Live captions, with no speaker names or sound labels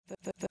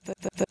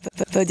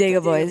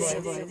Bodega Boys.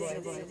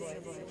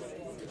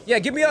 Yeah,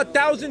 give me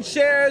 1,000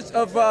 shares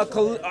of Yo.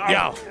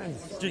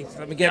 Jeez,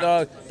 let me get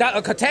a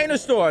Container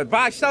Store.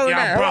 Buy, sell it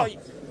now.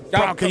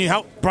 Bro, can you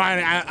help,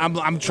 Brian?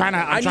 I'm trying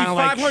to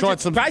like short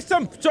some. Buy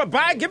some.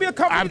 Give me a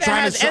company that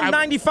has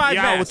N95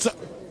 masks.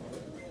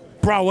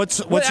 Bro, what's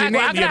your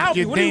name? How can I help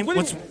you?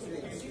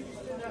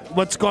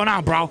 What's going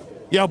on, bro?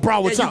 Yo,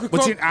 bro, what's up? You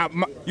can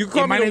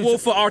call me the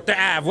Wolf of Arthur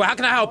Ave. Well, how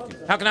can I help you?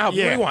 How can I help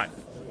you?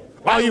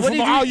 What do you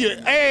want?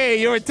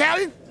 Hey, you're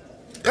Italian?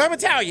 I'm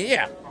Italian,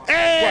 yeah.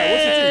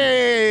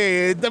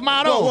 Hey, the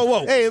motto.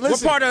 Whoa. Hey,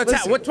 listen.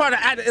 What part of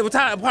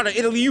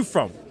Italy you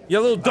from?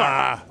 You're a little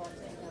dark.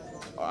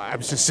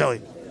 I'm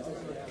Sicilian.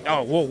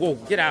 Oh, whoa,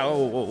 get out.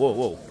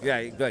 Whoa.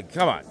 Yeah,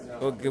 come on.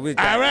 All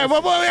right,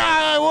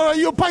 well,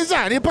 you're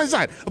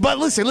paisan. But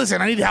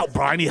listen, I need help,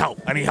 bro. I need help.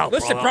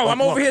 Listen, bro,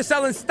 I'm over here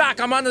selling stock.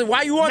 I'm on the.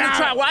 Why you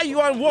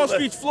on Wall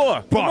Street's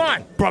floor? Bro, come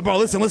on, bro.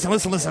 Listen,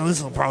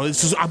 bro.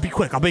 I'll be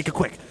quick. I'll make it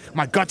quick.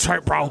 My gut's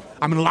hurt, bro.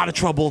 I'm in a lot of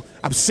trouble.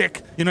 I'm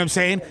sick. You know what I'm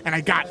saying? And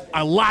I got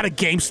a lot of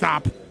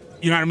GameStop.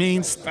 You know what I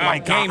mean?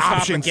 Like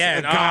options.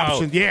 Again.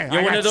 Options. Yeah,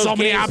 You're I one got of those so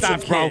many GameStop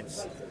options, bro.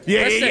 kids.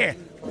 Yeah.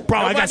 Bro,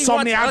 I got so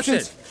many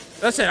options.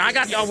 Listen, I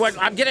got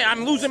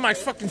I'm losing my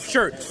fucking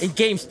shirt in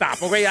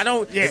GameStop. Okay,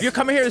 If you're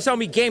coming here to sell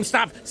me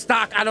GameStop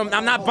stock,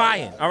 I'm not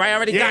buying. All right, I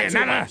already got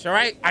too much. All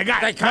right, I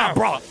got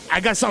bro.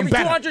 I got something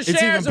better. 200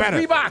 shares of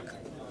Reebok.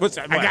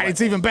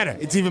 It's even better.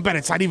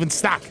 It's not even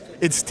stock.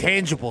 It's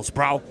tangibles,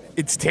 bro.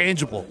 It's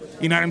tangible.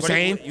 You know what I'm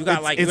saying? You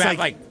have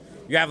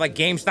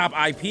GameStop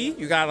IP.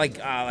 You got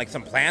like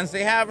some plans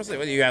they have, or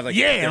something? You have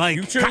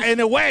futures? In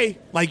a way,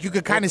 like you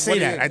could kind of say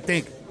that. I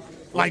think.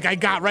 Like I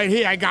got right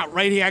here, I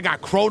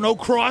got Chrono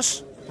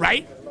Cross,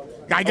 right?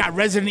 I got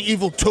Resident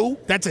Evil 2.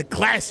 That's a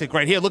classic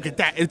right here. Look at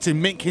that. It's in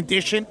mint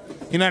condition.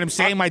 You know what I'm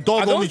saying? My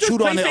dog only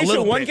chewed on it a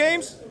little bit.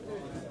 Games?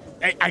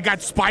 I got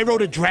Spyro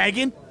the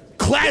Dragon.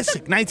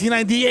 Classic,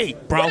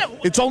 1998, bro.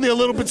 It's only a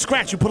little bit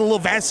scratched. You put a little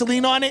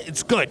Vaseline on it,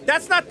 it's good.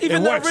 That's not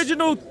even the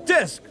original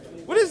disc.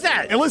 What is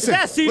that? And listen,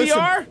 is that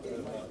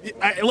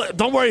CDR?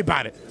 Don't worry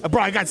about it.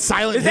 Bro, I got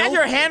Silent Hill. Is that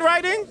your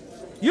handwriting?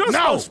 You don't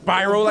spell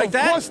Spyro like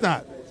that. Of course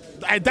not.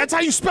 That's how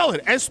you spell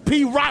it.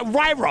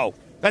 S-P-Ryro.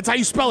 That's how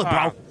you spell it,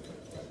 bro.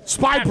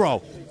 Spy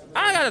Bro.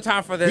 I got the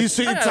time for this.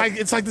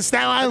 It's like the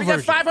Staten Island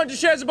version. We got 500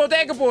 shares of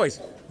Bodega Boys.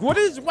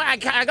 I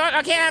can't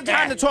have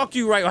time to talk to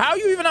you right now. How are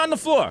you even on the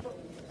floor?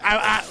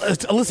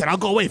 Listen, I'll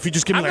go away if you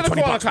just give me like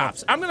 20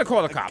 bucks. I'm gonna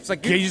call the cops.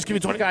 Like, you just give me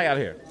 20 guy out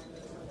here.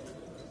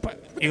 But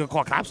you gonna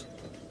call cops?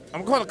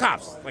 I'm gonna call the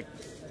cops. Like,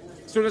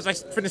 as soon as I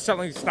finish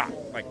selling stock.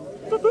 Like,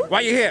 why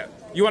you here?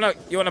 You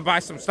wanna buy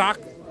some stock?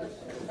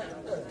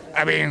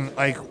 I mean,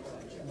 like,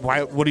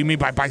 why? What do you mean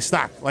by buy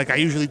stock? Like, I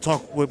usually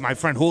talk with my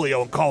friend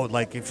Julio and Code.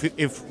 Like,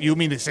 if you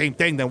mean the same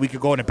thing, then we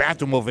could go in the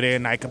bathroom over there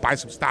and I could buy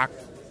some stock,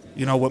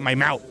 with my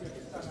mouth.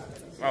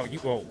 Oh, you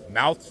go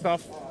mouth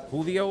stuff?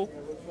 Julio?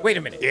 Wait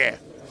a minute. Yeah.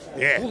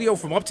 Julio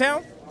from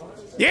Uptown?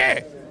 Yeah.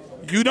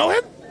 You know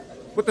him?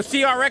 With the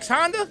CRX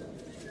Honda?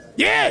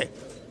 Yeah.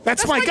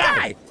 That's my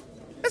guy.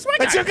 That's my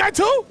guy. That's your guy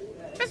too?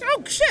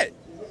 Oh, shit.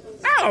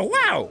 Oh,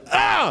 wow.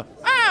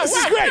 This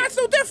is great. That's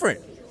so different.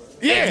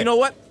 Yeah. Hey, you know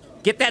what?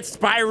 Get that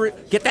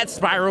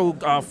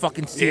Spyro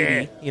fucking CD.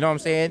 Yeah. You know what I'm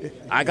saying?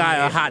 I got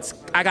a hot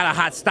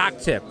stock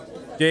tip.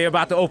 They're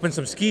about to open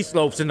some ski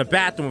slopes in the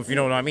bathroom, if you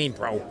know what I mean,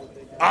 bro.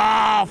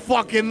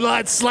 Fucking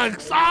let's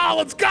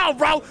go,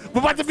 bro. We're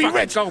about to be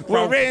rich. Go,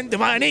 bro. We're in the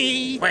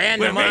money. We're in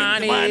the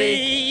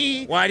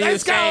money. What do you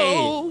say?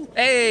 Go.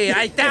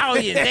 Hey,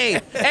 Italian.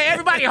 hey,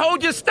 everybody,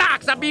 hold your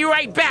stocks. I'll be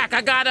right back.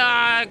 I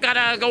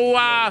gotta go.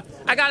 I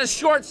gotta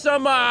short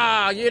some,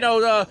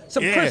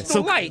 some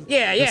Crystal Light.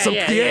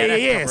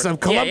 Yeah. Some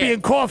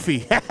Colombian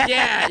coffee.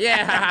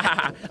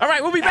 yeah. All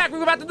right, we'll be back.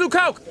 We're about to do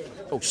coke.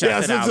 Oh shit!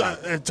 Fuck.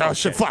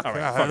 All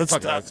right, let's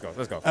go.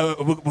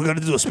 We're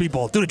gonna do a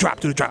speedball. Do the drop.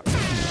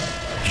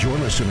 You're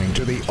listening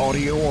to The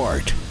Audio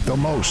Art, the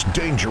most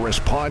dangerous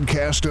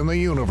podcast in the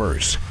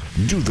universe.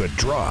 Do the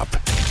drop.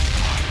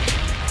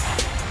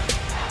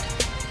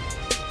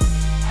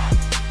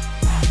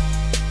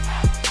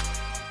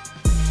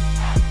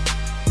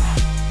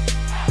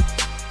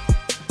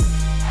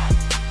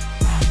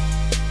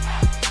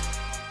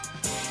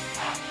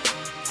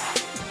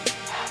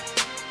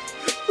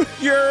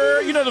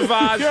 You know the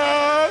vibes.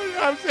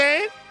 I'm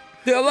saying?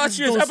 The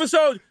illustrious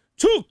episode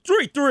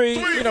 233.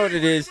 You know what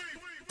it is.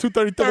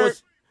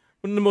 233.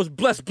 One of the most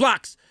blessed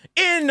blocks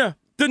in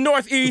the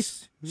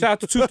Northeast. Shout out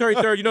to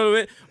 233. You know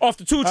it. Off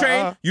the 2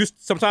 train.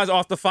 Sometimes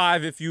off the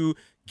 5 if you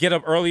get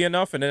up early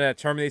enough, and then that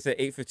terminates at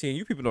 8:15.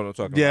 You people know what I'm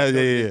talking about.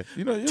 Yeah.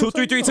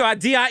 233 to our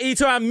DIE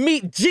to our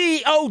meet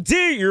G-O-D.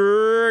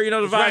 You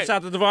know the vibe. Right. Shout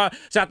out to Devon.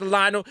 Shout out to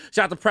Lionel.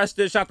 Shout out to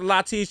Preston. Shout out to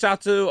Lati.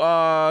 Shout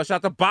out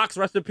to Box.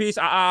 Rest in peace.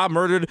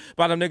 Murdered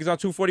by them niggas on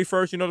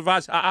 241st. You know the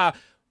vibes.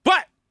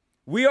 But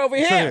we over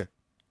here.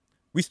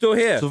 We still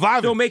here.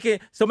 Surviving.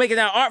 Still making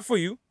that art for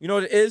you. You know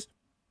what it is?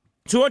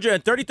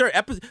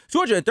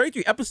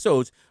 233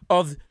 episodes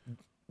of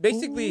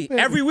basically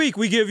every week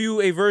we give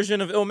you a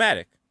version of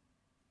Illmatic.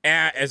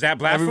 Is that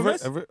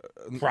blasphemous?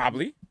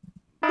 Probably.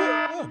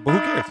 Yeah, but who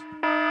cares?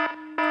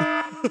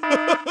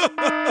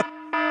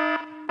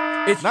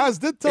 Nas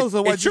did tell us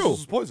that white it's true. Jesus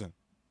was poison.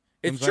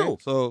 It's You know what I'm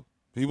true. saying? So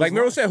he was Like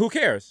Miro lying. said, who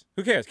cares?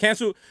 Who cares?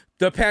 Cancel.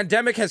 The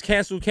pandemic has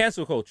canceled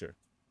cancel culture.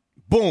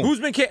 Boom. Who's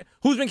been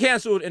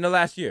canceled in the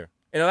last year?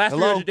 In the last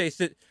Hello? 300 days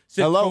since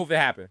Hello? COVID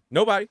happened?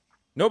 Nobody.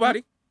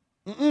 Nobody.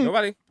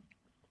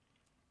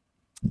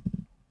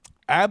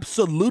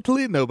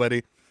 Absolutely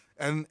nobody.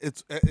 And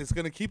it's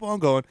going to keep on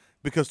going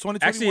because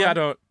 2021.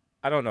 Actually,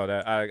 I don't know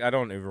that. I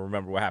don't even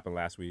remember what happened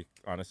last week,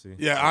 honestly.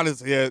 Yeah,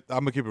 honestly, yeah, I'm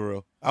gonna keep it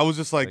real. I was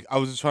just I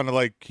was just trying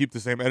to keep the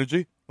same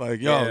energy.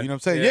 Like, yo, Yeah, you know what I'm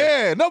saying?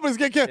 yeah. Yeah, nobody's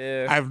getting canceled.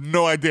 Yeah. I have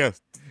no idea.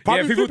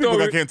 Probably people people thought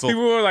got canceled.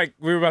 People were like,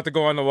 we were about to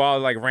go on the wall,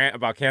 like rant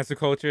about cancel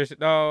culture.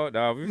 No,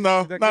 we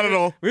No, not at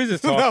all. We were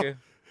just No. talking.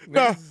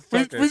 No,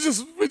 we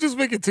just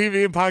making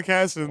TV and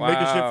podcasts and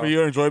making shit for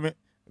your enjoyment.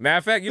 Matter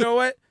of fact, you know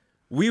what?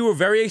 We were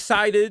very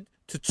excited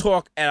to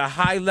talk at a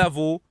high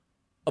level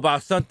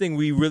about something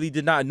we really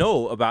did not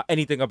know about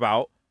anything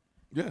about.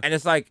 Yeah. And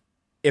it's like,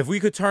 if we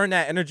could turn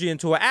that energy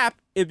into an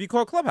app, it'd be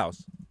called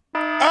Clubhouse.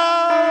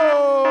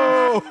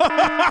 Oh!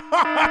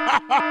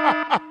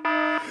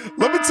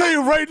 Let me tell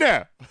you right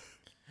now.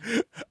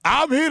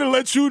 I'm here to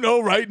let you know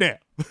right now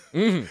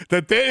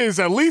that there is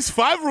at least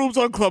 5 rooms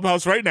on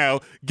Clubhouse right now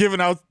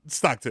giving out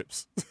stock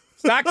tips.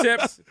 Stock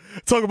tips.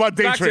 Talk about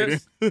day Stock trading.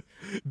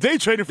 Day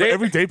trading for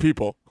everyday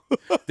people.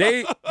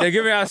 They're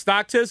giving out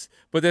stock tips,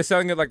 but they're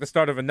selling it like the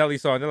start of a Nelly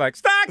song. They're like,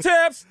 stock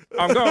tips.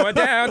 I'm going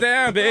down,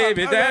 down,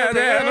 baby, down,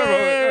 down the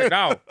road. Like,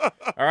 no.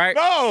 All right.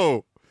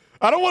 No.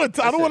 I don't want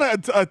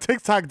a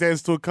TikTok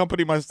dance to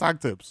accompany my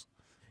stock tips.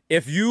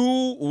 If you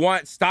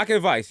want stock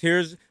advice,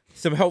 here's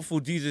some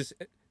helpful Jesus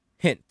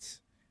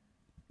hints.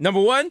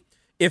 Number 1,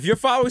 if you're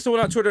following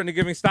someone on Twitter and they're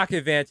giving stock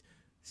advance,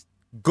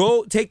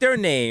 go take their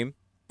name,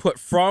 put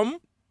from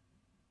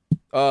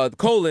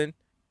colon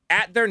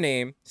at their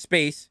name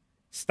space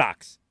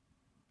stocks.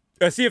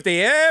 See if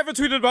they ever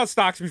tweeted about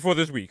stocks before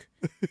this week.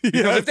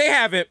 Because if they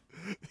haven't,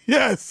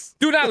 yes,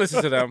 do not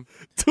listen to them.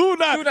 Do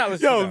not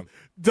listen to them.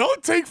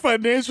 Don't take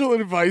financial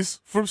advice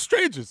from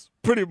strangers.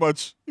 Pretty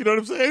much, you know what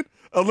I'm saying?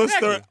 Unless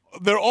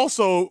they're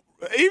also,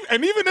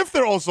 and even if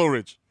they're also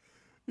rich,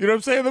 you know what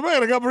I'm saying? The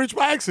man, I got rich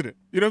by accident.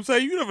 You know what I'm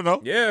saying? You never know.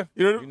 Yeah,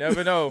 you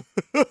never know.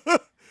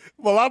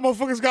 Well, a lot of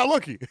motherfuckers got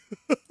lucky.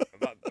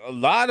 a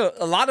lot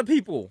of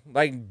people,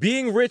 like,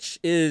 being rich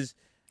is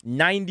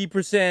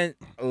 90%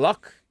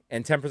 luck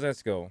and 10%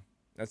 skill.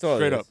 That's all.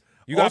 Straight it is. up.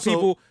 You got Also,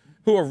 people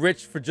who are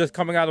rich for just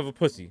coming out of a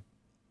pussy.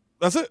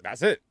 That's it.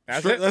 That's it. That's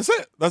Straight- it. That's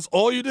it. That's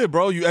all you did,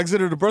 bro. You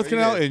exited the birth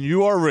canal and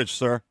you are rich,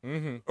 sir.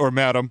 Mm-hmm. Or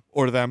madam,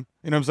 or them.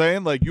 You know what I'm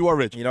saying? Like, you are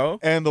rich. You know?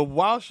 And the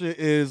wild shit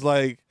is,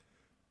 like,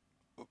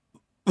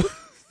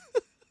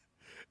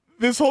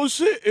 this whole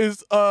shit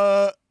is,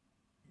 I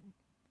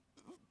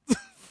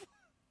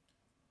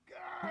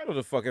know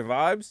the fucking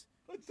vibes.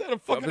 instead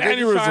of fucking But they're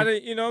just trying aneurysm.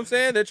 to, you know what I'm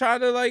saying? They're trying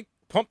to, like,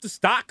 pump the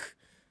stock,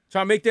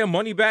 trying to make their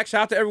money back.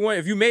 Shout out to everyone.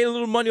 If you made a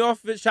little money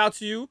off of it, shout out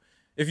to you.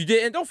 If you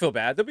didn't, don't feel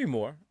bad. There'll be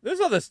more. There's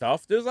other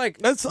stuff. There's like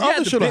That's we had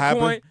other the shit'll Bitcoin.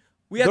 happen.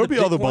 We had There'll the be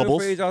other Bitcoin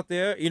bubbles. phrase out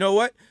there. You know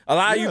what? A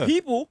lot of you Yeah.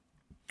 people,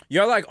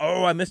 you're like,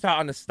 oh, I missed out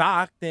on the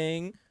stock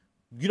thing.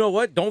 You know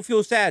what? Don't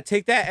feel sad.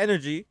 Take that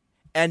energy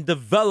and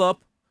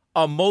develop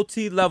a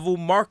multi-level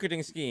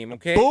marketing scheme.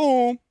 Okay.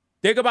 Boom.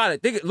 Think about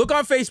it. Look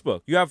on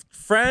Facebook. You have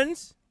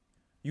friends.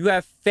 You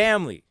have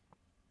family.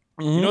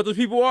 You know what those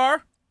people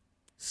are?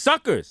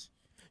 Suckers.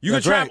 You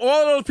That's can trap right.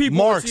 all of those people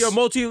Marks. into your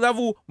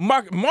multi-level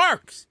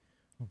marks.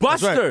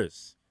 That's right.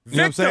 Busters. You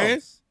know what I'm saying?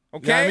 Victims.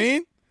 Okay. You know what I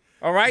mean?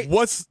 All right.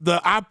 What's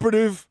the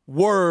operative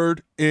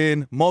word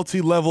in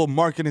multi-level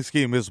marketing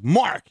scheme? Is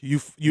mark. You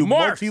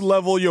Marks.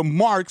 multi-level your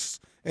marks,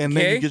 and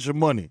then Okay. you get your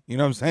money. You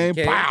know what I'm saying?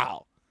 Okay.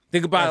 Pow.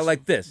 Think about it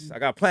like this. I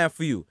got a plan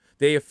for you.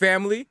 They're your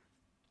family.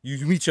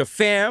 You meet your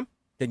fam,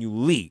 then you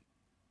lead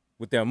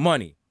with their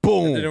money.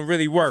 Boom. It didn't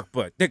really work,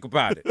 but think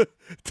about it.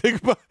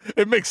 Think about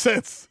it. Makes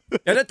sense.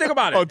 And then think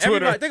about it. On Twitter.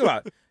 Everybody, think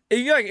about it.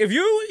 If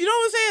you know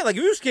what I'm saying? Like,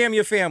 if you scam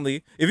your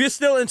family, if you're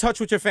still in touch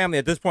with your family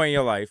at this point in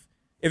your life,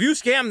 if you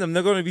scam them,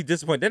 they're going to be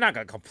disappointed. They're not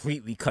going to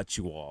completely cut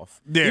you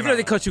off. Yeah, Even if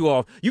they cut you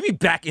off, you be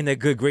back in their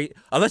good grade.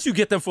 Unless you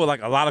get them for,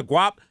 like, a lot of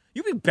guap,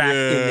 you be back in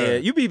there.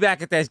 You be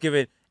back at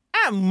Thanksgiving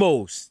at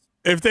most.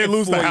 If they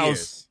lose the 4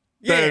 house,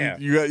 years.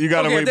 then you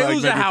got to Okay, wait if they back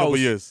lose maybe the a couple house,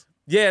 years.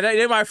 Yeah,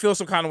 they might feel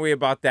some kind of way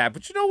about that.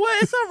 But you know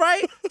what? It's all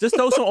right. Just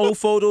throw some old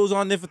photos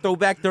on there for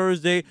Throwback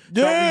Thursday.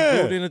 Yeah. Start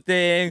rebuilding the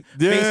thing.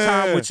 Yeah.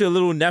 FaceTime with your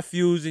little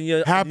nephews and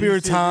your Happier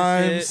nieces and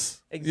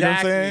times. shit. You know what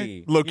I'm Exactly.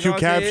 saying? Little You cute know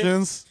what I'm saying?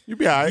 captions. You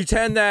be all right.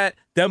 Pretend that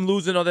them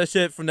losing all that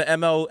shit from the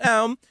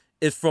MLM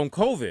is from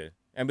COVID.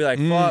 And be like,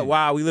 fuck,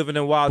 wow, we living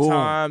in wild Boom.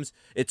 times.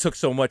 It took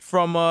so much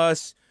from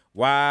us.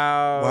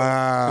 Wow.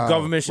 Wow. The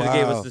government should have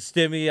gave Wow. us the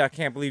stimmy. I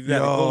can't believe you had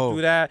to Yo. go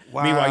through that.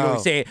 Wow.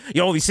 Meanwhile,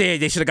 you only say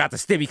they should have got the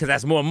stimmy because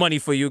that's more money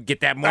for you. Get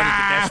that money,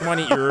 get that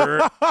money.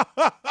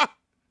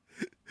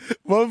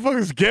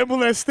 Motherfuckers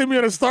gambling that stimmy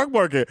on the stock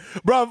market,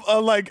 bro.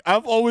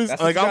 I've always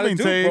That's what you I'll gotta do,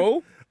 maintain,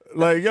 bro.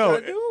 like yo,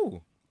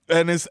 Do.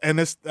 and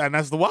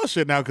that's the wild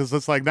shit now because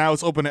it's like now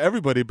it's open to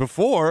everybody.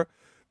 Before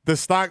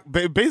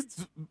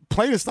the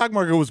playing the stock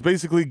market was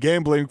basically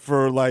gambling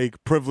for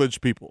like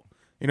privileged people.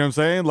 You know what I'm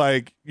saying?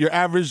 Like your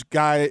average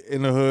guy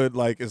in the hood,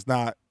 like, is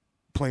not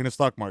playing the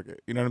stock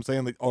market. You know what I'm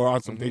saying? Like, or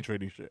on some day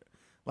trading shit.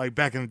 Like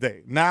back in the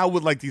day. Now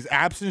with like these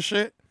apps and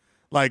shit,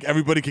 like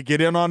everybody could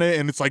get in on it,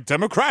 and it's like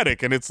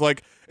democratic, and it's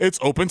like it's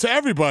open to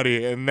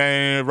everybody. And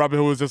then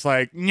Robinhood was just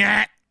like,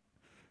 nah,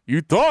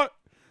 you thought?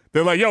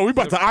 They're like, yo, we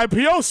about to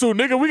IPO soon,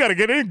 nigga. We got to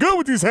get in good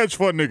with these hedge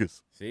fund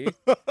niggas. See?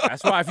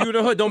 That's why if you're in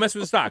the hood, don't mess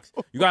with the stocks.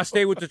 You got to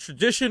stay with the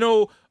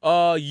traditional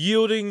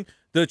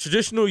the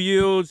traditional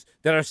yields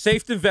that are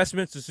safe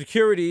investments, the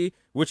security,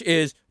 which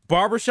is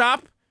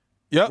barbershop,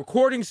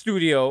 recording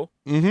studio,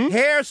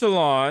 hair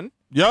salon.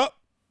 Yep.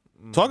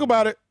 Talk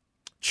about it.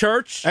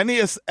 Church. Any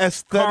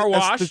car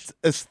wash.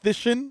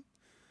 Esthetician.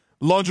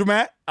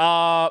 Laundromat.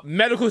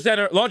 Medical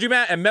center.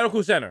 Laundromat and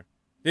medical center.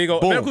 There you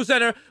go. Boom. Medical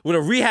center with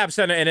a rehab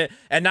center in it.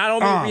 And not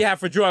only rehab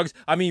for drugs,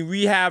 I mean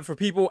rehab for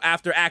people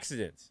after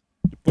accidents.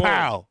 Boom.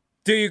 Pow.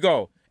 There you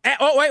go. And,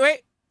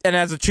 wait. And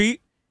as a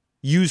treat,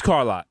 used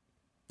car lot.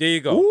 There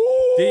you go.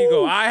 Ooh. There you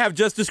go. I have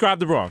just described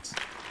the Bronx.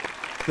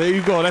 There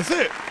you go. That's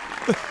it.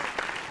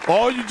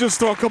 Or you just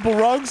throw a couple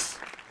rugs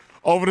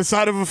over the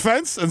side of a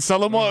fence and sell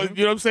them all. You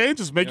know what I'm saying?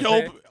 Just make your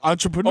own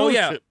entrepreneurship. Oh,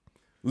 yeah.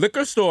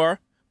 Liquor store.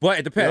 But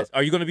it depends. Yep.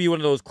 Are you going to be one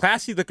of those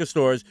classy liquor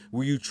stores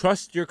where you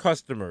trust your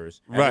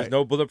customers and there's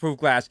no bulletproof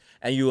glass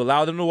and you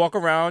allow them to walk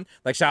around?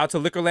 Like shout out to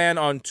Liquorland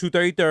on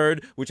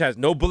 233rd, which has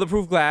no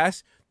bulletproof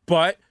glass.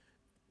 But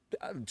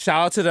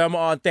shout out to them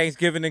on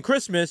Thanksgiving and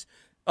Christmas.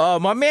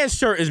 My man's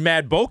shirt is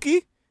mad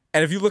bulky.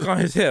 And if you look on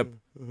his hip,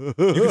 you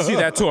can see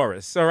that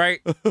Taurus, all right?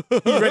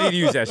 He's ready to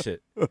use that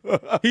shit.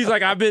 He's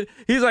like,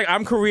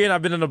 I'm Korean.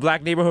 I've been in a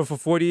black neighborhood for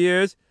 40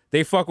 years.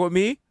 They fuck with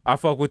me. I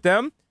fuck with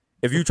them.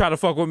 If you try to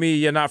fuck with me,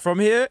 you're not from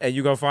here, and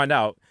you're going to find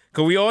out.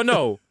 Because we all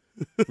know.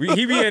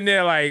 He be in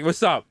there like,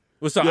 what's up?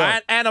 What's up? Yeah.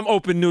 And I'm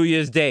open New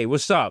Year's Day.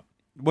 What's up?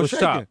 What's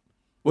up?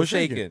 What's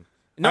shaking?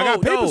 No, I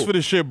got papers for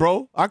this shit,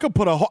 bro. I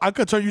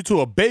could turn you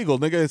to a bagel,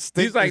 nigga.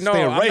 He's like, no,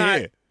 I'm not.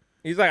 Here.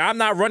 He's like, I'm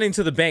not running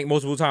to the bank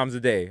multiple times a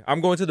day. I'm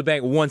going to the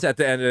bank once at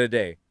the end of the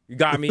day. You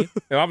got me?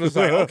 And I'm just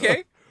like,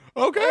 okay.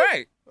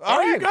 Okay. All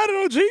right. You got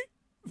it, OG.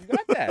 You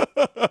got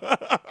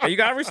that. And you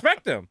got to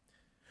respect them.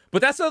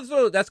 But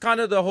that's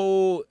kind of the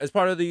whole, as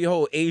part of the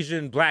whole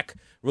Asian black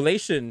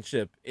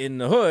relationship in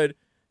the hood.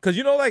 Because,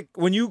 you know, like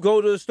when you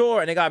go to the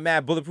store and they got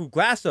mad bulletproof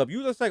glass up,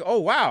 you just like, oh,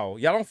 wow,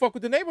 y'all don't fuck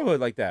with the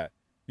neighborhood like that.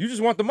 You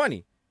just want the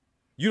money.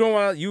 You don't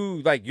want,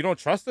 you don't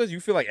trust us.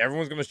 You feel like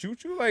everyone's going to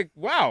shoot you. Like,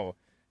 wow,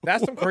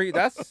 that's some crazy,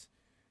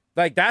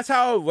 that's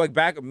how, like,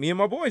 back, me and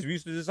my boys, we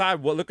used to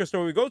decide what liquor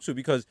store we go to.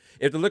 Because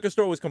if the liquor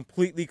store was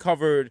completely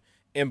covered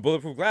in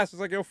bulletproof glass, it's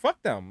like, yo,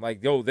 fuck them.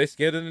 Like, yo, they're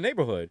scared of the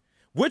neighborhood,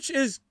 which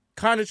is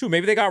kind of true.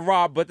 Maybe they got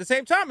robbed, but at the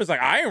same time, it's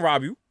like, I ain't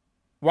rob you.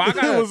 Why I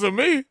gotta, it wasn't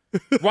me.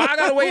 Why I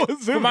gotta wait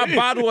for my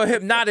bottle of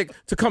Hypnotic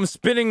to come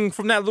spinning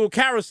from that little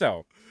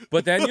carousel?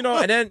 But then, you know,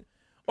 and then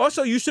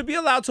also you should be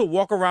allowed to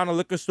walk around a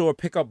liquor store,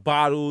 pick up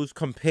bottles,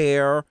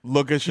 compare,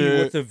 look at see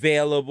shit, what's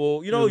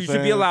available. You know, you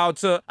should be allowed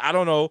to, I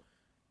don't know,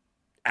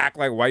 act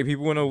like white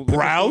people in a liquor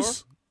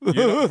browse. Store.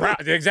 You know,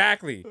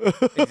 exactly.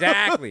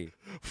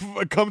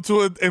 Come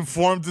to an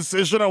informed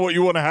decision on what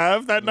you want to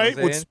have that night,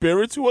 what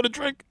spirits you want to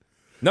drink.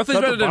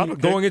 Nothing's better than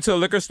going into a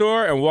liquor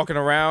store and walking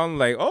around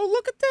like, oh,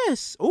 look at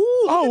this.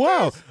 Ooh,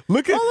 wow. This.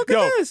 Look at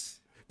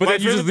this. But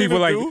then you just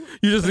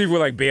leave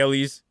with like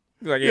Bailey's.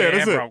 Like,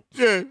 that's bro.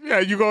 it. Yeah,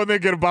 you go in there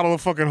and get a bottle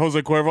of fucking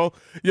Jose Cuervo.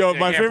 Yo,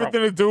 my favorite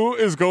thing to do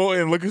is go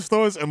in liquor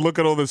stores and look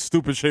at all the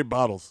stupid shaped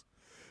bottles.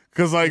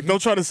 Because, like, they'll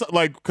try to,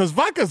 like, because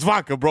vodka's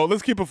vodka, bro.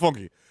 Let's keep it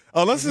funky.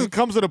 Unless it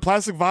comes in a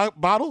plastic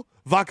bottle,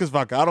 vodka's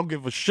vodka. I don't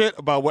give a shit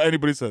about what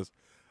anybody says.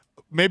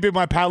 Maybe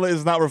my palate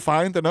is not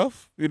refined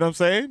enough. You know what I'm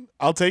saying?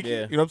 I'll take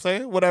it. You know what I'm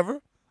saying?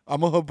 Whatever.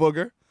 I'm a hood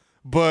booger.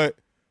 But,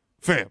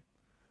 fam,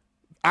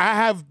 I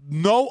have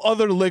no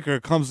other liquor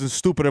comes in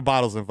stupider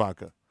bottles than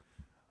vodka.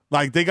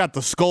 Like, they got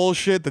the Skull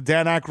shit, the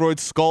Dan Aykroyd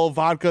Skull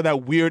vodka,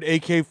 that weird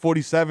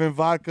AK-47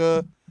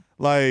 vodka.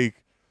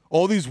 Like,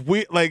 all these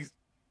weird, like,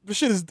 this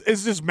shit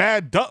is just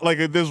mad dumb. Like,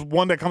 there's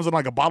one that comes in,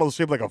 like, a bottle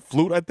shaped like a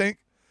flute, I think,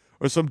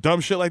 or some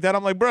dumb shit like that.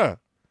 I'm like, bruh,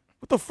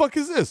 what the fuck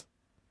is this?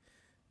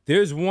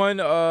 There's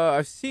one,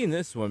 I've seen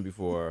this one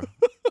before.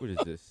 What is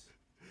this?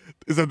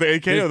 Is that the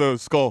AK or the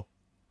Skull?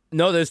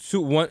 No, there's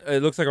two. One,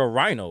 it looks like a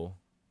rhino.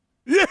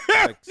 Yeah,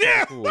 like,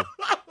 yeah. Cool.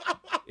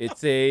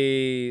 It's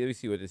a, let me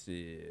see what this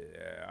is.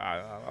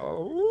 I'm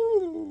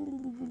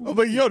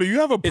like, yo, do you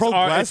have a pro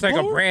glass It's like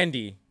blower? a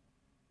brandy.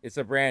 It's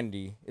a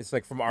brandy. It's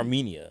like from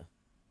Armenia.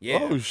 Yeah.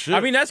 Oh, shit. I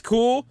mean, that's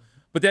cool.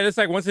 But then it's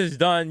like, once it's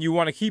done, you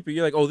want to keep it.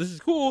 You're like, oh, this is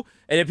cool.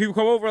 And then people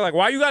come over like,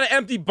 why you got an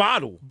empty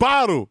bottle?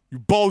 You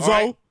bozo.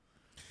 Right?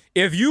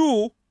 If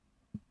you,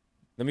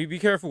 let me be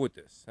careful with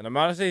this. And I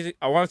want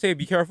to say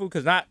be careful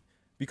not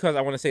because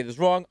I want to say this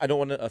wrong. I don't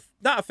want to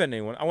not offend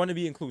anyone. I want to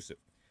be inclusive.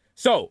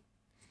 So,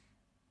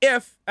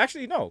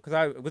 actually, no, because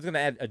I was going to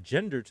add a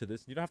gender to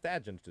this. You don't have to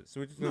add gender to this. So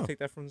we're just going to take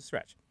that from the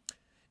scratch.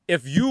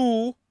 If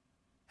you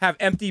have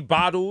empty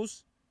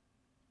bottles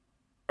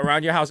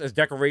around your house as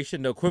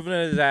decoration, the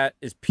equivalent of that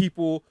is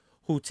people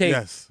who take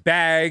Yes.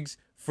 bags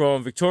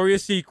from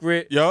Victoria's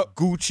Secret, Yup.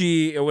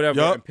 Gucci, or whatever,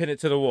 Yup. and pin it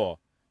to the wall.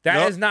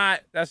 That's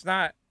not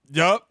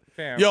Yup.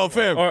 fam. Yo,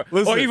 fam. Or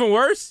listen. even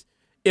worse,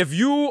 if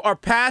you are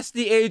past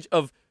the age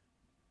of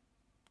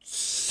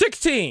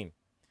 16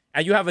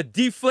 and you have a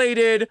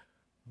deflated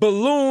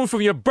balloon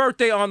from your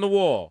birthday on the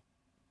wall,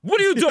 what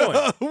are you doing?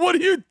 What are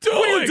you doing?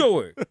 What are you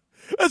doing?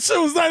 That shit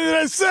was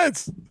 99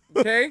 cents.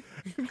 Okay?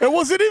 It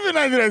wasn't even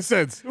 99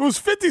 cents. It was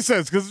 50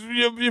 cents because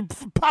your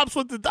pops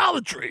went to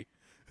Dollar Tree.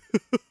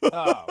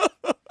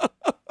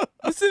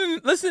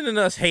 Listen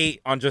to us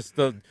hate on just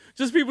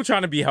people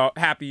trying to be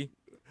happy.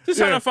 Just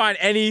trying to find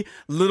any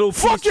little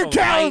piece Fuck your of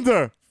light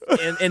calendar.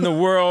 in the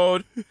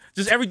world.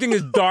 Just everything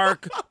is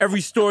dark.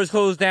 Every store is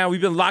closed down.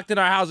 We've been locked in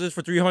our houses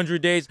for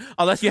 300 days,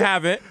 unless you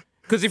haven't.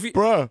 Because if you,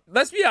 Bruh.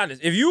 let's be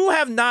honest, if you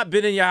have not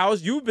been in your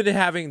house, you've been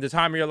having the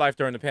time of your life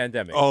during the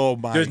pandemic. Oh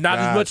my! There's not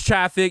as much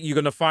traffic. You're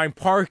gonna find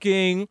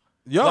parking.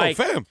 Yo, like,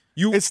 fam,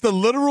 it's the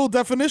literal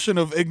definition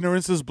of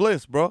ignorance is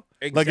bliss, bro.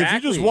 Like if you're just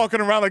Exactly.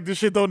 walking around like this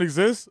shit don't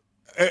exist,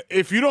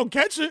 if you don't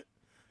catch it,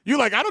 you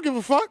like I don't give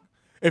a fuck.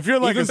 If you're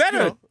like even better.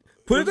 You know,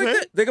 Put you it know like what I'm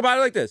this. Think about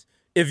it like this: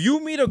 if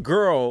you meet a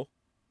girl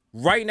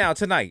right now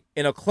tonight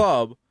in a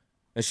club,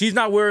 and she's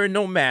not wearing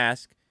no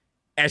mask,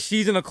 and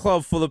she's in a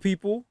club full of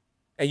people,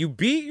 and you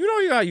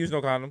you gotta use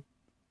no condom.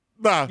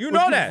 Nah, You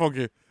know that. Fuck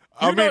it.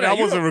 You I know mean, that. I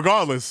You wasn't know-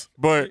 regardless,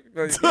 but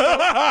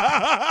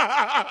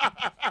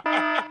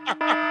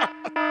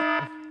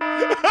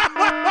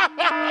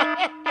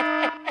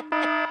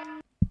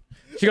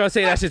She gonna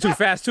say that shit too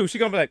fast too. She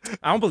gonna be like,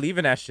 I don't believe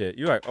in that shit.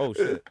 You're like, oh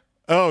shit.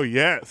 oh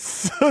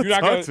yes, You're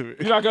not Talk to me.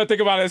 you're not gonna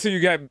think about it until you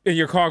get in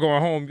your car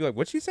going home. You're like,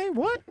 what'd she say?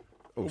 What?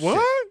 Oh, shit.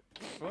 What?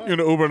 You're in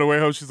the Uber on the way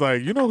home. She's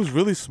like, you know who's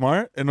really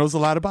smart and knows a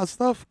lot about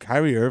stuff?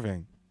 Kyrie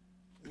Irving.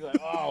 You're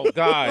like, oh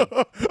god.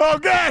 Oh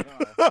God!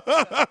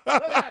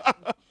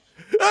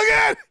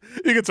 Again!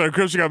 You get to her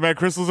crib, she got mad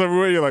crystals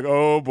everywhere. You're like,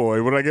 oh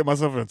boy, what did I get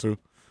myself into?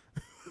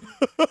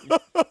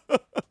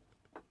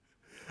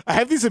 I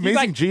have these amazing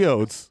like-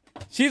 geodes.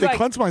 She's They like,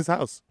 cleanse my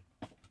house.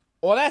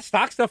 all that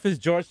stock stuff is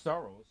George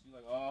Soros. She's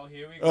like, oh,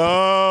 here we go.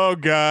 Oh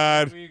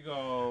God! Here we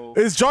go.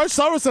 It's George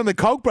Soros and the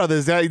Koch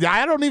brothers. I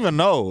don't even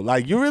know.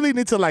 Like, you really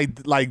need to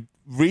like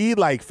read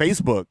like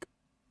Facebook.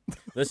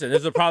 Listen, this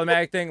is a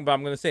problematic thing, but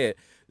I'm gonna say it.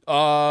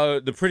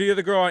 The prettier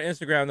the girl on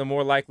Instagram, the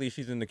more likely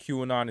she's into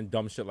QAnon and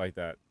dumb shit like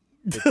that.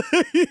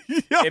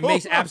 It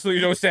makes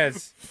absolutely no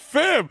sense.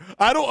 Fam,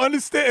 I don't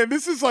understand.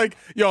 This is like,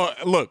 yo,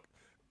 look,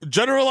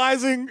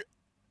 generalizing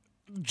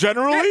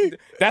generally.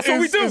 That's what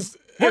we do.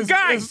 We're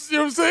guys. You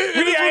know what I'm saying?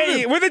 It is what it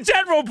is. We're the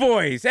general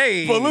boys.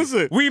 Hey, But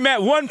listen. we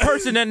met one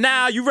person and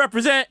now you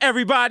represent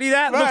everybody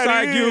that looks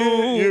Right, like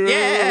you.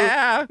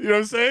 Yeah. You know what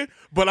I'm saying?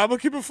 But I'm gonna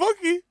keep it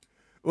funky.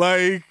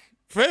 Like,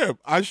 fam,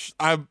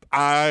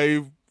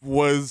 I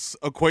was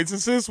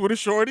acquaintances with a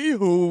shorty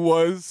who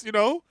was, you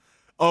know,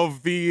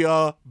 of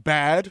the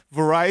bad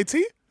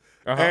variety.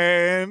 Uh-huh.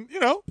 And, you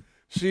know,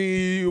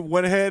 she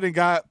went ahead and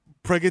got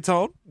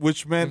Preggetone,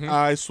 which meant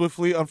I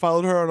swiftly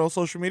unfollowed her on all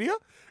social media.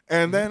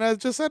 And then I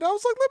just said, I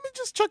was like, let me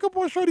just check up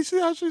on shorty, see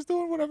how she's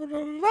doing, whatever.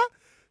 Blah, blah, blah.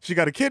 She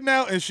got a kid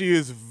now, and she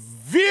is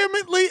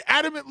vehemently,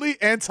 adamantly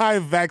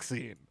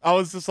anti-vaccine. I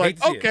was just like,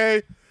 Hate to see it.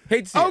 okay.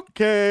 Hate to see it.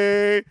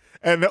 Okay.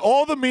 And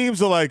all the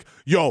memes are like,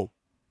 yo,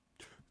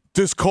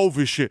 this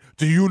COVID shit.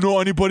 Do you know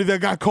anybody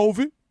that got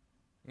COVID?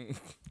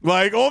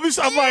 Like, all this.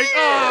 I'm like,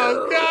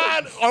 oh,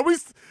 God. Are we,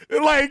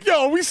 like,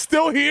 yo, are we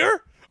still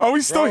here? Are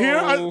we still here?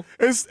 Bro.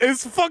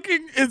 It's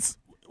fucking,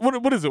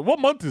 what is it? What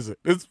month is it?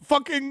 It's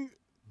fucking,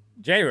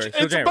 January.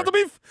 Still it's January.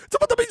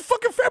 about to be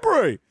fucking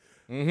February.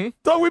 Mm-hmm.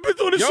 Dog, we've been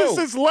doing this Yo. shit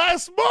since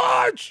last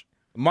March.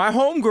 My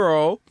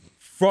homegirl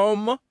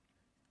from,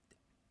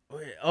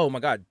 oh my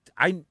God.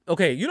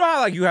 Okay, you know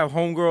how like you have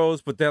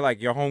homegirls, but they're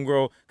like your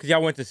homegirl because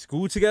y'all went to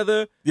school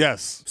together.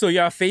 Yes. So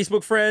y'all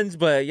Facebook friends,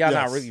 but y'all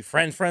not Yes. really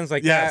friends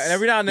like Yes. that. And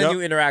every now and then Yep.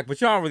 you interact,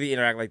 but y'all don't really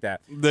interact like that.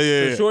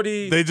 They, So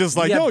shorty, they just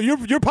like, yeah. yo,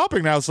 you're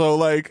popping now. So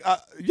like,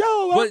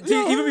 yo. But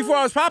yo, even before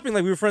I was popping,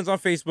 like we were friends on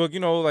Facebook, you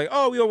know, like,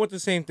 oh, we all went to the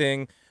same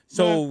thing.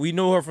 So Yeah. we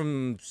knew her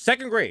from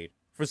second grade.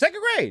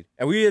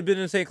 And we had been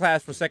in the same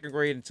class from second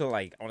grade until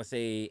like, I want to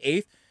say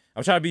 8th.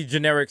 I'm trying to be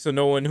generic so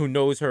no one who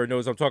knows her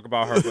knows I'm talking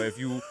about her. But if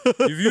you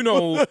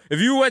know, if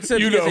you went to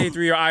You know.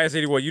 PS83 or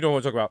IS81, you know what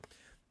I'm talking about.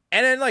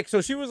 And then like, so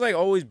she was like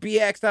always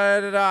BX,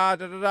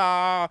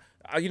 da.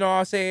 You know what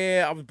I'm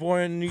saying? I was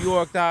born in New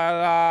York,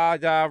 da.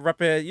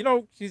 Rep it. You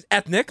know, she's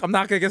ethnic. I'm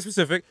not going to get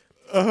specific.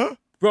 Uh-huh.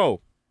 Bro,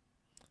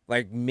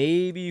 like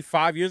maybe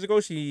 5 years ago,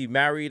 she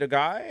married a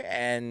guy,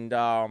 and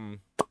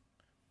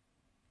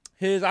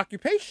his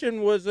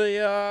occupation was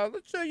a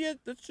let's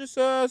just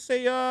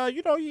say you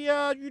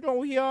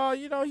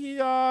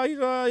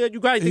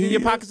guys think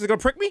your pockets are gonna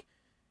prick me?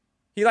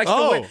 He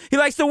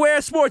likes to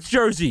wear sports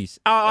jerseys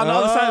on the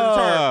other side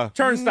of the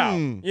turnstile.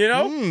 You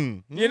know,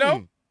 you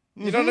know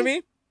what I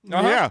mean?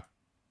 Uh-huh. Yeah.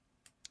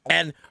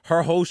 And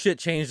her whole shit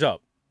changed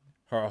up.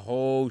 Her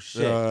whole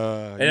shit.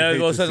 And you then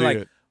hate all of a to sudden, see like,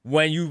 it.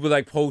 when you would,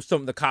 like, post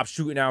something, the cops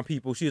shooting down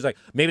people, she was like,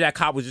 maybe that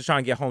cop was just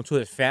trying to get home to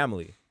his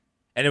family.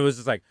 And it was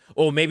just like,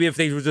 oh, maybe if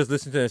they would just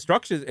listen to the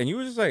instructions. And you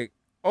were just like,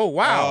 Oh,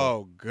 wow.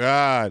 Oh,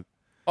 God.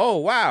 Oh,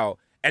 wow.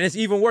 And it's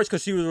even worse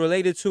because she was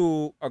related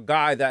to a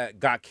guy that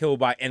got killed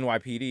by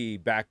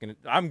NYPD back in.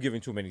 I'm giving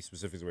too many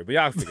specifics away, but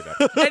y'all figure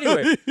that out.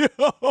 Anyway.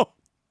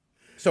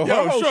 So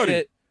her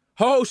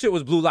whole shit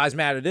was Blue Lives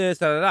Matter, this,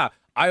 da.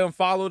 I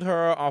unfollowed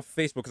her off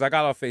Facebook because I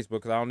got off Facebook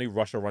because I don't need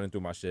Russia running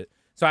through my shit.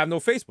 So I have no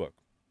Facebook.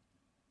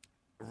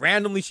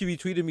 Randomly, she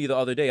retweeted me the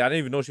other day. I didn't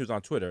even know she was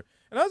on Twitter.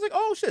 And I was like,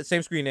 oh, shit,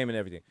 same screen name and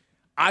everything.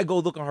 I go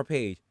look on her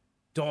page.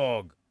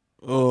 Dog.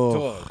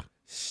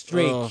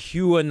 Straight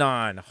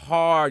QAnon,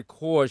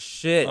 hardcore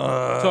shit.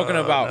 Talking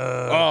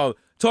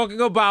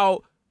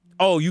about,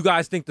 you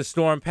guys think the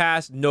storm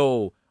passed?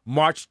 No.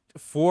 March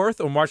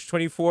 4th or March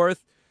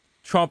 24th,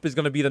 Trump is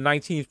going to be the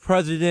 19th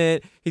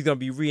president. He's going to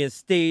be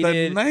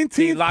reinstated. The 19th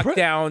They locked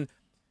down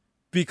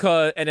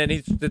because, and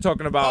then they're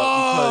talking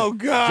about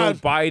Joe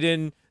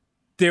Biden.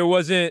 There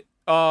wasn't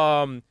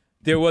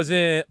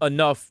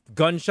enough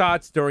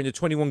gunshots during the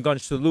 21 gun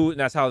salute, and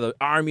that's how the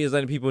army is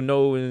letting people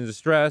know in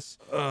distress.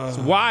 It's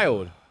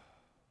wild.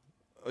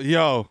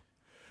 Yo,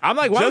 I'm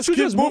like, why just don't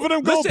you keep moving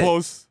them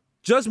goalposts?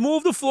 Just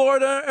move to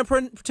Florida and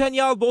pretend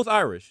y'all both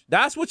Irish.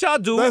 That's what y'all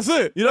do. That's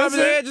it. You know what I'm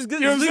saying? Just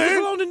leave us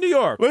alone in New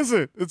York.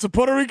 Listen, it's a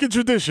Puerto Rican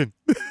tradition.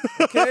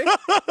 Okay.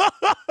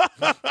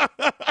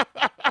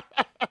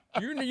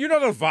 you know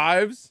the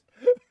vibes.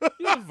 You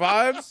know the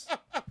vibes.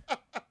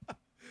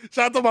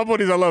 Shout out to my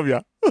buddies. I love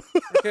ya.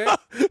 Okay.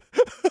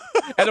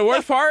 And the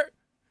worst part,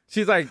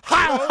 she's like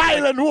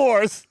Highland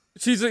Wars.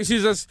 She's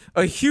just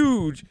a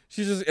huge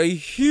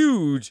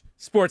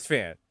sports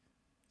fan.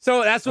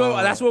 So that's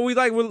what we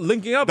like. We're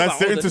linking up. That's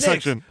about. the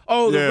intersection.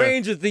 The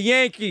Rangers, the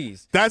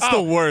Yankees. That's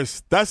the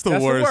worst. That's the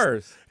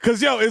worst.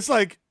 Because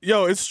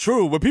it's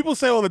true. When people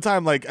say all the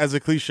time, like as a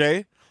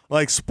cliche,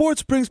 like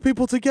sports brings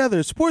people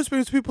together. Sports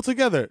brings people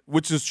together,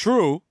 which is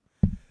true.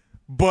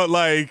 But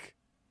like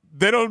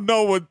they don't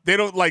know what they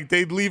don't like.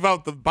 They leave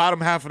out the bottom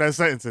half of that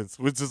sentence,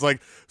 which is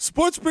like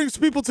sports brings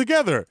people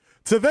together.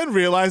 To then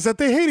realize that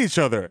they hate each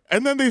other,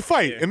 and then they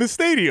fight in the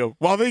stadium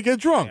while they get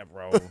drunk. Yeah,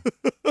 bro.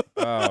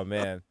 Oh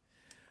man.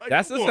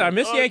 That's listen. I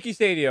miss Yankee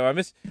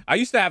Stadium. I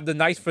used to have the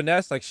nice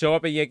finesse, like show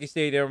up at Yankee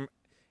Stadium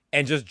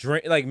and just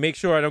drink, like make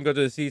sure I don't go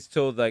to the seats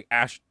till like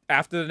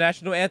after the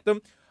national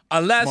anthem,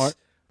 unless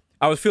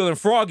I was feeling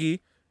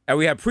froggy and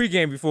we had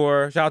pregame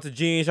before. Shout out to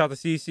Gene, shout out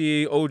to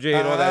CC, OJ,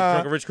 and all that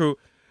drunken rich crew.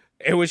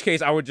 In which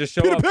case, I would just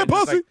show up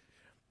and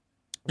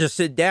just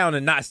sit down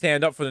and not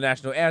stand up for the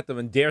national anthem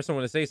and dare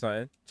someone to say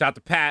something. Shout out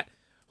to Pat,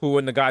 who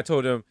when the guy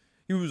told him,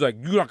 he was like,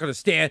 "You're not gonna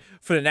stand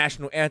for the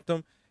national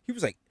anthem." He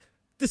was like,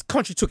 "This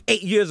country took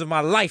 8 years of my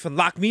life and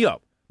locked me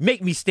up.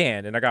 Make me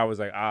stand." And the guy was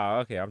like,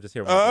 okay, I'm just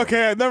here.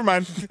 Okay, never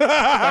mind. He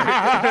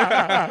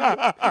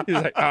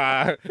was like,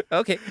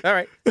 okay, all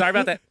right. Sorry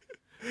about that.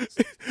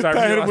 Sorry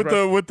I hit him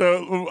with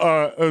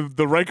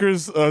the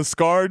Rikers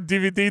Scar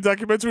DVD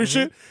documentary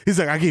shit. He's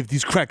like, I gave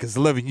these crackers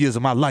 11 years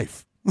of my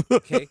life.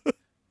 Okay.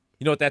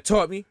 You know what that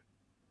taught me?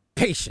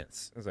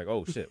 Patience. I was like,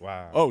 oh shit,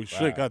 wow. Oh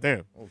shit,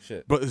 goddamn. Oh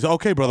shit. But it's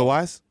okay, Brother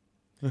Wise.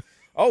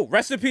 Oh,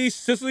 rest in peace,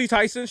 Cicely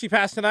Tyson. She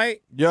passed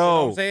tonight. Yo, you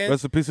know what I'm saying?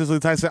 Rest in peace, Cicely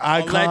Tyson.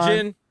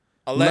 Icon.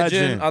 A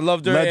legend. I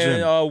loved her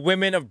Legend. in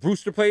Women of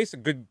Brewster Place. A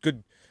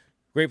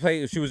great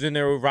play. She was in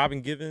there with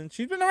Robin Givens.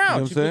 She's been around.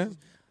 You know what I'm saying?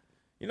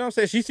 You know what I'm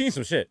saying? She's seen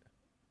some shit.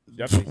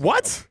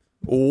 What?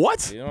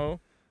 What? You know,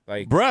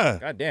 like, bruh.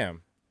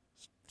 Goddamn.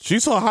 She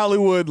saw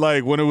Hollywood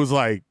like when it was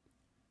like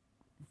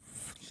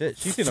shit.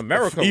 She's seen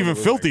America. Even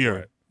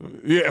filthier.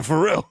 Yeah,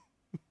 for real.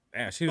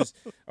 Man, she was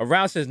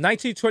around since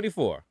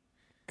 1924.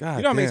 God,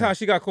 you know how many times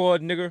she got called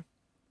nigger?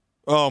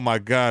 Oh my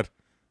God,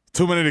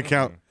 too many to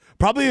count.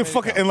 Probably in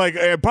fucking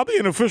probably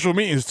in official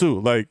meetings too.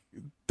 Like,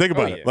 think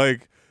about it.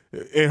 Like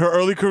in her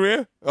early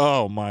career.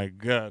 Oh my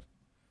God.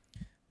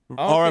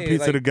 R.I.P.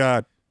 to the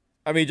God.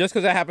 I mean, just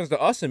because that happens to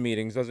us in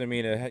meetings doesn't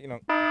mean it. You know.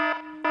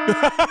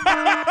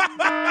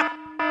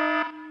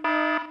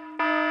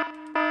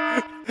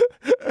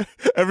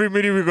 Every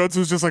meeting we go to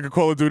is just like a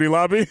Call of Duty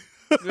lobby.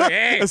 Like,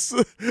 hey. As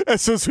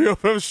soon as we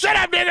open, shut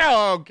up, nigga.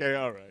 Oh, okay,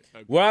 all right.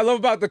 Okay. What I love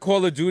about the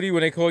Call of Duty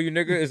when they call you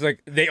nigga is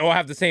like they all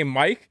have the same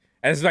mic.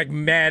 And it's like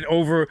mad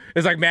over.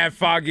 It's like mad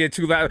foggy and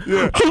too loud.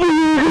 Yeah.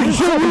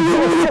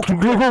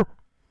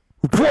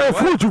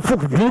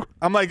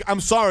 I'm like, I'm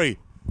sorry.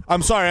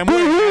 I'm wearing.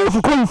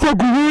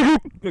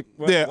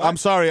 Yeah, I'm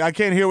sorry. I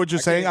can't hear what you're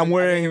saying. I'm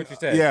wearing. What you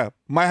said. Yeah,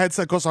 my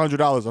headset costs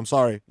 $100. I'm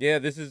sorry. Yeah,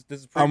 this is.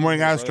 I'm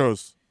wearing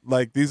Astros.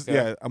 Like these.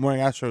 Yeah, I'm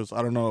wearing Astros.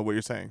 I don't know what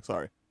you're saying.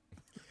 Sorry.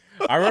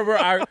 I remember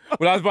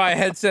when I was buying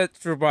a headset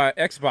for my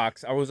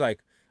Xbox,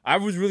 I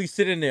was really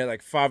sitting there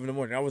like 5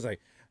 a.m. I was like,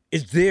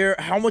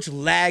 how much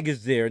lag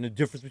is there in the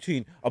difference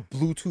between a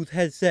Bluetooth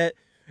headset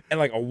and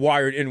like a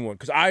wired in one?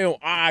 Because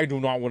I do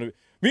not want to.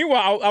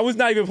 Meanwhile, I was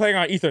not even playing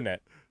on Ethernet.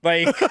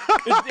 Like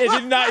it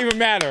did not even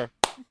matter.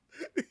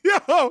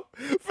 Yo,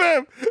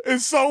 fam,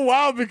 it's so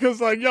wild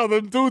because like, yo,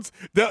 them dudes,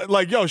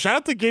 like, yo, shout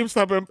out to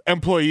GameStop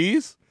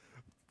employees.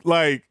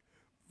 Like,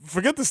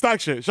 forget the stock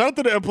shit. Shout out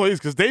to the employees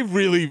because they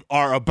really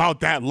are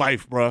about that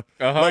life, bro.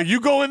 Uh-huh. Like, you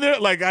go in there,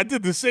 like, I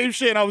did the same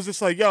shit, and I was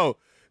just like, yo,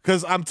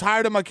 because I'm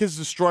tired of my kids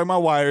destroying my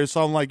wires.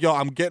 So I'm like, yo,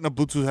 I'm getting a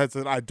Bluetooth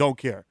headset. I don't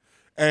care.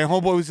 And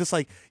homeboy was just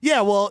like,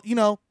 yeah, well,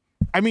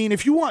 I mean,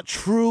 if you want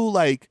true,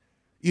 like,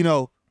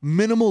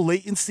 minimal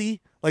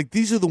latency, like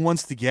these are the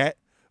ones to get.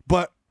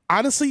 But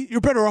honestly,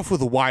 you're better off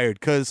with a wired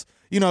because,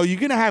 you're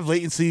going to have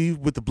latency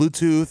with the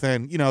Bluetooth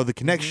and, the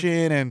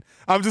connection. And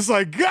I'm just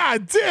like,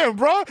 God damn,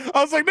 bro.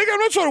 I was like, nigga, I'm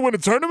not trying to win a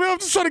tournament. I'm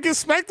just trying to get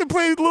smacked and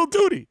play Little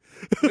Duty.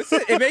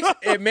 Listen,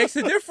 it makes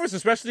a difference,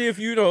 especially if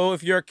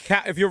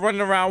if you're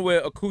running around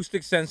with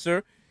acoustic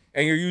sensor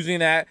and you're using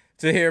that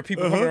to hear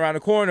people coming around the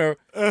corner.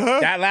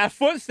 That last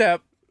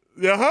footstep,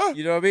 you know what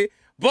I mean?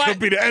 But could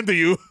be the end of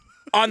you.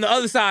 On the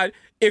other side,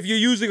 if you're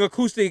using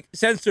acoustic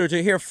sensor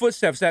to hear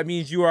footsteps, that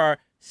means you are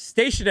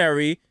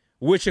stationary,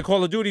 which in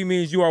Call of Duty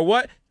means you are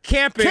what?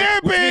 Camping.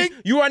 Which means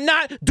you are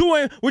not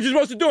doing what you're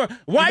supposed to do.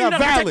 Why are you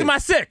not protecting my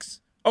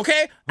 6?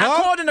 Okay? I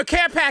called in a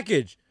care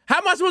package. How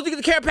am I supposed to get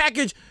the care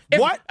package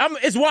if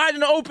it's wide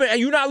in the open and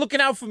you're not looking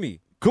out for me?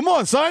 Come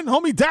on, son.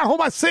 Hold me down. Hold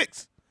my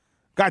 6.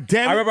 God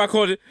damn it. I remember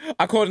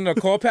I called in a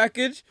call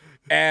package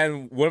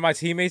and one of my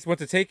teammates went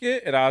to take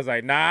it and I was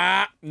like,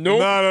 nah, nope.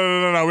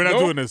 No. We're not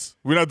doing this.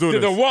 We're not doing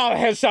this. The wall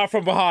headshot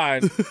from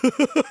behind.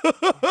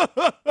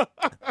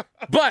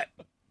 But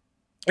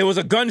it was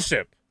a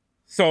gunship,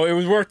 so it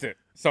was worth it.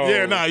 So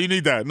yeah, nah, you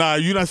need that. Nah,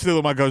 you're not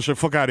stealing my gunship.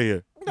 Fuck out of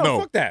here. No,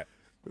 fuck that.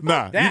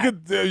 Nah, that. You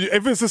could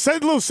if it's a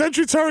little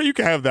sentry turret, you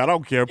can have that. I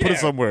don't care. Put it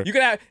somewhere. You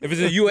can have if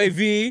it's a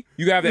UAV,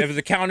 you can have it. If it's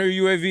a counter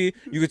UAV,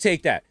 you could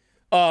take that.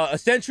 A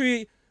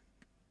sentry.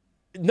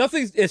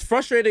 Nothing is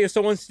frustrating if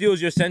someone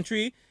steals your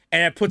sentry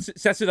and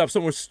sets it up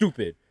somewhere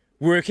stupid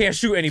where it can't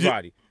shoot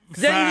anybody.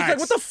 Then you're just like,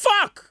 what the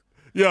fuck?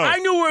 Yo. I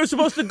knew where it was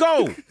supposed to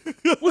go.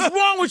 What's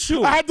wrong with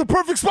you? I had the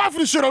perfect spot for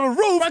this shit on the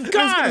roof. My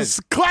God. I was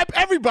gonna clap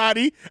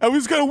everybody, and we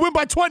was gonna win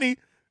by 20,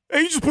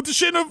 and you just put the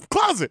shit in the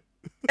closet.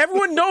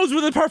 Everyone knows where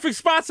the perfect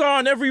spots are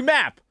on every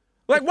map.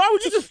 Like, why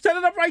would you just set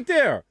it up right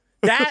there?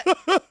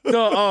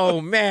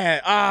 Oh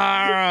man,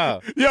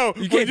 yo,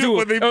 you can't do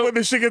it. When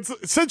the shit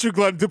gets sentry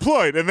gun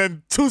deployed, and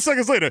then 2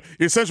 seconds later,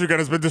 your sentry gun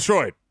has been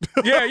destroyed.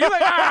 Yeah, you're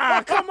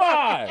like, come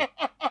on.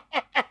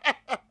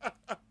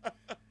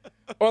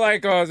 Or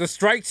like the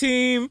strike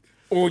team,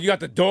 or you got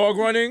the dog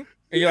running,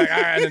 and you're like,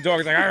 and the dog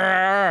is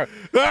like,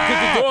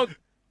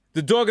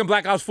 the dog in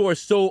Black Ops 4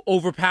 is so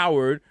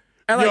overpowered,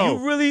 and like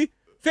you really.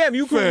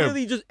 You could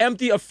really just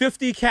empty a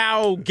 50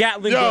 cal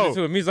Gatling gun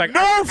into him. He's like,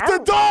 nerf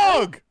the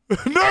dog!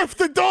 Nerf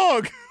the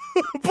dog!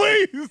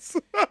 Please!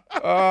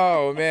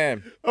 Oh,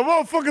 man. A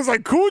motherfucker's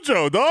like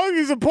Cujo, dog.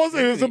 He's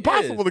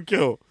impossible to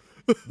kill.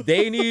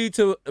 They need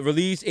to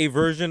release a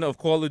version of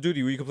Call of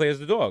Duty where you can play as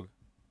the dog.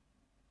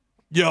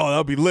 Yo,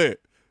 that'll be lit.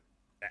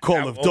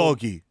 Call of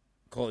Doggy.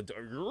 Call of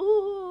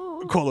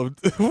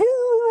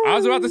I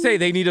was about to say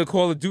they need a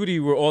Call of Duty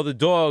where all the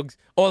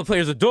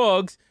players are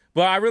dogs,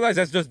 but I realize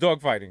that's just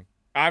dogfighting.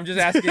 I'm just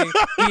asking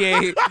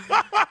EA.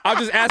 I'm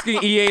just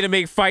asking EA to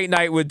make Fight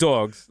Night with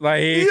dogs.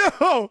 Like,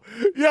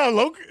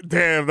 look,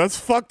 damn, that's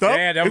fucked up.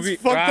 Man,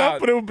 it's fucked up,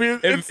 but it would be.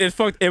 It's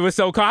fucked. It would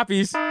sell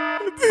copies. I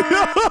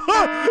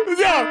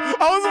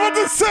was about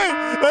to say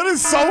that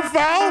is so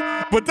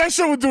foul, but that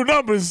shit would do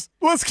numbers.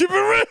 Let's keep it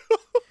real.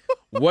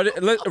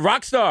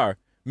 Rockstar,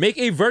 make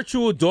a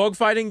virtual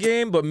dogfighting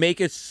game, but make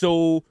it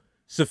so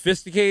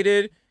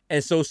sophisticated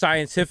and so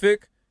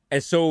scientific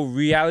and so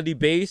reality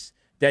based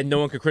that no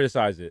one could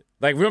criticize it.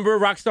 Like, remember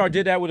Rockstar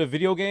did that with a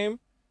video game?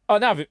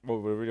 With a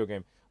video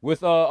game.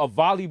 With a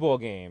volleyball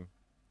game.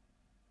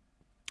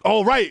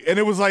 Oh, right. And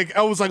it was like,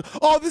 I was like,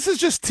 oh, this is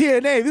just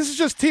TNA. This is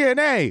just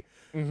TNA.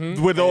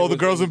 Mm-hmm. With all the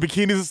girls in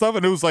bikinis and stuff.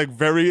 And it was like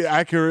very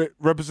accurate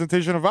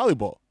representation of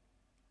volleyball.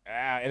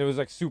 And it was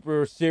like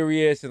super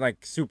serious and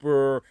like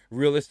super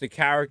realistic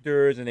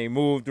characters. And they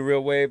moved the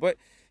real way. But,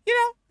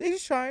 they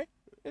just trying.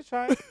 They're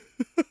trying.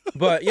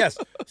 But, yes.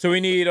 So we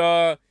need...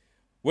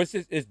 What's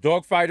this? Is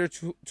Dogfighter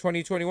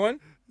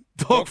 2021?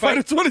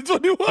 Dogfighter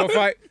 2021?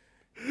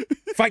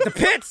 Fight the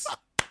pits!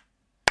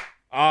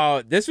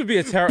 This would be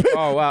a terrible...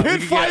 Oh, wow.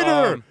 Pit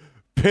Fighter!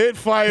 Pit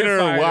Fighter.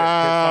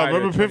 Wow.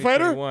 Remember Pit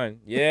Fighter?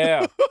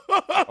 Yeah.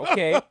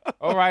 Okay.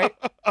 All right.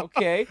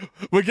 Okay.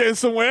 We're getting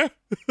somewhere?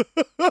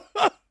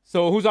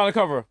 So who's on the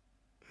cover?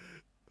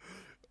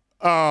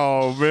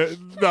 Oh, man.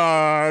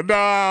 Nah,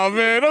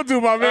 man. Don't do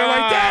my man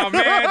like that. Oh,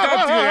 man.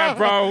 Don't do that,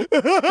 bro.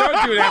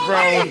 Don't do that,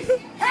 bro.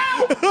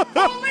 Help!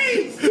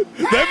 Police!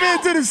 That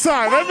man did his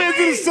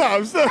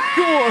time. So,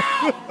 come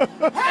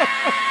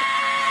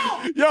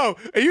on. Yo,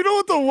 and you know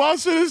what the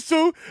wild shit is,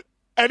 too?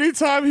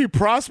 Anytime he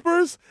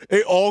prospers,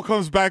 it all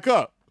comes back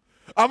up.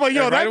 I'm like,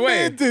 that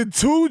man did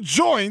 2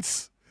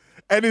 joints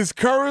and is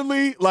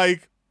currently,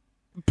 like,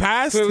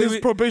 past his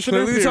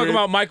probationary period. We're talking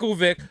about Michael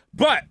Vick,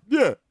 but...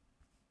 Yeah.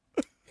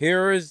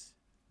 Here is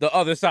the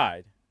other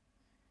side.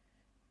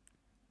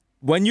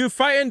 When you're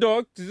fighting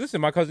dogs,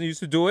 listen, my cousin used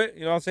to do it.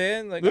 You know what I'm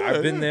saying? Like,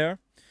 I've been there.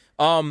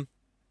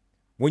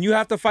 When you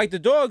have to fight the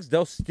dogs,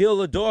 they'll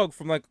steal a dog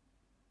from, like,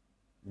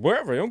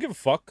 wherever. They don't give a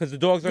fuck because the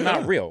dogs are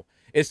not real.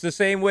 It's the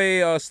same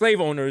way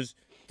slave owners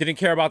didn't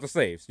care about the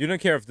slaves. You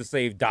didn't care if the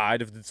slave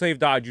died. If the slave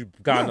died, you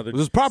got another slave. It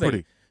was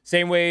property.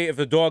 Same way, if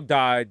the dog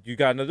died, you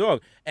got another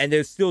dog. And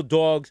there's still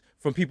dogs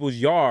from people's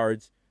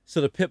yards,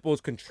 so the pit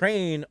bulls can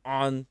train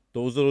on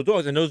those little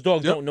dogs. And those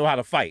dogs don't know how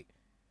to fight.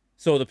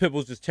 So the pit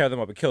bulls just tear them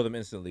up and kill them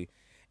instantly.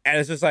 And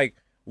it's just like,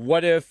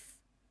 what if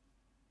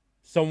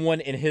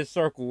someone in his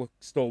circle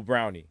stole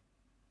Brownie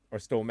or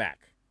stole Mac?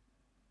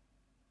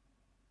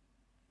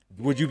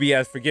 Would you be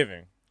as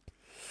forgiving?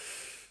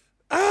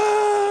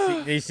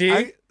 You see?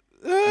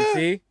 You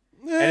see?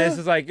 Yeah. And it's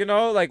just like,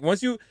 like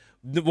once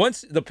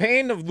the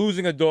pain of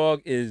losing a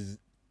dog is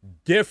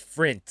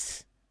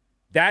different.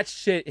 That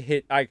shit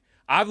hit. Like,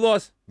 I've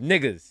lost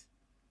niggas.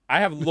 I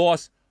have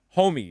lost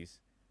homies.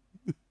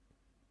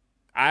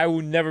 I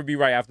will never be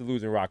right after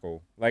losing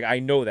Rocco. Like, I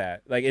know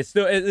that. Like, it's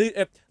still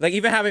like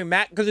even having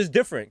Mac, because it's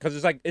different. Because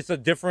it's like it's a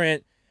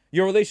different.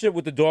 Your relationship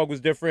with the dog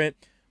was different.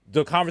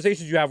 The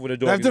conversations you have with a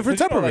dog have different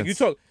temperaments. Like, you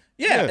talk.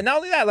 Yeah, and not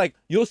only that, like,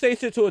 you'll say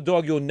shit to a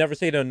dog you'll never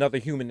say to another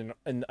human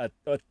in a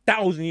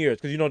 1,000 years,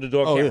 because the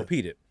dog can't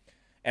repeat it.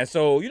 And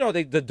so,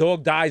 the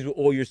dog dies with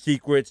all your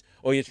secrets,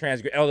 all your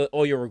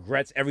all your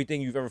regrets,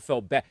 everything you've ever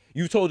felt bad.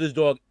 You've told this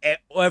dog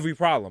every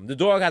problem. The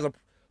dog has a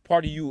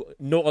part of you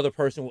no other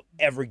person will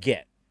ever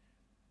get.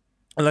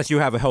 Unless you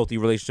have a healthy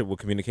relationship with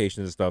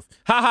communication and stuff.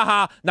 Ha ha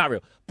ha, not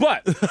real.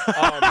 But,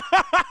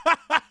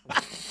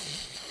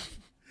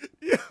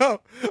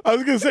 Yo, I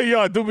was gonna say,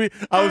 I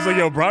was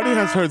like, Brownie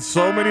has heard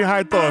so many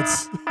high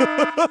thoughts.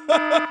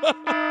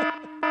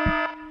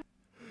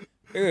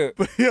 Yeah.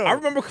 But, I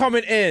remember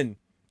coming in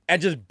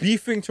and just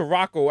beefing to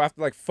Rocco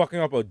after like fucking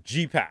up a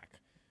G-Pack.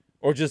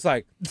 Or just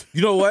like,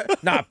 you know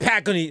what? Nah,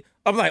 Pat gonna eat.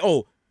 I'm like,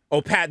 oh,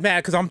 Pat mad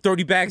because I'm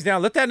 30 bags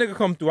down. Let that nigga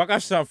come through. I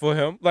got something for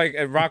him. Like,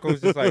 and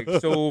Rocco's just like,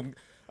 so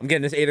I'm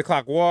getting this 8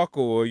 o'clock walk,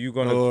 or are you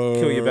gonna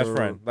kill your best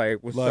friend? Like,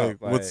 what's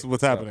up? Like,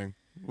 what's happening?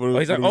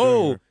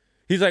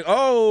 He's like,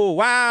 oh,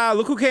 wow,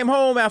 look who came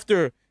home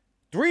after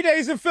 3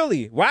 days in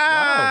Philly.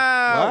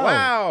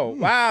 Wow.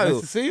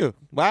 Nice to see you.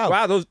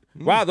 Wow.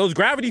 Those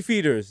gravity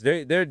feeders,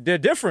 they're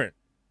different.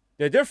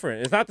 They're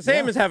different. It's not the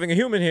same as having a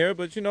human here,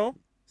 but still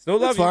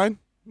love It's you. fine.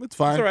 It's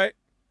fine. It's all right.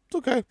 It's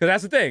okay. Because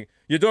that's the thing.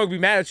 Your dog be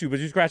mad at you, but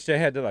you scratch their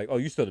head, they're like, oh,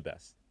 you still the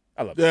best.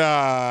 I love you.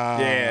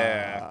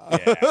 Yeah.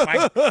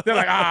 They're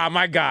like,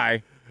 my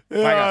guy.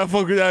 Yeah, I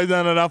fuck with you.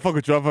 No, I fuck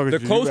with you. The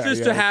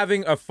closest to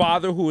having a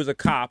father who is a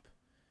cop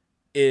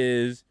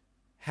is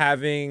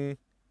having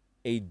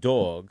a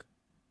dog,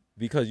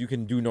 because you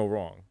can do no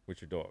wrong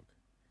with your dog.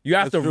 You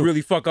have to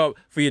really fuck up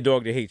for your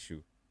dog to hate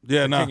you.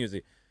 Yeah,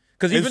 continuously.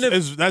 Because even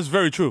if that's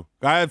very true.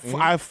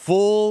 I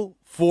full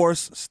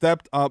force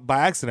stepped up by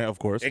accident, of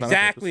course.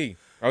 Exactly.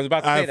 I was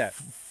about to say that.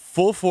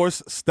 Full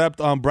force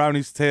stepped on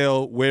Brownie's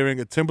tail wearing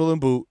a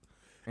Timberland boot,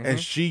 and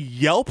she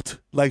yelped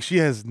like she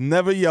has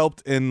never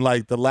yelped in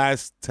like the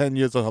last 10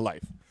 years of her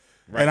life.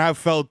 Right. And I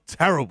felt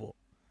terrible.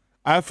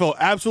 I felt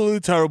absolutely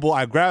terrible.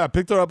 I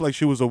picked her up like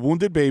she was a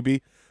wounded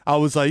baby. I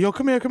was like, yo,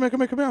 come here.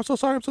 I'm so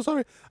sorry.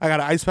 I got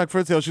an ice pack for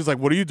her tail. She's like,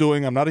 what are you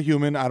doing? I'm not a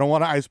human. I don't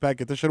want an ice pack.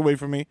 Get this shit away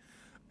from me.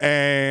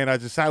 And I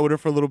just sat with her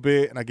for a little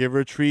bit, and I gave her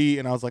a treat,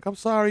 and I was like, I'm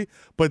sorry.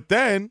 But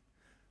then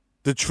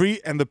the treat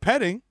and the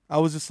petting, I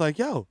was just like,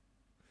 yo,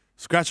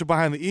 scratch her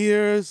behind the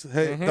ears,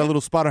 that little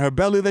spot on her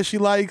belly that she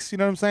likes, you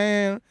know what I'm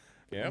saying?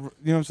 Yeah. You know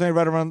what I'm saying?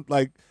 Right around,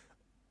 like,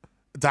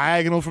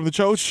 diagonal from the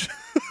choach.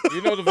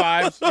 You know the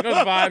vibes. I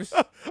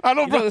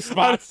know, you know the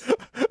spots.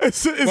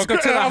 It's welcome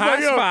to the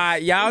hot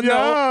spot. Y'all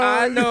know.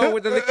 I know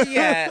with the licky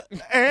hat.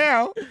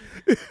 Ow.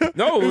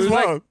 No, it was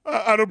wild.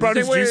 like I know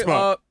Brownie's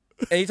G-spot.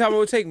 Anytime I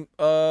would take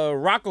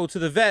Rocco to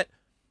the vet,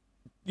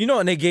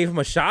 and they gave him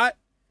a shot,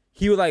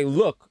 he would like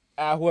look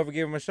at whoever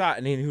gave him a shot,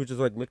 and then he would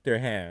just like lick their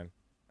hand.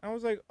 I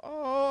was like,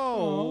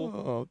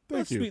 oh,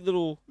 thank you. Sweet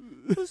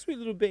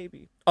little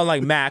baby.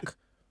 Unlike Mac,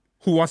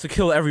 who wants to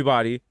kill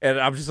everybody, and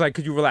I'm just like,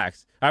 could you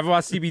relax? I have a lot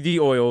of CBD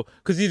oil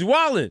because he's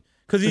wilding.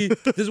 Because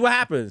this is what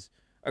happens.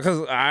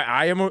 Because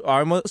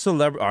I'm a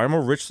celebrity. I'm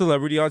a rich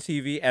celebrity on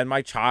TV, and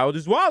my child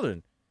is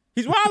wilding.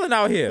 He's wilding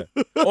out here.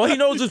 All he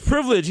knows is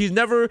privilege. He's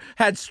never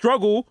had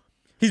struggle.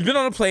 He's been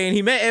on a plane.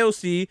 He met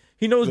AOC.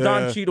 He knows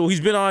Don Cheadle.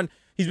 He's been on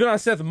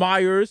Seth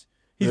Meyers.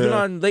 He's been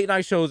on late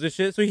night shows and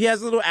shit. So he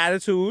has a little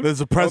attitude. There's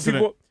a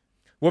precedent.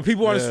 Where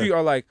people on the street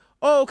are like,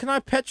 oh, can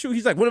I pet you?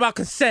 He's like, what about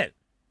consent?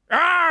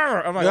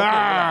 Arr! I'm like,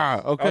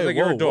 okay. Okay. I was like,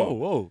 you're a dog.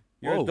 Whoa.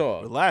 You're a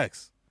dog.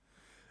 Relax.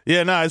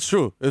 Yeah, it's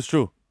true. It's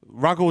true.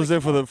 Rocco was there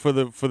for the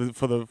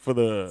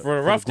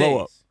rough glow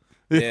days. Up.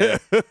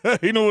 Yeah.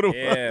 He knew what it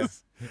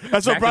was.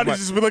 That's what Brownie's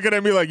just been looking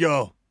at me like,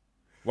 yo.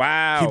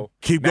 Wow.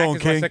 Keep going,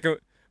 King.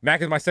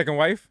 Mac is my second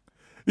wife?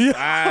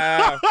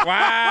 Yeah.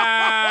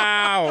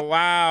 Wow.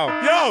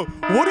 Yo,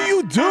 what do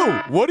you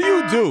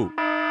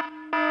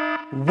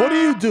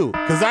do?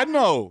 Because I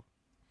know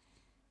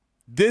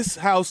this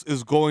house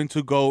is going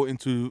to go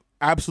into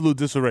absolute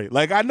disarray.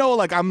 Like, I know,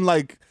 like, I'm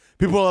like,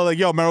 people are like,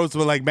 yo, Meryl's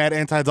like mad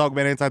anti-dog.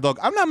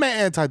 I'm not mad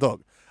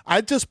anti-dog.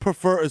 I just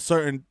prefer a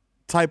certain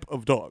type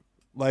of dog.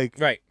 Like,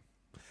 right.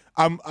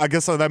 I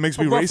guess that makes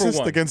me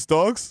racist against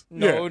dogs.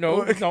 No,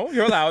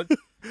 you're allowed.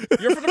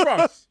 You're from the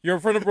Bronx. You're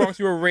from the Bronx.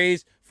 You were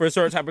raised for a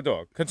certain type of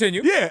dog.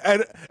 Continue.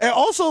 Yeah, and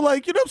also,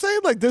 like, you know what I'm saying?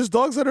 Like, there's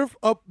dogs that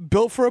are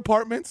built for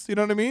apartments, you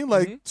know what I mean?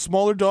 Like,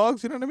 smaller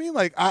dogs, you know what I mean?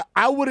 Like,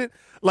 I wouldn't,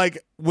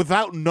 like,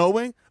 without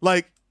knowing,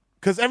 like,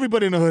 because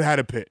everybody in the hood had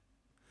a pit.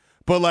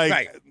 But,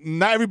 like,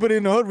 not everybody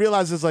in the hood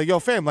realizes, like, yo,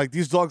 fam, like,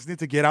 these dogs need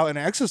to get out and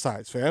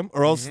exercise, fam,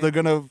 or else they're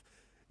going to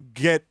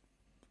get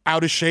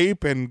out of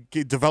shape and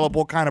develop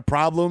all kind of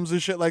problems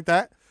and shit like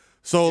that.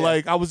 So,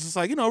 like, I was just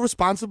like, you know,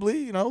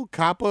 responsibly, you know,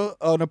 cop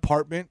an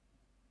apartment,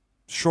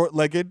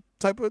 short-legged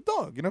type of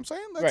dog. You know what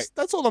I'm saying?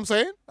 That's all I'm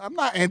saying. I'm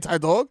not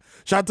anti-dog.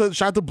 Shout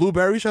to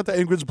Blueberry. Shout to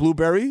Ingrid's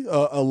Blueberry,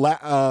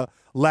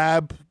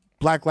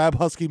 black lab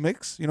husky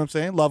mix. You know what I'm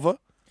saying? Love her.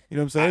 You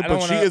know what I'm saying?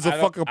 But she is a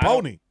fucking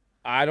pony.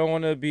 I don't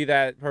want to be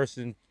that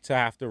person to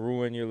have to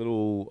ruin your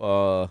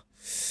little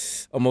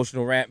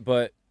emotional rant,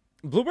 but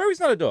Blueberry's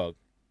not a dog.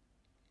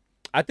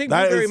 I think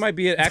Blueberry might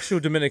be an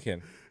actual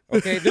Dominican.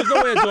 Okay, there's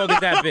no way a dog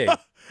is that big.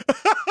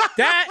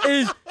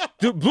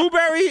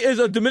 Blueberry is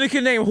a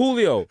Dominican named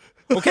Julio.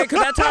 Okay, because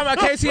that time I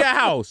came to your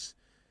house,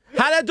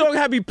 how that dog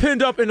had me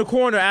pinned up in the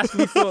corner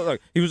asking me for,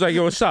 like, he was like,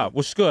 yo, what's up?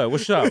 What's good?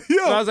 What's up?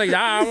 So I was like,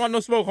 nah, I don't want no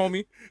smoke,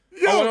 homie.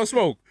 I don't want no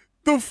smoke.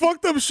 The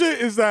fucked up shit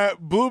is that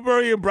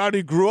Blueberry and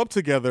Brownie grew up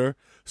together.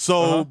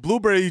 So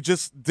Blueberry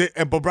just did,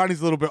 but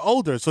Brownie's a little bit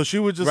older. So she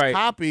would just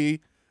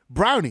copy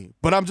Brownie.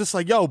 But I'm just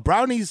like, yo,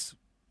 Brownie's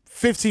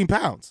 15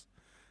 pounds.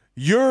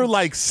 You're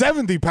like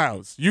 70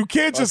 pounds. You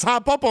can't just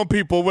hop up on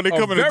people when they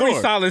come in the door.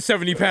 Very solid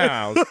 70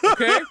 pounds.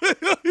 Okay?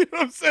 You know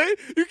what I'm saying?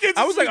 You can't just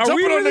I was like,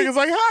 jumping on niggas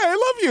like, hi, I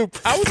love you.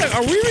 I was like,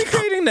 are we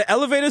recreating the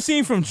elevator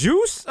scene from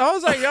Juice? I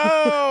was like,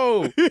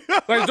 yo.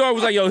 Like, the dog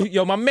was like,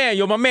 yo, my man,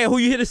 who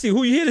you here to see?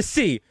 Who you here to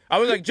see? I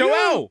was like,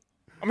 Joel.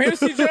 I'm here to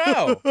see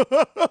Joel. He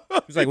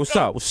was like, what's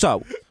up?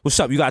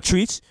 You got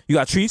treats? You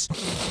got treats?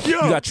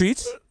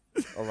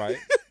 All right.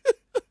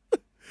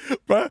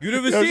 You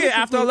didn't even see it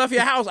after I left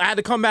your house. I had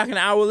to come back an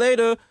hour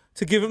later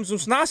to give him some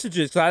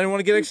sausages because I didn't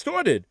want to get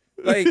extorted.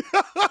 Like,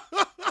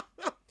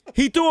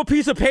 he threw a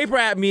piece of paper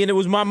at me and it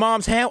was my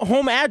mom's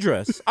home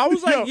address. I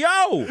was like,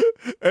 yo.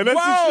 And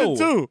that's the shit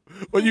too.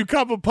 When you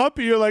cop a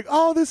puppy, you're like,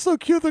 oh, they're so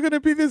cute. They're gonna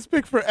be this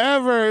big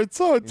forever. It's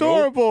so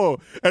adorable.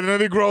 Nope. And then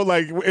they grow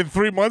like in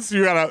 3 months.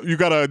 You got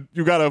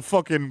a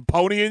fucking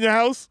pony in your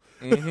house.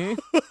 Mm-hmm.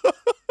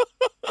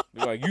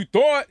 You're like, you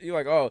thought? You're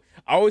like, oh.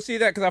 I always see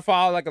that because I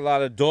follow like a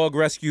lot of dog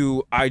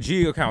rescue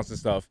IG accounts and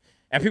stuff.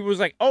 And people was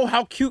like, oh,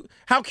 how cute.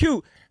 How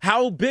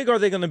big are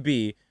they going to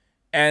be?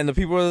 And the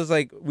people was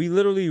like, we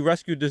literally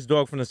rescued this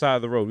dog from the side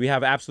of the road. We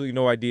have absolutely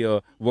no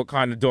idea what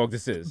kind of dog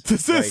this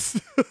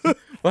is.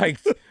 Like,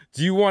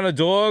 do you want a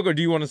dog or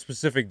do you want a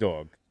specific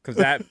dog? Because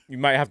that, you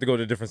might have to go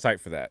to a different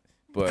site for that.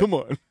 But come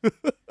on.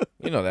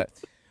 You know that.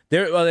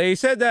 They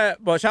said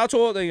that, but shout out to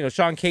all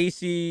Sean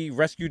Casey,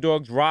 Rescue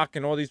Dogs Rock,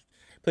 and all these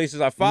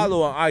places I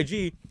follow on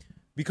IG.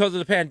 Because of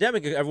the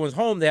pandemic, everyone's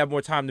home, they have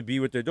more time to be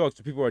with their dogs.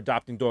 So people are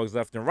adopting dogs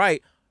left and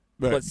right.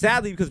 But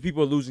sadly, because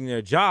people are losing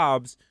their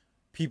jobs,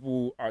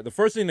 the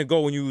first thing to go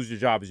when you lose your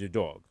job is your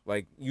dog.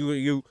 Like,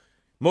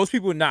 most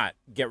people would not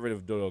get rid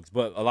of dogs,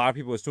 but a lot of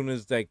people, as soon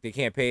as like they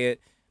can't pay it,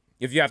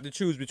 if you have to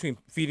choose between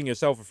feeding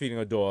yourself or feeding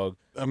a dog,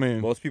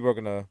 most people are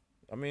gonna.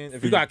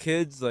 If you got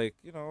kids, like,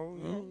 you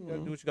gotta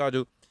do what you gotta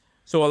do.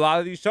 So a lot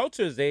of these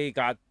shelters,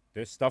 there's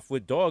stuff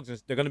with dogs,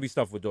 and they're gonna be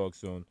stuff with dogs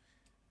soon.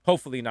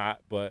 Hopefully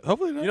not, but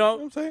hopefully not. You know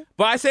what I'm saying?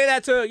 But I say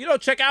that to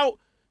check out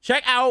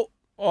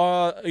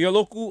your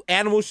local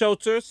animal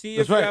shelter. See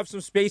if you have some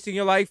space in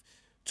your life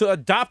to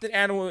adopt an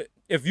animal.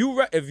 If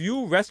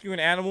you rescue an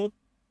animal,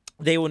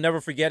 they will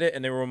never forget it,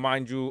 and they will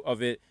remind you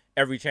of it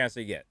every chance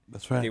they get.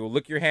 That's right. They will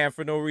lick your hand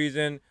for no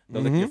reason.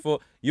 They'll lick your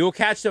foot. You'll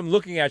catch them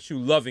looking at you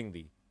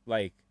lovingly,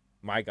 like,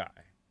 my guy,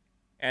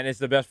 and it's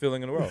the best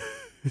feeling in the world.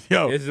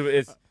 Yo, it's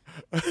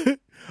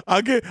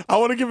I'm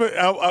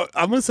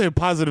gonna say a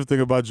positive thing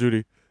about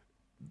Judy.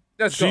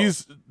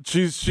 She's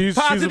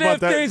positive about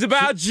that. things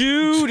about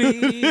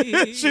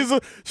Judy.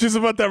 she's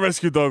about that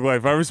rescue dog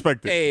life. I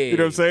respect it. Hey. You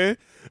know what I'm saying?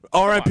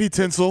 R.I.P.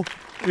 Tinsel.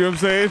 You know what I'm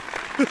saying?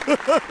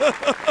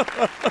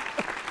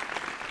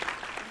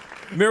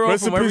 Miro,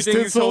 from everything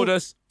you told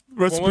us,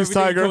 rest in peace,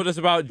 Tiger. You told us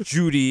about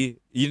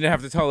Judy. You didn't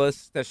have to tell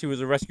us that she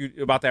was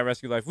about that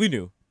rescue life. We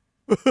knew.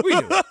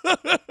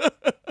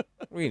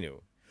 We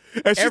knew.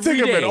 And she took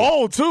him at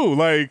all too.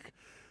 Like,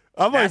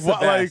 I'm like,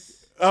 what?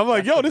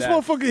 Like, yo, this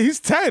motherfucker, he's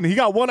 10. He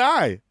got one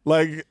eye.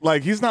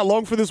 Like he's not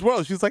long for this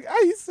world. She's like,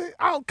 hey,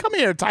 come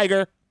here,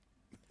 Tiger.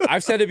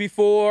 I've said it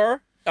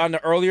before on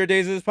the earlier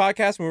days of this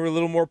podcast when we were a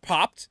little more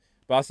popped,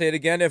 but I'll say it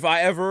again. If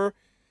I ever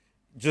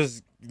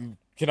just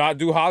cannot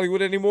do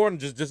Hollywood anymore and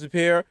just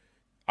disappear,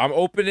 I'm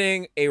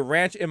opening a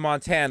ranch in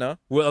Montana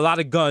with a lot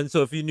of guns.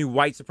 So if you new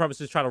white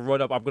supremacists try to run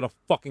up, I'm going to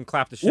fucking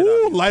clap the shit out of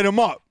you. Light them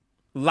up.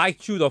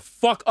 Light you the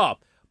fuck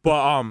up.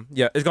 But,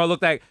 yeah, it's going to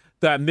look like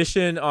that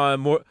mission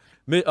on what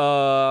is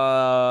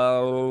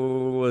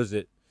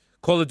it?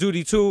 Call of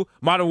Duty 2,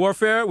 Modern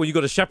Warfare, when you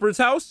go to Shepard's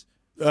house.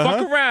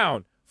 Fuck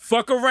around.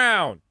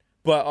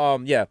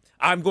 But, yeah,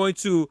 I'm going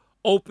to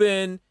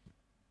open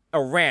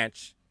a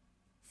ranch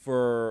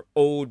for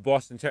old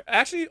Boston Terrier.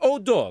 Actually,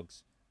 old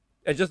dogs.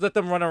 and just let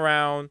them run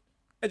around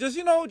and just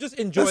just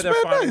enjoy That's their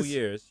very final nice.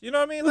 years. You know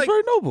what I mean? That's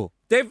very noble.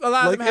 A lot of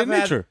Like them have in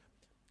nature.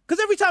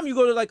 because every time you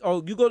go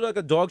to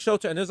a dog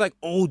shelter and there's like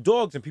old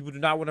dogs and people do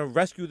not want to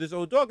rescue this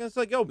old dog and it's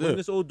like, yo, bring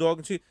this old dog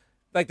into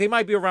like they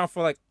might be around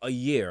for like a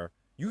year.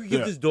 You can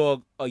give this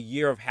dog a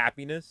year of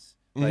happiness.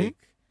 Like,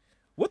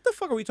 what the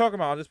fuck are we talking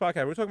about on this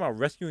podcast? We're talking about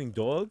rescuing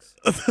dogs.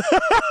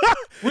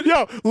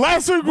 Yo,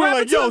 last week we were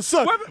like, yo,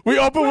 son, we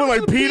opened with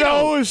like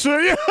pedo and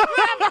shit.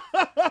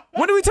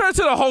 When do we turn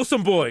to the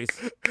wholesome boys?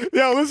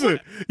 Yo, listen,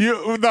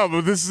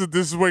 but this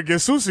is where it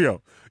gets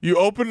sucio. You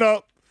open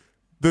up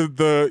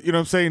the you know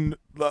what I'm saying,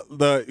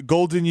 the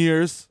golden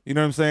years, you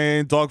know what I'm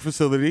saying, dog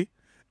facility,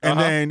 and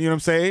then you know what I'm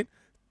saying,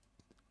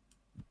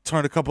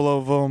 turn a couple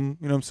of them,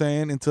 you know what I'm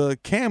saying, into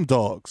cam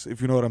dogs,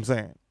 if you know what I'm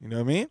saying. You know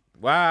what I mean?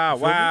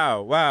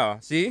 Wow.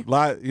 See?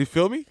 You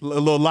feel me? A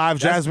little live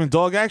Jasmine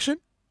dog action.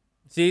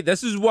 See,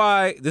 this is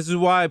why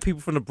people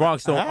from the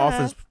Bronx don't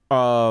often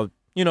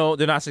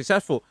they're not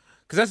successful.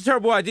 Because that's a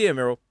terrible idea,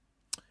 Miro.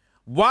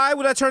 Why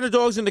would I turn the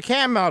dogs into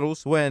cam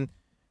models when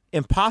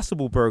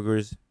Impossible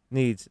Burgers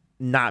needs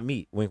not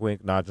meat? Wink,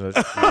 wink, nod, nod.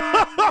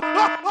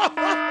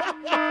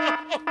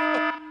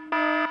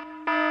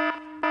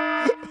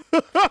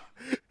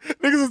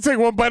 Niggas will take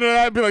one bite of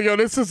that and be like, yo,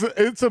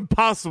 it's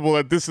impossible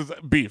that this is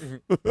beef.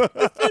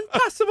 It's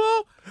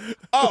impossible.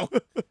 Oh,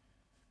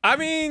 I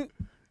mean,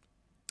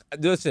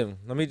 listen,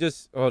 let me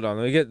just, hold on.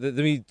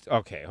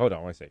 Okay, hold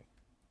on one second.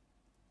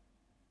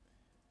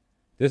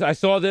 I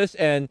saw this,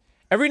 and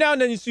every now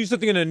and then you see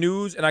something in the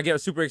news, and I get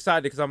super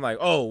excited because I'm like,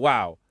 oh,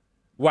 wow.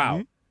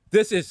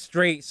 This is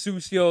straight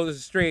Sucio. This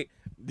is straight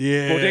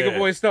Bodega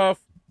Boy stuff.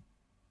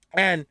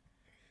 And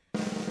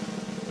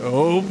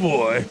oh,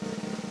 boy.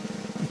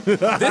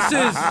 This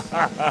is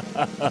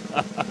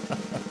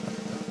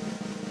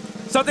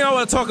something I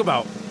want to talk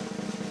about.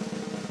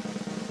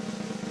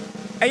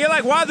 And you're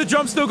like, why are the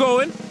drums still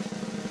going?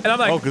 And I'm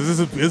like, oh, because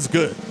it's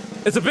good.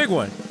 It's a big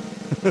one.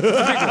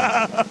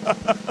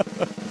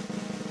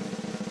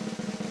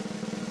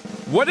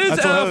 What is a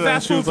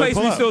fast food place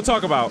we still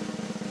talk about?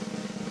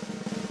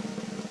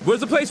 What's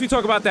the place we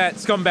talk about that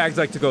scumbags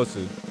like to go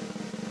to?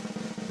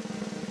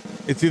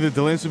 It's either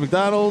Delancey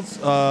McDonald's,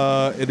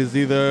 it is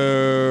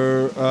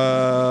either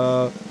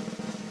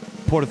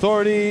Port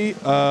Authority,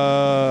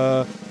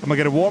 I'm gonna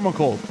get it warm or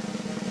cold?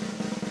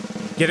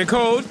 Get it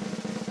cold.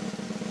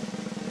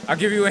 I'll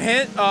give you a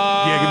hint. Give me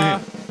a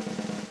hint.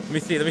 Let me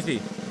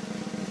see.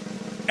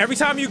 Every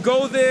time you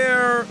go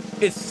there,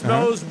 it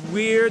smells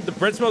weird. The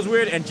bread smells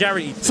weird, and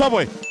Jared eats it.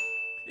 Subway.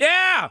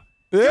 Yeah!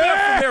 Give it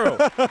up for Miro.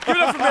 Give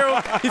it up for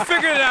Miro. He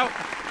figured it out.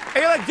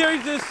 And you're like,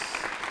 there's this...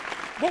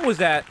 What was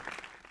that?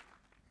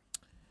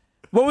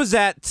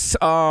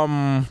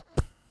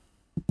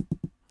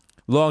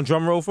 Long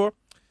drum roll for?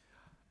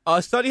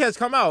 A study has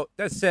come out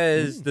that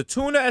says the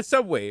tuna at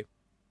Subway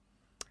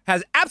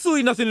has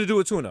absolutely nothing to do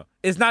with tuna.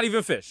 It's not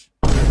even fish.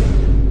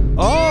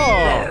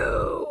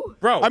 Oh.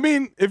 Bro. I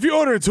mean, if you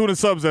order tuna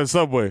subs at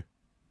Subway,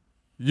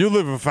 you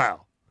live in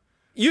foul.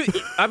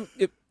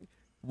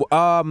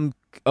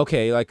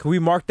 Okay, like, can we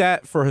mark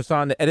that for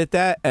Hassan to edit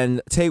that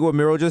and take what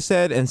Miro just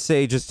said and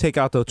say, just take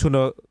out the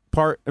tuna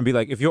part and be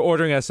like, if you're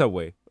ordering at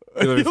Subway,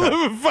 you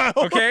live in foul.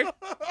 Okay?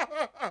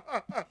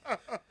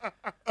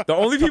 The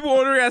only people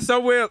ordering at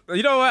Subway,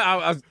 you know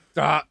what?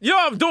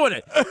 I'm doing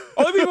it.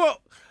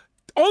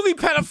 Only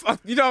pedophile.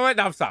 You know what?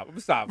 No, I'm stopping.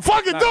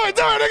 Fucking do it.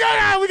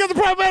 We got the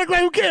problematic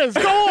line. Who cares?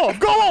 Go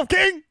off,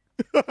 King.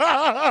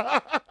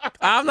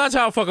 I'm not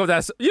trying to fuck up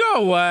that. You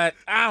know what?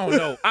 I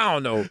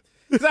don't know.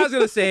 Because I was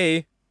going to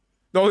say,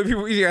 the only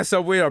people eating at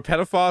Subway are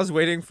pedophiles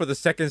waiting for the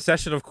second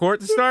session of court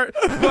to start.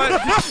 But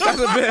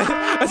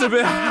that's a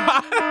bit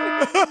hot.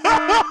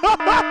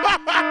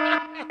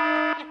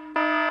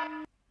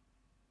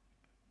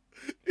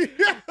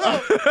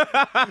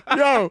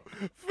 Yo,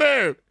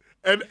 fam.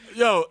 And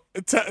yo,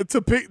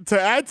 to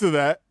add to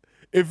that,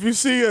 if you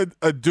see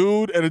a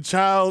dude and a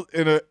child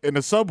in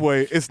a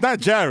Subway, it's not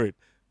Jared.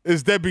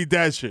 It's deadbeat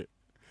dad shit.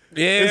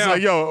 Yeah. It's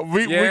like, yo,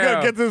 we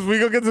gonna get this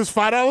 $5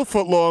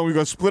 footlong, we're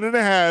gonna split it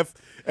in half,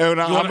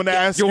 and I'm gonna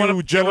ask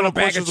you general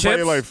questions about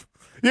your life.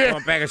 Yeah. You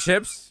want a bag of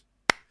chips?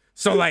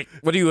 So, like,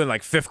 what are you in,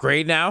 like, 5th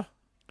grade now?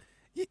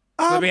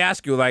 Let me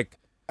ask you, like.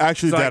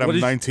 Actually, so, Dad, I'm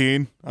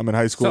 19. I'm in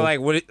high school. So, like,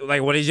 what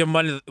does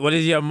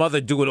your mother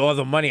do with all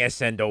the money I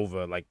send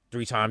over, like,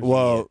 3 times a year?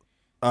 Well,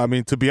 I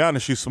mean, to be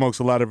honest, she smokes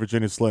a lot of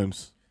Virginia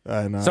Slims.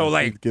 And so,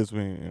 like, she gives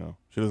me,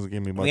 she doesn't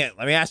give me much.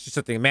 Let me ask you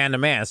something, man to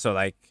man. So,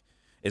 like,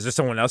 is there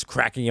someone else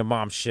cracking your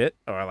mom's shit?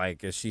 Or,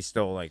 like, is she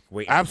still, like,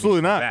 waiting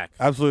Absolutely for you to not. come back?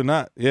 Absolutely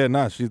not. Yeah,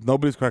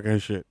 nobody's cracking her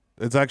shit.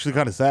 It's actually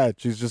kind of sad.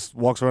 She just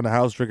walks around the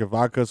house drinking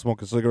vodka,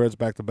 smoking cigarettes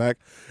back to back.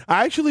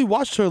 I actually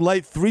watched her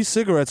light 3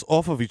 cigarettes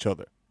off of each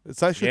other.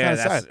 It's actually kind of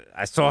sad.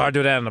 I saw her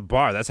do that in the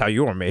bar. That's how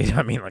you were made.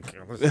 I mean, like,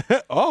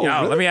 oh,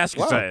 really? Let me ask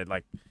you something.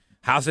 Like,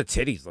 how's the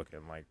titties looking?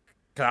 Like,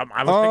 'cause I was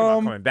thinking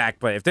about coming back,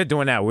 but if they're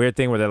doing that weird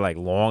thing where they're like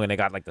long and they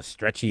got like the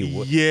stretchy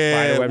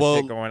spiderweb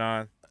shit going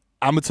on,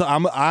 I'm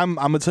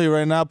gonna tell you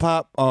right now,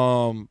 Pop.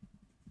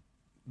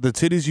 The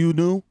titties you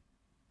knew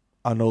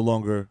are no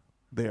longer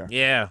there.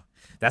 Yeah.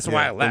 That's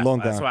why I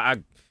left. That's why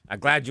I'm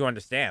glad you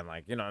understand.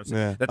 Like, you know what I'm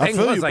saying? Yeah. The thing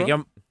was, like,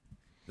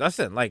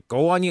 listen, like,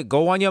 go on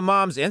your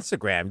mom's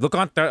Instagram. Look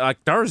on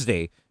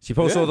Thursday. She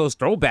posted all those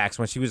throwbacks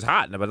when she was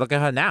hot. But look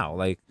at her now.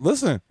 Like,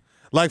 listen,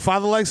 like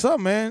father like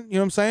son, man. You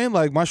know what I'm saying?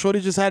 Like my shorty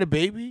just had a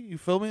baby. You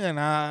feel me? And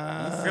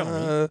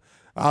the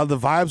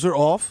vibes are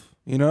off.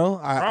 You know,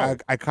 I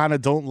kind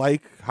of don't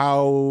like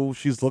how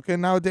she's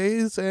looking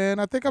nowadays, and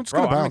I think I'm just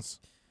gonna bounce.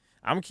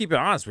 I'm gonna keep it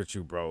honest with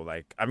you, bro.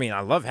 Like, I mean, I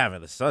love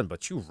having a son,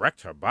 but you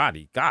wrecked her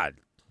body. God,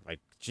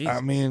 like, Jesus.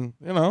 I mean,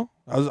 you know,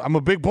 I'm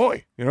a big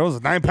boy. You know, it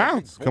was 9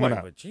 pounds coming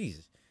out. But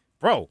Jesus,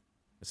 bro,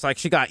 it's like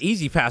she got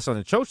easy pass on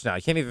the choke now.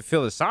 You can't even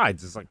feel the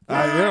sides. It's like, you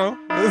know.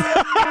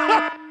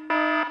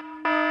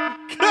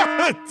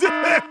 God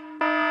damn.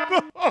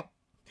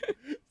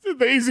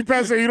 The easy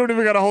pass that you don't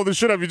even gotta hold the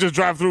shit up. You just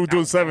drive through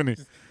doing 70.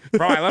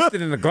 Bro, I left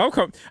it in the glove.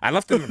 I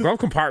left it in the glove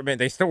compartment.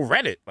 They still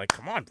read it. Like,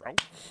 come on, bro.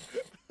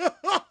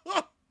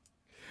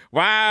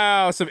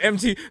 Wow, some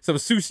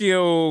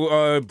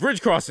Susio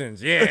bridge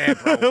crossings. Yeah,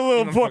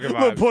 bro. What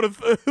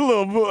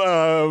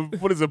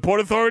is it? Port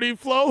Authority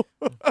flow?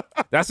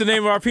 That's the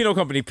name of our Pinot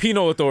company,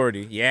 Pinot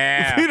Authority.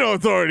 Yeah. Pinot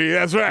Authority,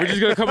 that's right. We're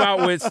just going to come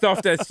out with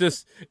stuff it's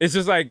just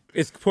like,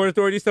 it's Port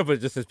Authority stuff, but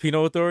it just says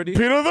Pinot Authority.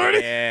 Pinot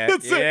Authority? Yeah.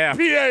 It's PA.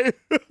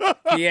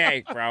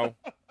 PA, bro.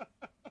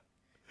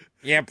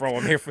 Yeah, bro,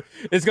 I'm here for,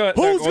 it's going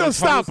to. Who's going to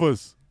stop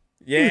us?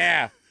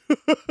 Yeah.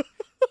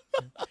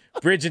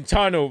 Bridge and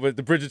tunnel, but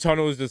the bridge and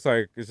tunnel is just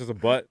like, it's just a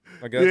butt,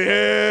 I guess.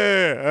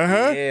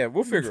 Yeah, Yeah,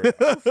 we'll figure it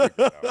out. You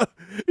know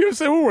what I'm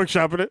saying? We're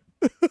workshopping it.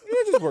 We're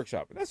just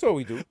workshopping. That's what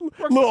we do. A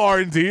little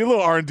R&D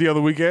on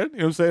the weekend. You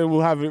know what I'm saying?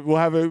 We'll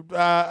have it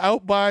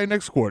out by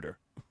next quarter.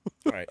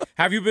 All right.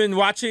 Have you been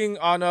watching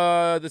on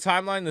the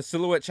timeline the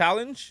Silhouette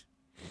Challenge?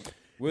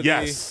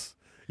 Yes.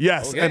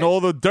 Yes, okay. And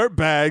all the dirt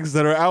bags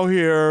that are out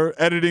here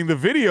editing the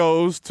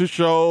videos to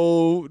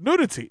show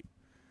nudity.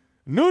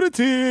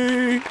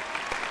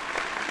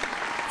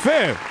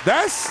 Fam,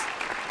 that's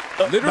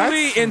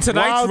literally that's in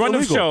tonight's run illegal.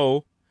 of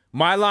show.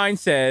 My line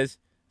says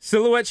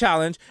Silhouette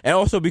Challenge, and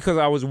also because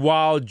I was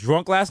wild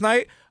drunk last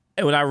night,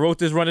 and when I wrote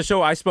this run of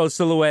show, I spelled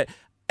Silhouette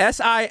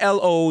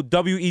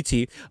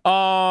SILOWET.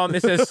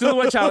 It says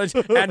Silhouette Challenge,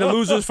 and the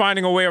loser's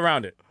finding a way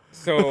around it.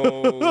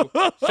 So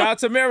shout out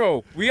to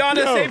Miro. We on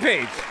the same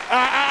page. You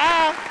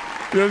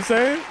know what I'm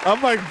saying?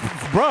 I'm like,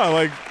 bro,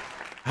 like,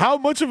 how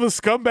much of a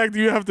scumbag do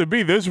you have to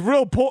be? There's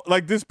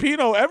this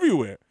Pinot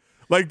everywhere.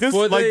 Like this,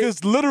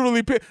 this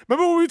literally.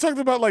 Remember when we talked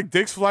about like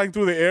dicks flying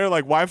through the air,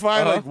 like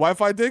Wi-Fi, like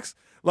Wi-Fi dicks?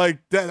 Like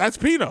that's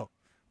Pinot.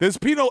 There's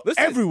Pinot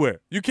everywhere.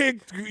 You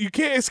can't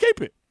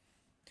escape it.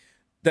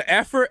 The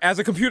effort as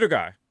a computer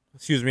guy.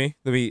 Excuse me.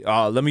 Let me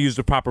use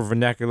the proper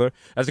vernacular.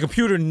 As a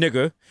computer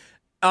nigga,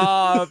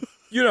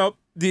 you know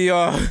the.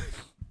 I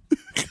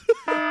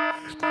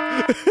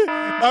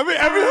mean,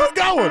 every hood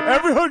got one,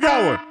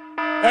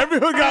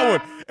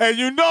 and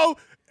you know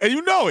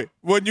it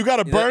when you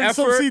gotta burn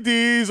some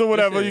CDs or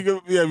whatever. We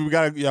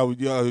gotta.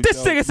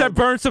 This nigga said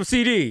burn some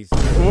CDs.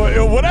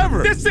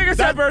 Whatever. This nigga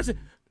said burn.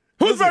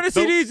 Who's burning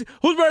CDs?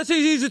 Who's burning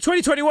CDs in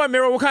 2021?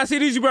 Miro, what kind of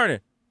CDs you burning?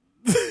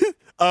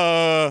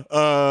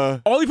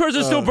 Only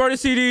person still burning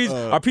CDs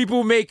are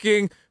people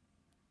making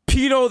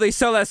Pinot they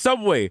sell at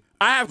Subway.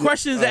 I have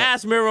questions to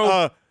ask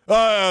Miro.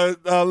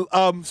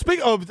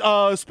 Speaking of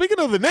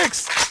the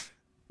Knicks.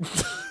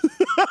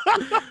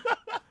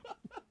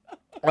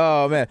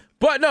 Oh man,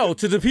 but no,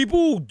 to the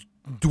people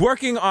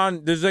working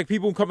on, there's like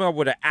people coming up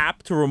with an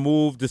app to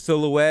remove the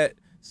silhouette,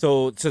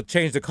 so to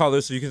change the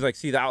color so you can like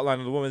see the outline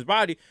of the woman's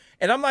body.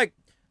 And I'm like,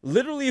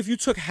 literally, if you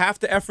took half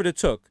the effort it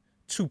took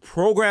to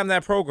program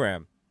that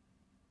program,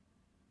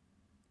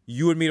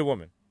 you would meet a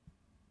woman.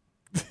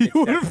 You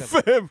would,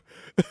 fam.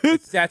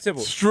 It's that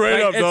simple.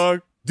 Straight up,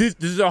 dog. This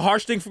is a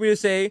harsh thing for me to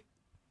say,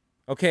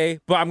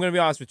 okay? But I'm gonna be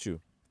honest with you.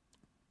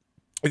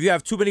 If you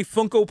have too many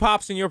Funko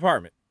Pops in your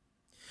apartment,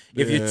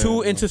 if you're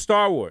too into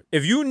Star Wars,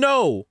 if you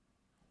know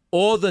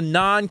all the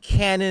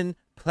non-canon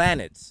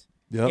planets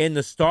in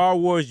the Star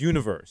Wars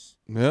universe,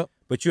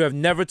 but you have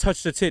never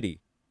touched a titty,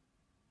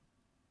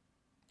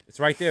 it's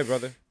right there,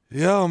 brother.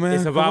 Yo, man.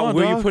 It's about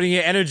where you're putting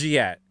your energy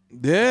at.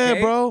 Yeah,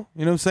 okay? Bro.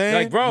 You know what I'm saying?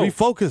 Like, bro.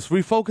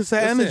 Refocus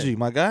that energy,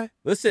 my guy.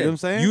 Listen, you know what I'm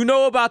saying? You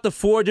know about the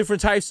 4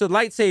 different types of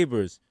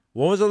lightsabers.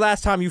 When was the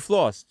last time you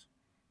flossed?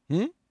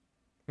 How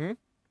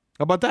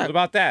about that? What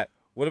about that?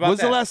 When's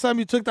the last time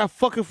you took that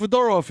fucking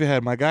fedora off your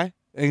head, my guy?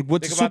 And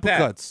went to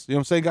Supercuts. You know what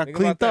I'm saying? Got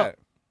cleaned up.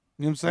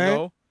 You know what I'm saying?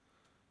 No.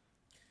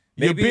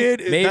 Your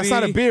beard, that's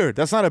not a beard.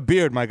 That's not a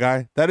beard, my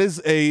guy. That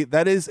is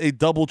a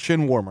double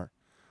chin warmer.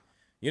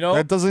 You know,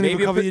 that doesn't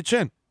even cover your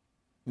chin.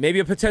 Maybe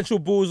a potential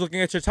boo is looking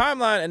at your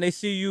timeline and they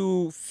see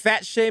you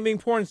fat shaming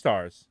porn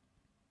stars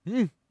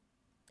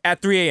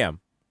at 3 a.m.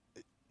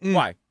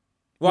 Why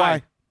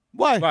you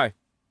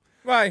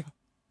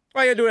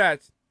do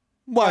that?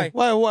 Why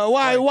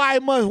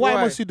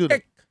must you do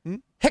that?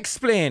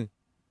 Explain.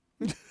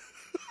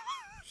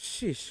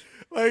 Sheesh.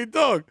 Like,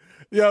 dog,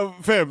 yo,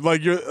 fam,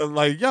 like, you're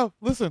like, yo,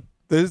 listen,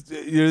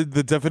 You're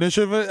the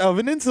definition of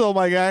an incel,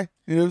 my guy.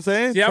 You know what I'm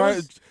saying?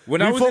 Yeah,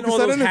 when I was in all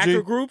those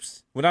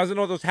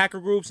hacker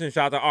groups, and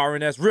shout out to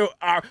RNS,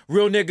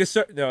 real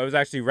niggas. No, it was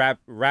actually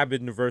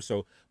Rabid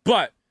Universo.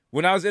 But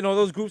when I was in all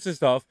those groups and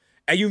stuff,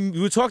 and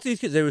you would talk to these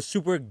kids, they were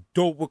super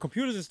dope with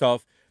computers and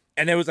stuff,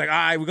 and they was like, all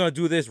right, we're gonna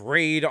do this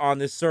raid on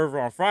this server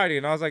on Friday,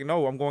 and I was like,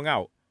 no, I'm going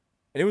out.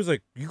 And it was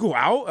like, you go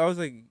out? I was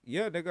like,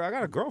 yeah, nigga, I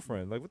got a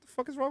girlfriend. Like, what the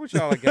fuck is wrong with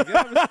y'all? Like,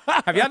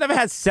 have y'all never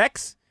had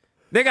sex?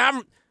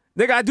 Nigga,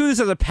 I do this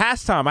as a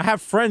pastime. I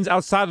have friends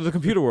outside of the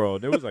computer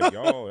world. It was like,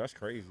 yo, that's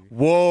crazy.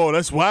 Whoa,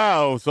 that's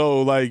wow.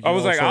 So like, I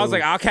was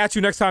like, I'll catch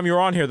you next time you're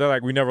on here. They're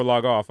like, we never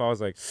log off. I was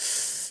like,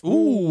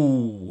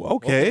 ooh,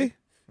 okay.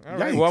 All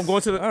right. Well, I'm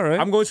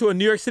going to a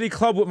New York City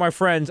club with my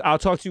friends. I'll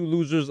talk to you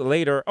losers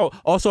later. Oh,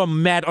 also,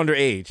 I'm mad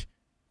underage.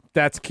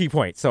 That's a key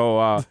point. So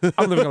I'm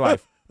living a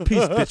life.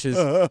 Peace,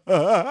 bitches.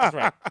 That's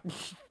right.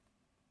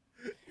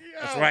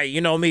 That's right. You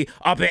know me,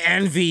 up at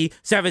Envy,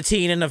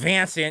 17 and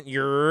advancing.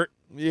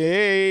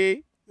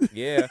 Yay.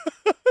 Yeah.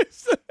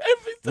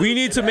 We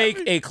need to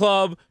make a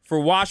club for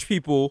watch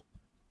people,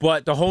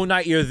 but the whole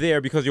night you're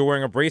there because you're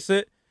wearing a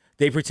bracelet,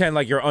 they pretend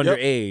like you're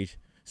underage.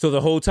 So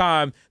the whole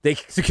time,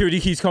 security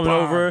keeps coming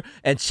over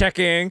and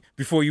checking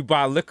before you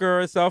buy liquor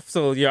and stuff.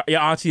 So your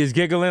auntie is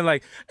giggling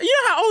like, you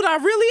know how old I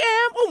really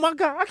am? Oh my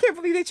God, I can't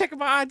believe they checking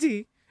my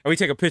ID. And we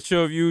take a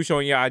picture of you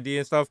showing your ID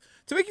and stuff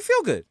to make you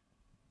feel good.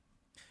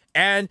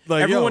 And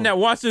like, everyone that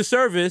wants this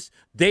service,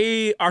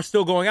 they are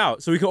still going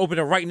out. So we can open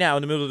it right now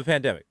in the middle of the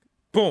pandemic.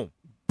 Boom.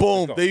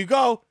 Boom. There you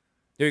go.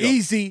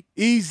 Easy.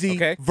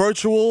 Okay.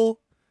 Virtual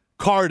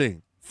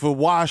carding for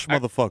wash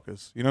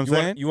motherfuckers. You know what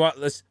I'm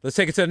saying? Let's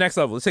take it to the next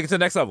level.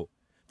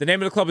 The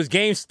name of the club is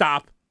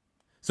GameStop.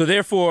 So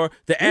therefore,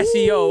 the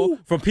SEO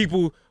from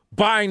people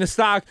buying the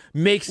stock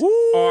makes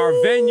our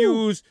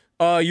venues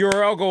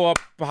URL go up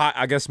high.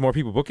 I guess more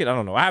people book it. I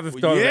don't know. I haven't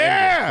thought of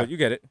it, but you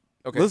get it.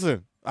 Okay.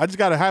 Listen, I just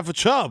got a half a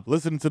chub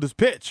listening to this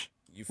pitch.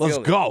 Let's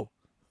go.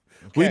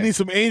 Okay. We need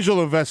some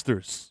angel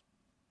investors.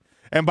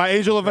 And by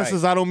angel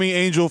investors, I don't mean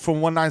Angel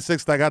from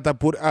 196 that got that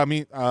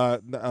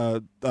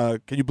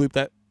can you bleep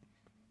that?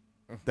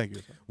 Thank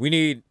you. We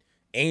need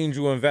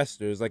angel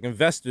investors, like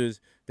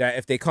investors that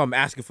if they come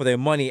asking for their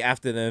money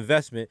after the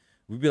investment,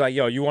 we'd be like,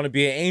 yo, you want to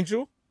be an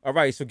angel? All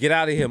right, so get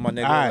out of here, my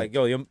nigga. Right. Like,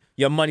 yo,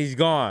 your money's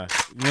gone.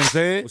 You know what I'm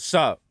saying?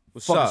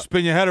 What's up?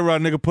 Spin your head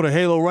around, nigga. Put a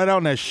halo right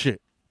on that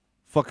shit.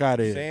 Fuck out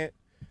of here.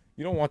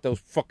 You don't want those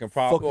fucking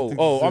products.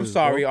 I'm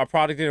sorry. Our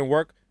product didn't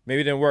work.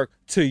 Maybe it didn't work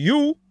to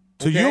you.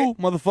 To you,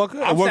 motherfucker.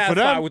 I'm work for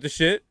them. with the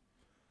shit.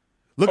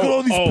 Look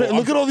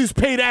at all these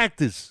paid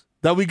actors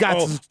that we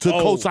got to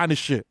co-sign this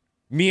shit.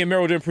 Me and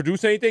Meryl didn't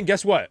produce anything.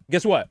 Guess what?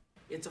 It's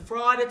a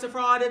fraud.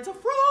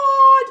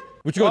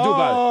 What you gonna do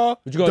about it?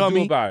 What you gonna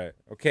do about it?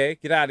 Okay,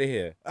 get out of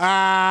here.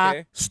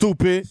 Okay?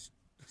 Stupid.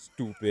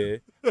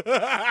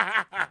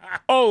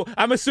 Oh,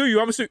 I'ma sue you.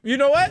 You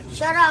know what?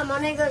 Shut up, my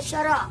nigga.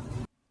 Shut up.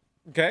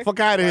 Okay. Fuck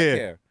out of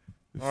here.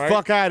 Right.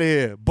 Fuck out of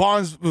here.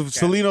 Barnes,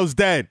 Celino's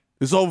dead.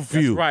 It's over for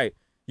you. Right.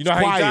 You know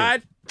how he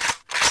died?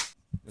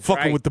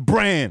 Fucking with the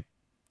brand.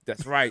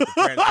 That's right. The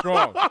brand is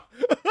strong.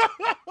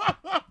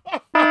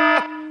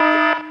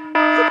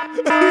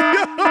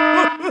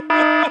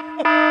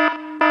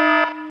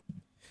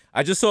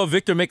 I just saw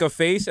Victor make a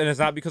face, and it's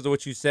not because of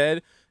what you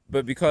said,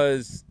 but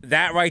because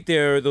that right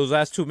there, those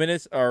last 2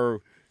 minutes are...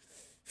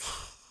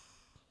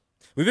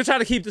 We've been trying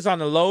to keep this on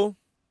the low.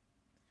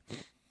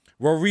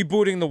 We're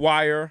rebooting The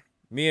Wire.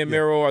 Me and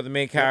Miro are the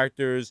main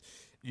characters.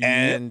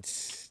 And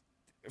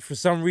for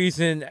some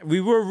reason, we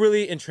were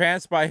really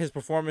entranced by his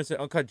performance in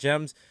Uncut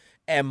Gems.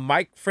 And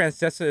Mike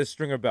Francesa is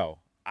Stringer Bell.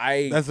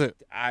 That's it.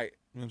 You know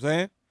what I'm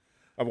saying?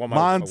 I want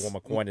my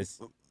corners.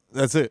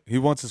 That's it. He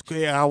wants his.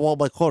 I want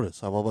my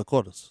quarters.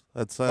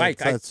 That's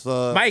Mike.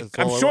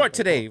 I'm short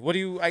today. What do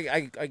you?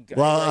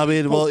 Well,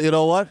 you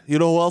know what? You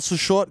know who else is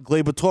short?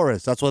 Gleyber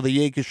Torres. That's why the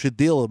Yankees should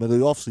deal him in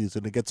the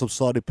offseason to get some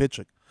starting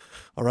pitching.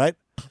 All right.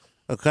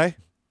 Okay.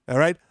 All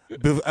right.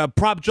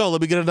 Prop Joe,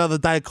 let me get another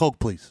Diet Coke,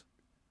 please.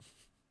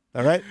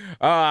 All right.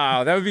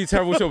 That would be a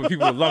terrible show, but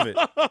people would love it.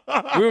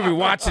 We would be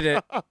watching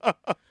it.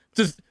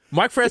 Just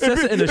Mike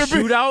Francesa in a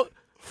shootout.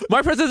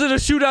 Mike Francesa in a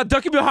shootout,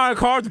 ducking behind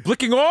cars,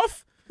 blicking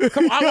off.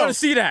 Come on, I want to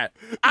see that.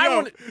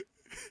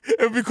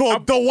 It'd be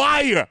called The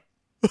Wire.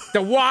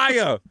 The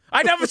Wire.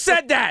 I never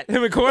said that. I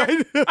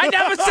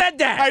never said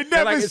that. I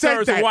never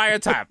said that. The Wire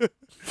type.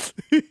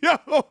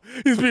 Yo,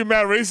 he's being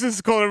mad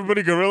racist, calling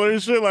everybody gorilla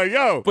and shit. Like,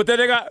 yo. But then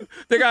they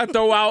got to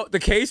throw out the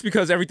case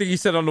because everything he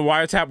said on the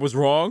wiretap was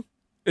wrong.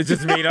 It's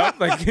just made up.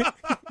 Like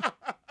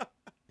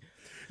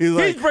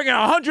he's bringing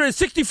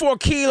 164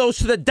 kilos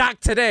to the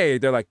dock today.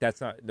 They're like, that's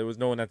not. There was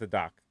no one at the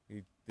dock.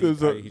 He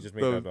just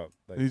made that up.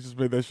 He just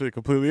made that shit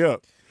completely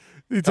up.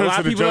 He a lot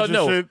of people don't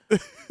know.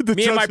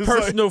 Me and my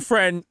personal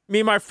friend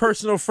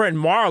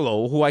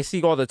Marlo, who I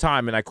see all the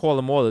time, and I call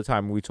him all the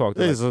time when we talk.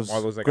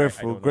 Marlo's like, great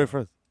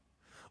friends.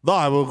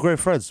 No, we're great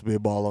friends, me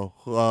and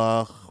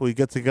Marlo. We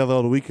get together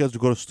on the weekends. We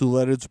go to Stu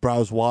Leonard's,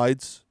 browse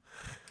wides.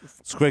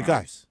 It's a great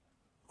guy.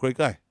 Great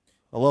guy.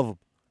 I love him.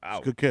 He's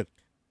a good kid.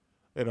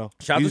 You know.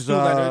 Shout out to Stu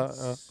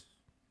Leonard's.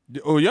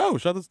 Oh, yo,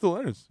 shout out to Stu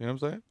Leonard's. You know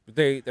what I'm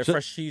saying? They're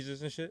fresh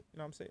cheeses and shit. You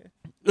know what I'm saying?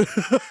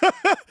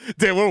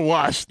 Damn, we're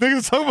washed.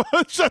 Niggas talking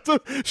about shut to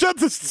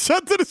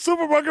the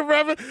supermarket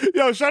rabbit.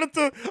 Yo, shout out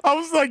to. I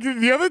was like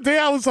the other day.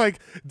 I was like,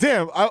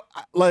 damn. I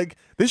like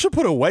they should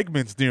put a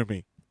Wegmans near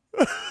me.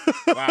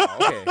 Wow.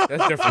 Okay,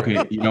 that's different.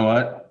 Okay, you know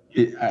what?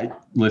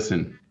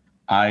 Listen,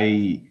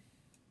 I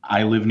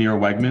live near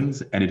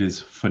Wegmans, and it is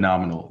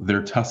phenomenal.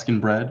 Their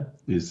Tuscan bread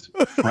is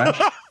fresh,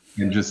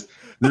 and just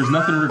there's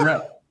nothing to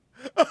regret.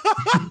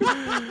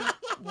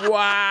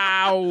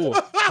 Wow.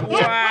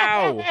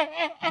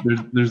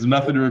 There's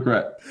nothing to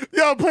regret.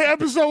 Yo, play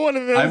episode 1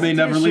 of this. I may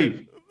never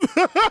leave.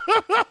 I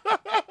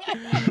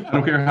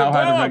don't care how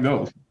high the rent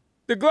goes.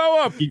 The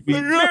glow up. Victor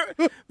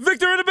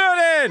in the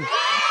building.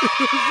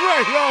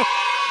 Right,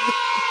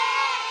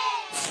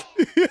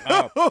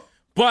 yo.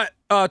 But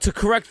to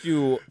correct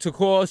you, to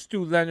call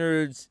Stu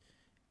Leonard's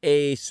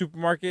a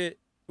supermarket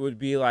would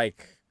be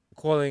like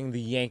calling the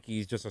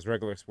Yankees just a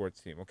regular sports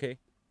team, okay?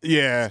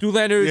 Yeah. Stu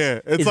Leonard's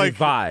it's is like a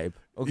vibe,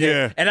 okay?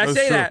 Yeah, and I that's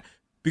say true. that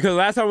because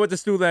last time I went to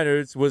Stu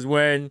Leonard's was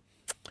when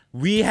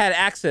we had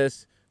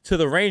access to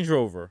the Range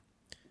Rover.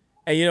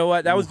 And you know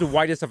what? That was the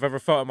whitest I've ever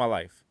felt in my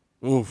life.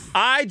 Oof.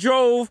 I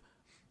drove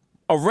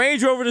a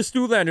Range Rover to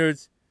Stu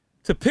Leonard's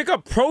to pick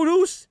up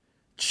produce,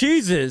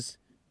 cheeses,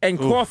 and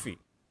coffee.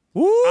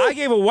 Woo. I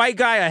gave a white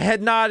guy a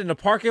head nod in the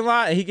parking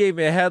lot, and he gave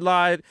me a head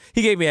nod.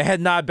 He gave me a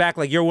head nod back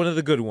like, you're one of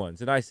the good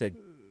ones. And I said,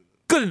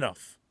 good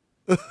enough.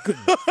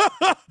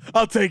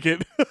 I'll take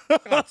it.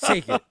 I'll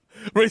take it.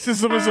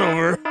 Racism is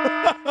over.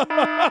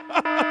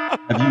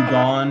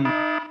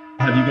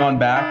 Have you gone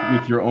back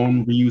with your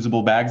own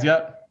reusable bags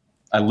yet?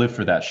 I live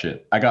for that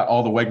shit. I got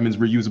all the Wegmans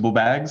reusable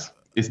bags.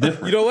 It's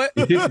different. You know what?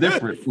 It's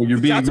different when you're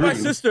being Shout out to my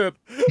green. sister.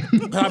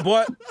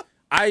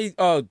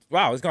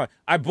 Wow, it's gone.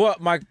 I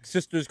bought my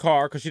sister's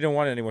car because she didn't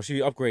want it anymore. She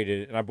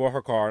upgraded it, and I bought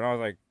her car, and I was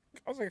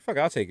like, fuck,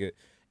 I'll take it.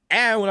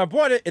 And when I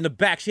bought it, in the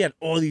back, she had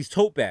all these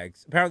tote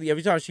bags. Apparently,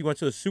 every time she went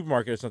to a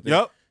supermarket or something,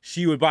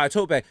 she would buy a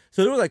tote bag.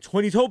 So there were like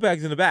 20 tote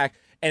bags in the back,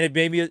 and it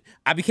made me.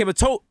 I became a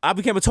tote ass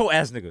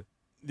nigga.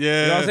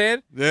 Yeah. You know what I'm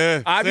saying?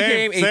 Yeah. I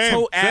became a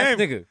tote ass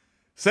nigga.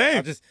 Same.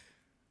 I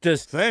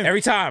just Same.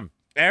 every time,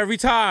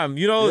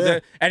 you know. Yeah.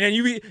 And then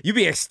you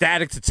be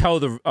ecstatic to tell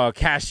the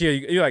cashier.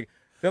 You're like,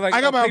 they're like, I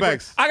got my own paper-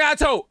 bags. I got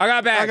a tote. I got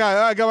a bag.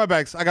 I got my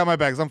bags. I got my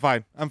bags. I'm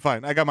fine.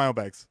 I got my own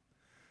bags.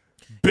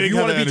 Big. If you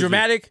want to be energy.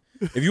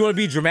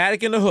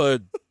 dramatic, in the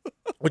hood,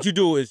 what you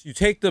do is you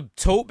take the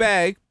tote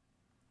bag,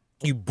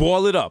 you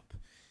ball it up,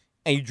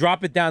 and you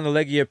drop it down the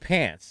leg of your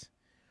pants.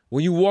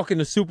 When you walk in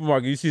the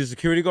supermarket, you see the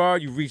security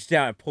guard, you reach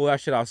down and pull that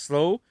shit out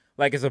slow,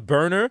 like it's a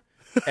burner,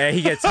 and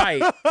he gets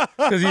tight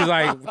because he's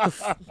like, what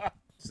the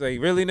it's like,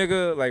 really,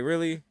 nigga? Like,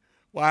 really?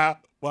 Wow,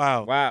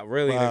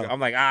 really, Wow. nigga? I'm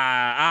like,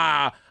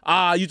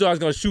 you thought I was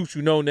gonna shoot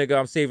you? No, nigga,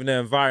 I'm saving the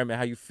environment.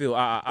 How you feel?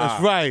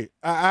 That's right.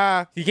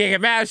 He can't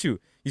get mad at you.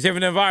 You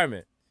saving the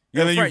environment.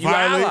 You're And a then you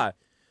friend. violate.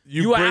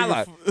 You're an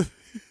ally. You an ally.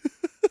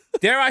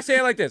 Dare I say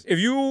it like this? If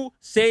you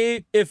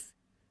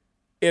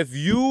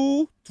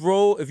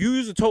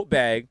use a tote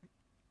bag,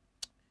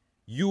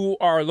 you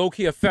are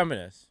low-key a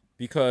feminist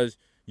because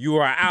you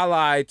are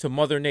allied to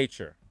Mother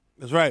Nature.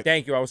 That's right.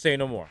 Thank you. I will say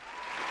no more.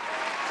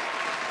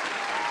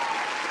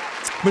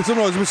 Make some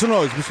noise. Make some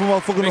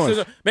motherfucking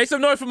noise. Make some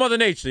noise for Mother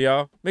Nature,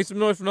 y'all. Make some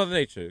noise for Mother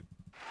Nature.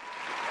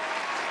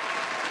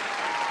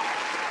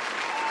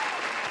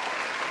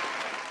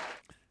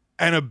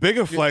 And a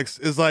bigger flex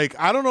is like,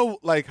 I don't know,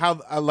 like how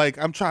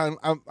I'm trying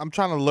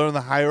to learn the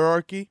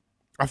hierarchy.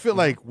 I feel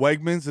like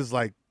Wegmans is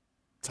like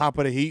top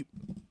of the heap.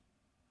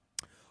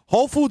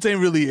 Whole Foods ain't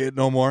really it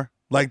no more.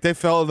 Like they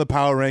fell in the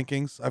power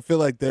rankings. I feel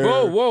like they're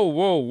Whoa.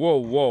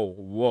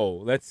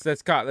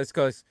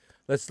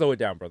 Let's slow it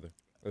down, brother.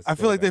 I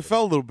feel like they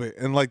fell a little bit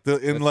in like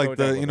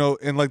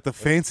the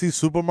fancy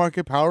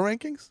supermarket power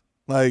rankings.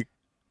 Like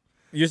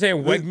you're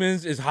saying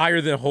Wegmans is higher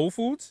than Whole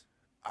Foods?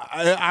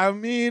 I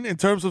mean, in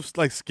terms of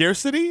like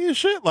scarcity and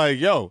shit, like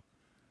yo,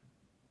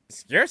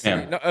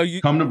 scarcity. No,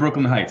 come to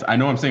Brooklyn Heights. I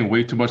know I'm saying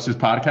way too much this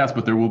podcast,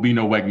 but there will be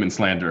no Wegman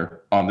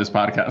slander on this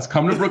podcast.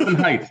 Come to Brooklyn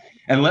Heights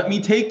and let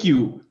me take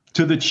you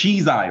to the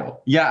cheese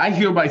aisle. Yeah, I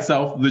hear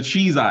myself, the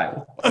cheese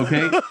aisle.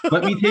 Okay,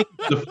 let me take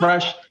you to the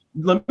fresh.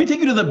 Let me take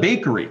you to the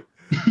bakery,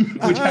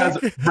 which has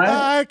bread.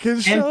 I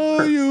can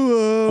show and you.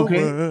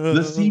 Okay,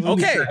 the seafood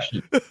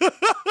section.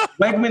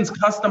 Wegmans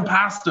custom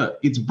pasta.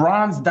 It's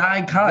bronze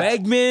die cut.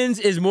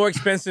 Wegmans is more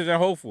expensive than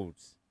Whole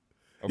Foods.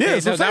 Okay, Yeah,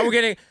 so now we're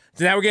getting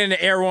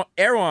to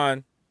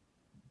Erewhon.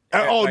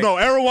 Oh no,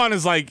 Erewhon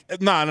is like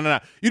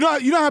no. You know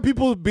how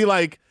people be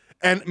like,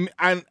 and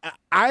I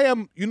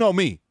am, you know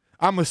me.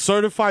 I'm a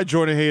certified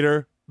Jordan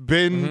hater.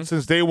 Been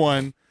since day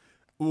one.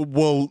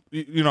 Well,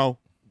 you know,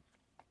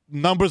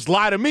 numbers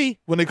lie to me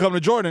when they come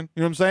to Jordan.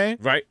 You know what I'm saying?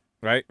 Right.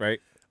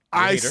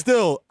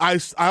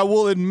 I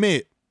will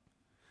admit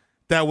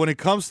that when it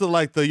comes to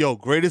like the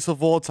greatest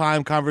of all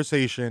time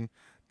conversation,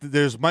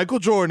 there's Michael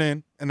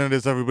Jordan and then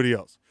there's everybody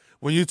else.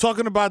 When you're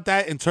talking about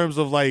that in terms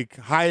of like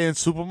high-end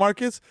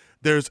supermarkets,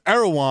 there's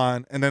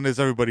Erewhon and then there's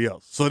everybody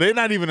else. So they're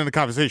not even in the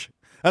conversation.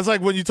 That's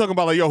like when you talk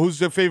about like, yo, who's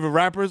your favorite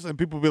rappers, and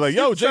people be like,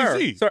 yo,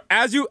 Jay-Z. So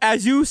as you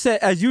just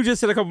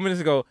said a couple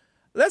minutes ago,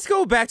 let's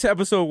go back to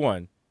episode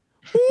 1.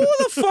 Who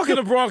the fuck in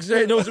the Bronx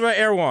knows about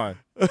Erwan?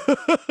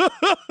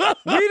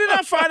 We did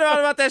not find out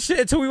about that shit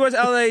until we went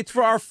to LA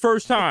for our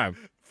first time.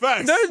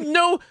 Facts.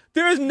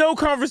 There is no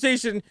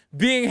conversation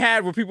being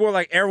had where people are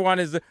like, Erwan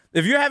is the.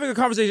 If you're having a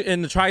conversation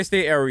in the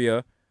tri-state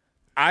area,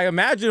 I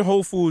imagine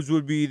Whole Foods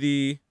would be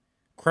the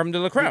creme de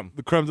la creme.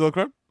 The creme de la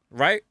creme,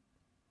 right?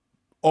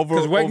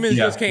 Because Wegmans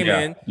just came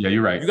in. Yeah,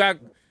 you're right. You got.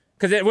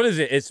 Because what is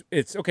it?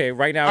 It's okay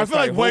right now. I feel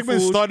like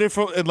Wegmans started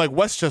from in like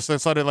Westchester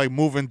and started like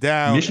moving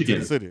down Michigan.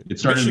 to the city. It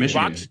started in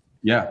Michigan.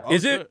 Yeah.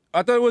 Is it?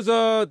 I thought it was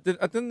I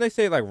think they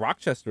say like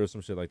Rochester or some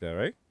shit like that,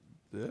 right?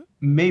 Yeah.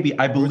 Maybe.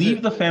 I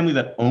believe the family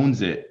that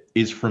owns it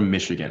is from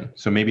Michigan,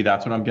 so maybe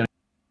that's what I'm getting.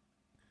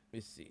 Let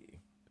me see.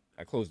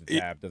 I closed the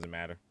tab. Doesn't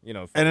matter. You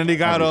know. And then they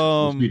got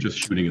We're just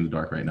shooting in the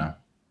dark right now.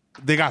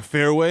 They got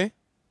Fairway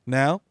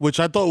now, which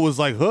I thought was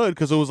like hood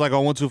because it was like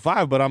on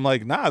 125, but I'm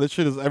like, nah, this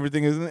shit is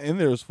everything is in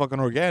there is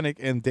fucking organic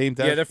and Dame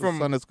Dash. Yeah, they're from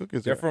Son is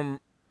cookies. They're from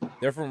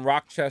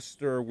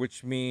Rochester,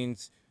 which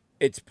means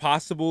it's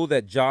possible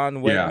that John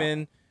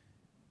Wegman,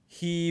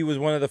 he was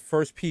one of the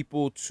first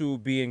people to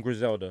be in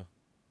Griselda.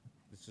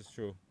 This is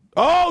true.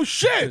 Oh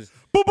shit!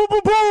 Boom, boom,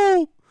 boom,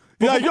 boom!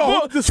 Yeah,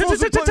 yo, this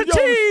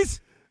cheese.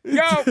 Yo,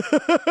 I'm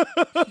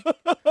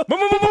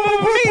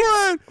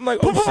like,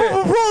 oh shit.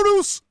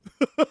 Produce.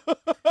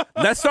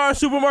 Let's start a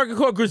supermarket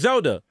called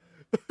Griselda,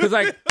 because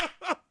like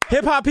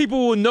hip hop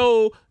people will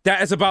know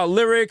that it's about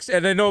lyrics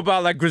and they know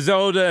about like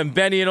Griselda and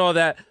Benny and all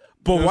that.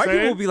 But white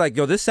people will be like,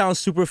 yo, this sounds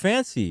super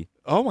fancy.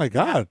 Oh my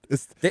god, it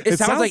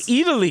sounds like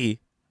Italy.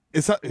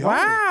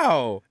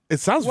 Wow. It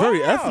sounds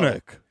very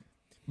ethnic.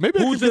 Maybe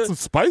I could get some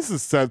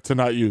spices to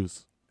not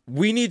use.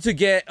 We need to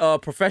get a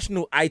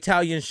professional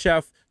Italian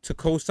chef to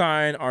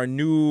co-sign our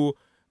new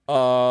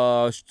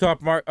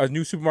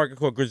supermarket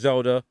called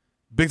Griselda.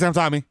 Big Time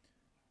Tommy.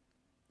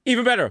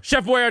 Even better,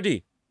 Chef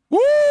Boyardee.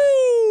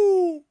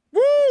 Woo!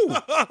 Woo!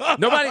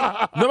 Nobody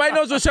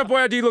knows what Chef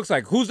Boyardee looks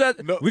like. Who's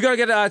that? No. We gotta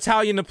get an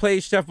Italian to play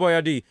Chef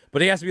Boyardee,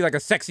 but he has to be like a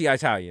sexy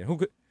Italian. Who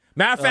could?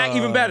 Matter of fact,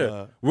 even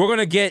better, we're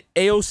gonna get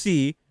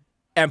AOC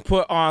and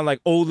put on like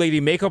old lady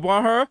makeup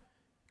on her,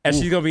 and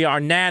she's gonna be our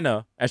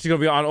Nana, and she's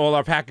gonna be on all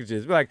our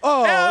packages. We're like,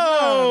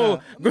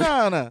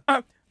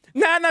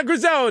 Nana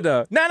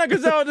Griselda, Nana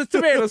Griselda's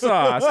tomato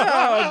sauce,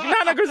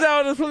 Nana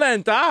Griselda's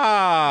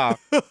polenta.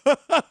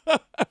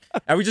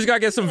 And we just gotta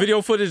get some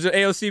video footage of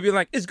AOC being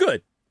like, it's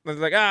good. I was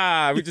like,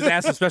 we just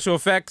add some special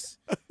effects.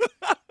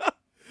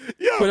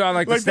 Put on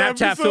like the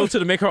Snapchat filter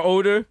to make her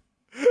older.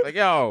 Like,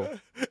 yo.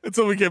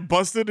 Until we get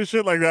busted and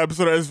shit, like the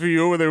episode of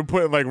SVU where they were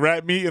putting like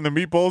rat meat in the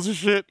meatballs and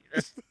shit.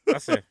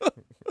 That's it.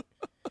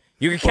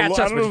 You can catch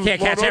us, but you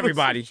can't catch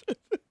everybody.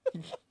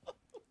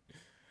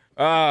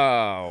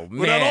 Oh, man.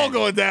 We're not all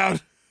going down.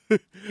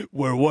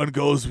 Where one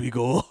goes, we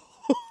go.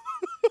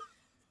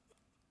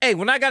 Hey,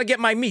 when I got to get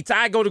my meats,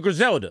 I go to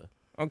Griselda.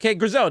 Okay,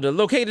 Griselda,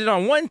 located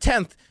on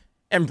 110th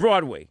and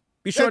Broadway.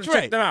 Be sure to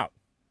check them out.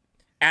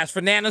 As for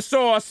Nana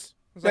sauce.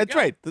 That's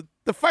right.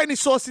 The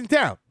finest sauce in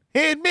town.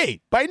 Handmade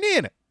by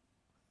Nana.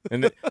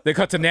 And they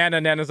cut to Nana,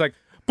 and Nana's like,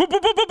 boom,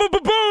 boom, boom, boom, boom,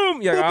 boom,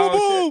 boom. You're like,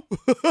 oh,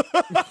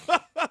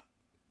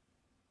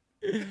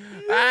 shit.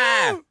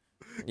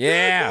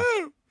 Yeah.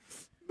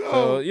 No.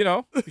 So, you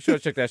know, be sure to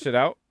check that shit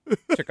out.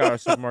 Check out our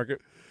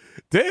supermarket.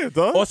 Damn,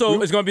 dog. Also,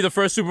 it's going to be the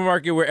first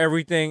supermarket where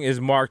everything is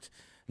marked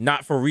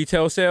not for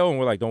retail sale, and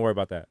we're like, don't worry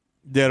about that.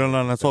 Yeah,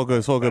 no, that's all good.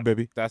 It's all good,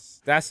 baby.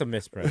 That's a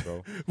misprint,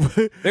 bro.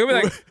 They're gonna be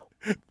like,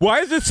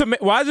 why is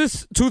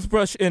this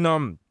toothbrush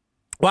in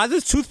why is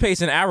this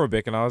toothpaste in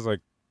Arabic? And I was like,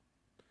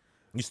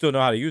 you still know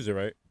how to use it,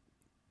 right?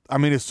 I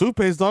mean, it's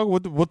toothpaste, dog.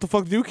 What the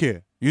fuck do you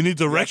care? You need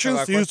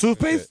directions to use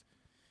toothpaste?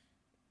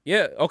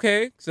 Yeah,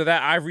 okay. So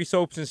that Ivory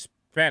soap's in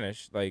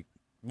Spanish. Like,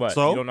 what?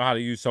 So? You don't know how to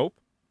use soap?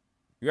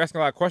 You're asking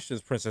a lot of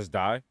questions, Princess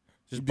Di.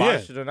 Just buy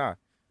shit or not.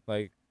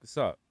 Like, what's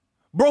up?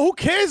 Bro, who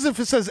cares if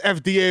it says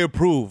FDA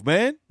approved,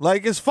 man?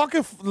 Like, it's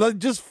fucking,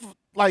 just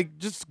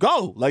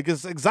go. Like,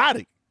 it's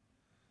exotic.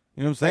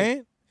 You know what I'm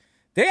saying?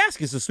 They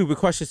ask us a stupid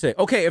question. Say,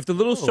 okay, if the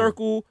little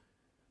circle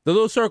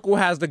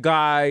has the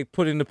guy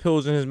putting the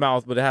pills in his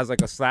mouth, but it has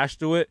like a slash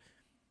through it,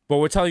 but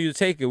we're telling you to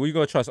take it, we're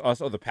going to trust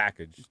us or the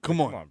package. Come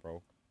on,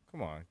 bro.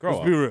 Come on. Grow up.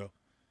 Let's be real.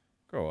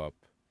 Grow up.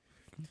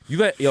 You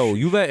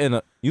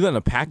letting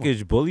a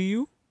package bully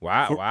you?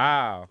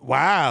 Wow.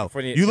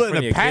 You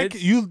letting a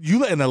package, you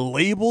letting a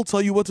label tell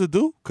you what to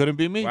do? Couldn't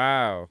be me.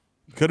 Wow.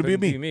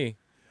 Couldn't be me.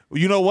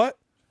 You know what?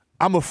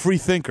 I'm a free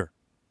thinker.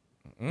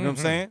 You know what I'm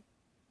saying?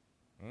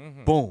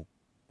 Mm-hmm. Boom.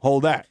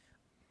 Hold that.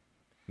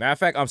 Matter of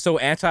fact, I'm so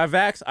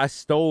anti-vax, I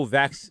stole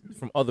vax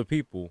from other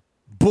people.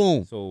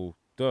 Boom. So,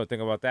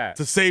 think about that.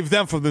 To save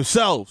them from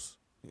themselves.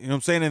 You know what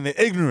I'm saying? In their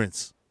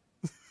ignorance.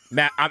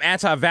 Now, I'm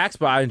anti-vax,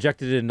 but I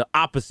injected it in the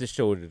opposite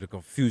shoulder to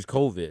confuse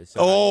COVID.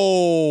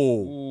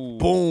 So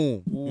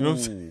boom. You know what I'm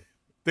saying?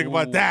 Think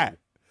about that.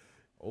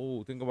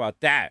 Oh, think about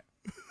that.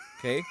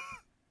 Okay?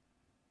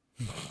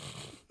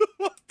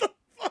 What the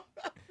fuck?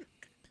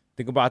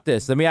 Think about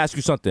this. Let me ask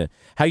you something.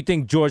 How you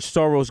think George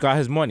Soros got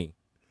his money?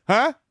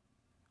 Huh?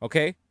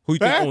 Okay. Who you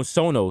think owns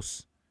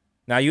Sonos?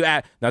 Now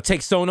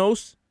take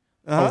Sonos,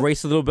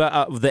 erase a little bit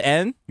of the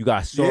N. You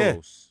got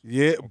Soros.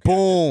 Yeah. Okay,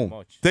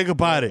 Boom. Think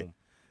about it.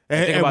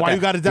 And why you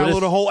got to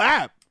download the whole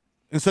app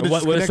instead of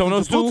just what does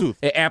connecting Sonos to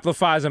Bluetooth? do? It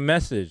amplifies a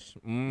message.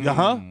 Think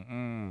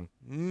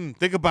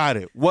about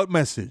it. What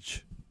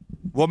message?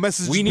 What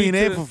message is being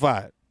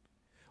amplified?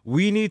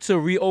 We need to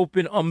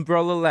reopen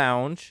Umbrella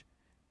Lounge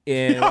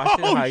in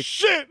Washington Heights.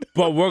 Shit.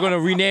 But we're gonna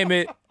rename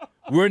it.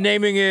 We're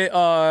naming it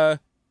QAnon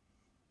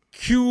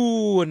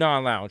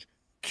Lounge.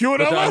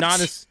 QAnon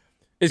Lounge.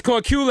 It's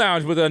called Q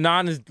Lounge, but the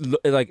anon is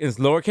it's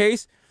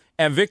lowercase.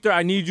 And Victor,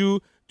 I need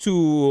you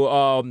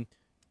to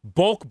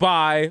bulk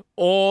buy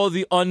all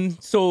the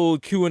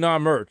unsold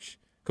QAnon merch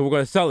because we're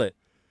gonna sell it.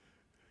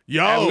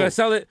 Yo, and we're gonna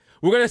sell it.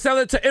 We're gonna sell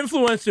it to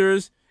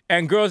influencers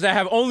and girls that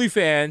have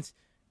OnlyFans,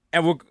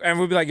 and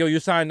we'll be like, yo,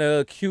 you signed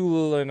a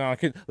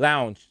QAnon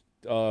Lounge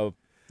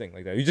thing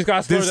like that. You just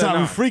gotta store This is how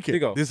we freak it.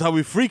 This is how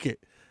we freak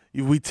it.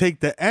 We take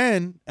the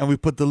N and we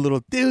put the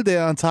little tilde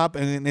on top,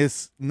 and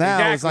it's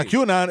now it's not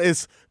QAnon,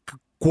 it's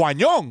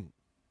Guanyong.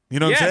 You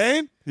know what I'm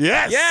saying?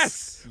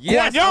 Yes.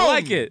 Guanyong. I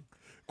like it.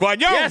 Guanyong.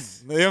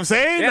 Yes. You know what I'm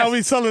saying? Yes. Now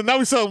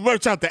we selling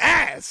merch out the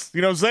ass.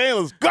 You know what I'm saying?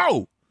 Let's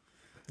go.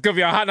 It's gonna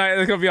be on Hot Night.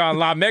 It's gonna be on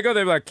La Mega.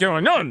 They'll be like,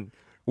 Guanyong.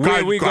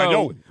 Where we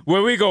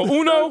go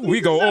uno,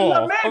 we go all.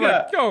 I'm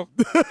like, yo,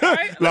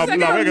 right? La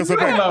Mega. I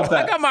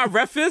got my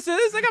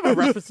references. Come on,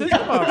 bro.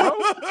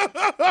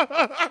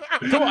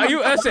 Come on,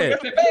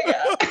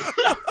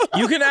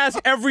 you can ask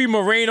every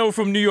Moreno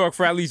from New York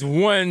for at least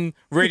one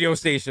radio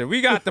station.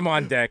 We got them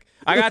on deck.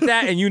 I got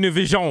that and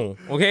Univision.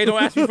 Okay,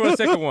 don't ask me for a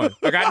second one.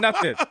 I got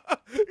nothing.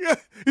 Yeah.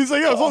 He's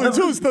like, yo, it's only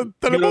two.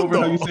 You know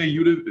how you say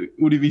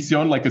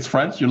Univision like it's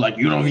French? You're like,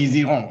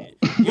 Univision.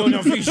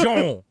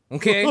 Univision.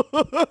 Okay.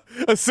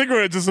 A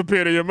cigarette just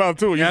appeared in your mouth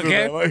too.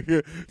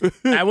 Okay.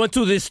 I went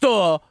to this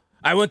store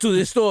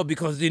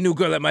because the new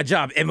girl at my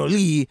job,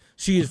 Emily,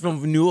 she is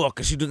from New York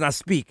and she does not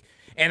speak.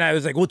 And I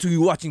was like, what are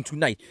you watching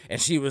tonight? And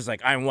she was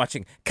like, I'm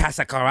watching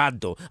Casa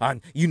Carado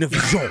on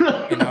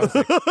Univision. And I was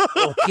like,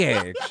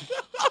 okay.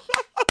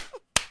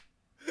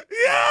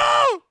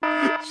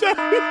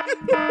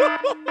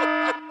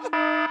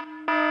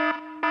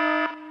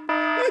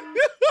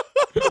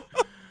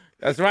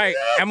 That's right.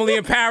 Emily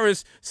in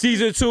Paris,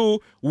 season 2,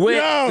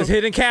 with this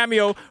hidden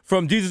cameo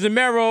from Jesus and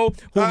Mero,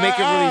 who make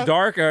it really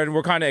dark, and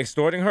we're kind of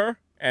extorting her,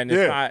 and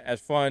it's not as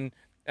fun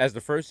as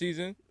the first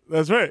season.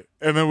 That's right.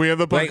 And then we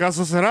end up on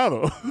Caso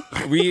Cerrado.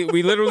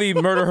 we literally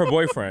murder her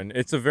boyfriend.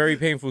 It's a very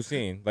painful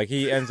scene. Like,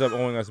 he ends up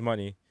owing us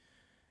money.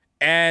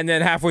 And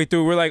then halfway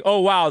through, we're like, oh,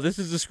 wow, this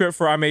is the script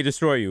for I May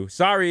Destroy You.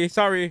 Sorry.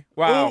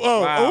 Wow.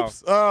 Wow.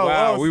 Oops.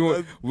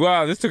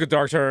 Wow, this took a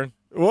dark turn.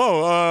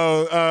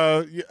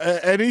 Whoa.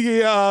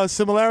 Any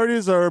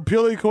similarities are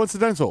purely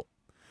coincidental?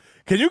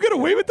 Can you get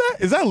away with that?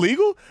 Is that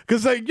legal?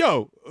 Because, like,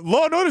 yo,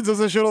 Law and Order does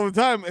that shit all the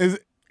time. Is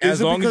it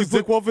because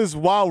Dick Wolf is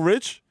wild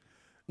rich?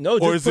 No,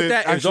 just put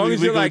that. As long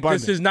as you're like,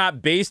 this is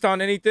not based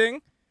on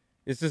anything,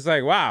 it's just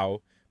like,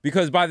 wow.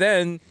 Because by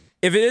then,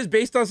 if it is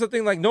based on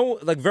something,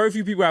 very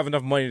few people have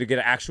enough money to get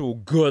an actual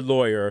good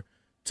lawyer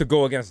to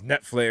go against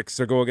Netflix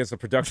or go against a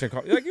production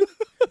company. Like,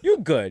 you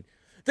good.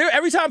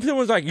 Every time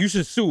someone's like, you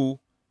should sue,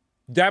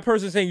 that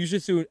person saying you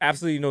should sue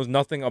absolutely knows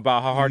nothing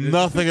about how hard it is.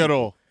 Nothing at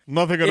all.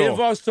 It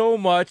involves so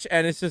much,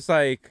 and it's just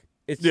like,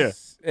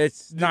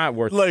 it's not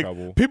worth the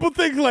trouble. People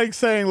think, like,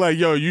 saying, like,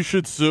 yo, you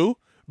should sue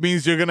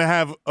means you're going to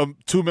have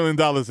 $2 million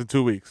in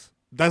 2 weeks.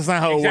 That's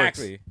not how it works.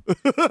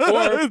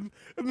 Or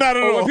not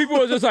at all. When people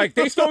are just like,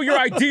 they stole your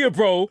idea,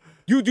 bro.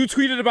 You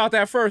tweeted about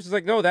that first. It's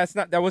like, no,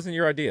 that wasn't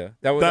your idea.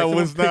 That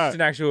was not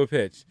an actual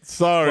pitch.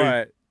 Sorry.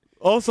 But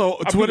also,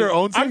 Twitter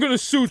owns it. I'm going to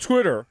sue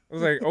Twitter. I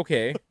was like,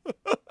 okay.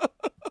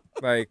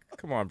 Like,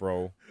 come on,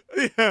 bro.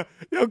 Yeah.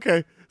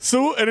 Okay.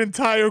 Sue an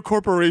entire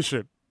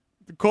corporation.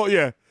 Call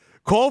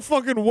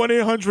fucking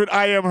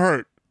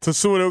 1-800-I-AM-HURT to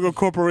sue a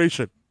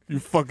corporation. You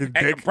fucking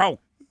dick. Hey, bro.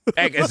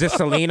 Hey, is this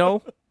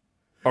Salino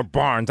or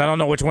Barnes? I don't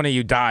know which one of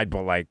you died,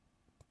 but, like,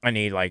 I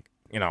need, like,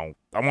 I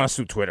want to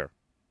sue Twitter.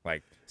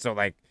 Like, so,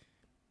 like,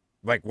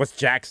 what's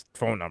Jack's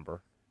phone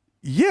number?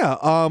 Yeah.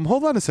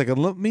 Hold on a second.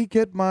 Let me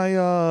get my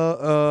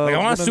I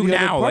want to sue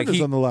now. Like,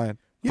 on the line.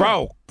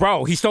 Yeah.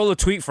 Bro, he stole a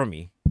tweet from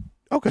me.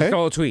 Okay. He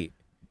stole a tweet.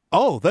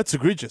 Oh, that's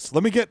egregious.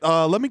 Let me get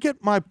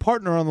my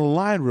partner on the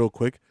line real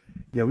quick.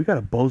 Yeah, we got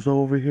a bozo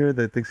over here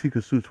that thinks he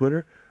could sue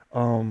Twitter.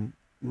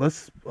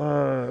 Let's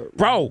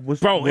Bro,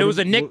 it was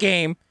a Nick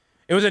game.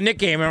 It was a Nick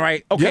game,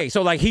 right? Okay,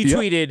 so like he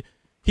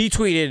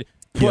tweeted,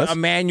 put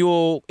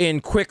Emmanuel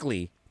in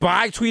quickly. But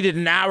I tweeted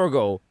an hour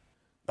ago.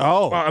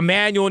 Oh.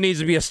 Emmanuel needs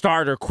to be a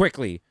starter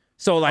quickly.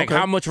 So like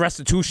how much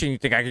restitution you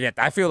think I could get?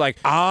 I feel like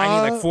I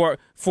need like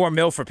 $4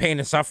 million for pain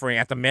and suffering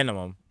at the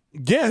minimum.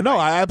 Yeah, no,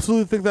 I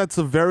absolutely think that's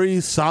a very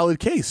solid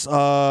case.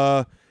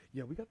 Yeah,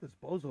 we got this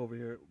bozo over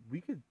here.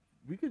 We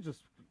could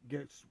just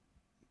get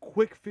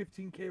quick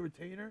 15K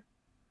retainer.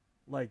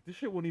 Like, this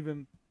shit won't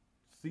even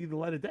see the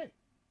light of day.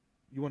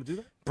 You want to do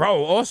that?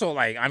 Bro, also,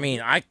 like, I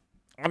mean, I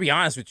I'll be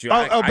honest with you.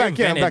 I'm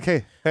back.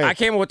 Hey. I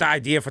came up with the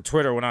idea for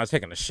Twitter when I was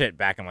taking a shit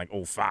back in like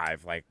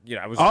 2005. Like,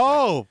 I was.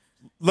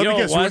 Let me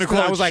guess. You want to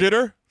call it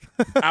shitter?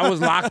 I was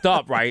locked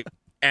up, right?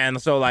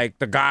 And so like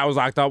the guy I was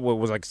locked up with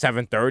was like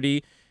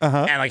 7:30,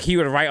 and like he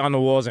would write on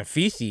the walls and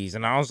feces,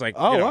 and I was like,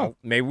 wow.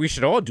 Maybe we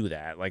should all do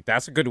that. Like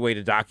that's a good way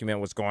to document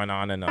what's going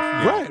on in the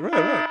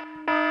right.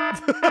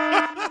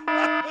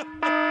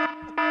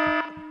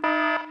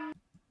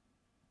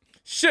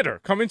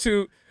 Shitter coming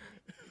to,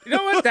 you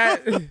know what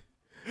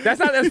that's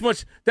not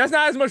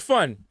as much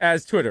fun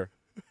as Twitter.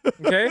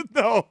 Okay,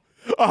 no,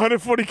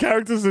 140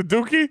 characters in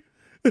Dookie.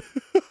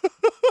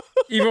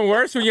 Even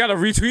worse when you gotta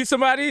retweet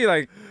somebody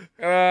like.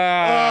 Now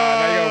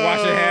you gotta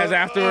wash your hands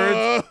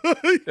afterwards.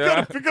 You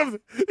gotta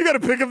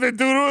pick up that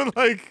doodle and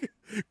like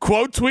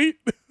quote tweet.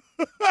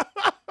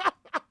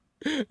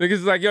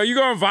 Niggas like, yo, you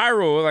going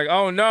viral. Like,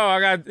 oh no,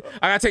 I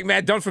gotta take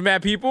mad done for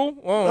mad people.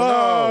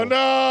 Oh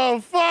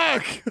no,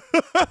 fuck.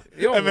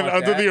 And then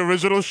under the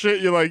original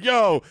shit, you're like,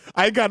 yo,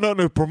 I ain't got nothing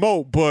to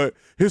promote, but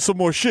here's some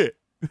more shit.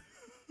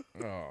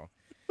 Oh.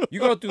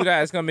 You go through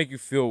that, it's gonna make you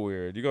feel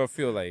weird. You're gonna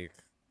feel like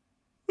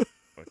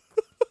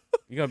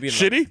you're gonna be in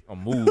shitty? Like, a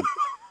mood.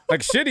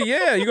 Like shitty,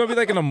 yeah. You're gonna be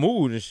like in a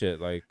mood and shit.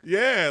 Like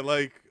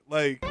like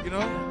you know,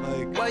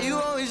 like why you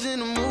always in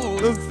the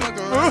mood? Fuck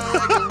around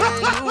like a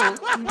brand new.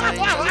 I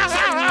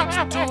ain't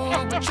gonna tell you what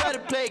to do, but try to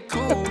play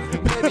cool.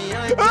 Baby,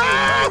 I ain't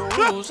playing by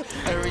the rules.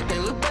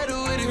 Everything look better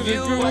with a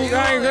view.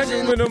 I ain't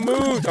looking with a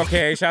mood.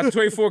 Okay, shout out to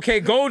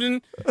 24K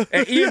Golden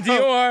and Ian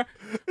Dior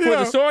for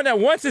the song that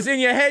once it's in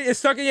your head, it's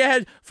stuck in your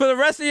head for the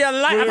rest of your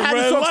life. I've had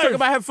this song stuck in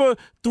my head for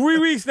 3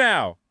 weeks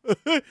now.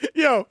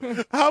 Yo,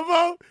 how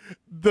about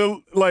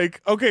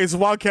okay, it's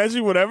wild catchy,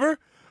 whatever,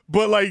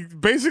 but like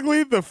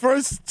basically the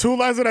first 2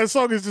 lines of that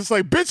song is just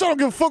like, bitch, I don't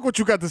give a fuck what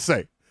you got to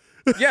say.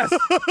 Yes.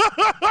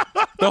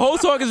 The whole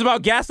song is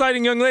about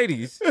gaslighting young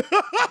ladies.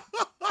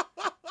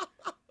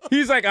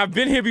 He's like, I've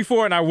been here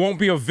before and I won't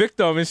be a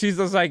victim. And she's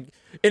just like,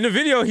 in the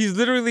video, he's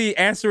literally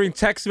answering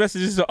text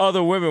messages to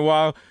other women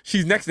while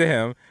she's next to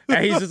him.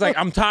 And he's just like,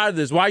 I'm tired of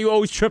this. Why are you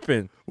always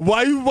tripping?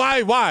 Why?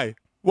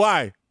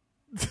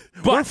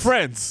 We're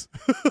friends.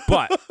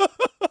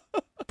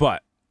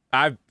 But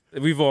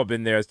we've all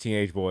been there as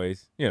teenage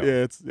boys. You know.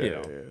 Yeah,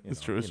 it's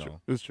true.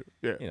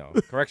 Yeah. You know,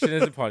 correction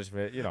isn't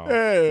punishment. You know,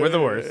 we're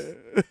the worst.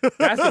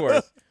 That's the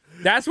worst.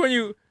 That's when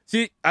you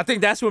see. I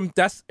think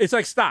it's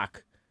like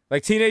stock.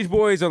 Like teenage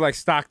boys are like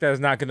stock that is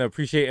not going to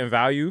appreciate and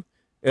value.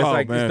 It's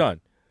man. It's done.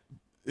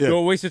 Yeah. You're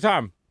a waste of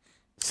time.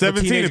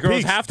 17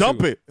 girls have to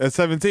dump it at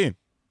 17.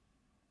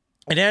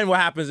 And then what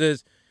happens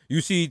is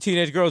you see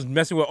teenage girls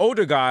messing with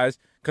older guys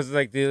because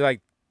they're like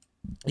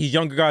these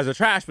younger guys are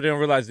trash, but they don't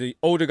realize the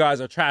older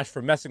guys are trash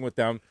for messing with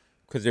them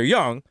because they're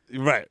young.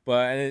 Right.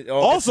 But and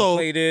also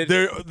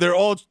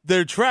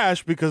they're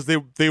trash because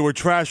they were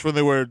trash when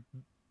they were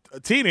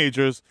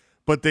teenagers,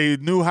 but they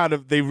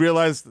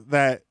realized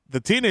that the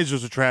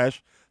teenagers are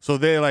trash, so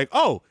they're like,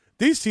 oh,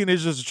 these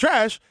teenagers are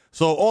trash,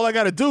 so all I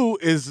got to do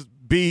is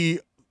be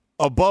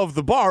above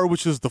the bar,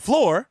 which is the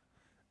floor,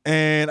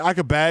 and I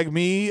could bag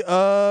me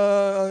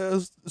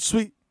a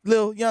sweet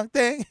little young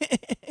thing.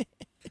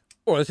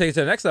 Or let's take it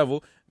to the next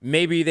level.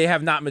 Maybe they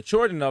have not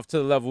matured enough to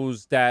the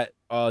levels that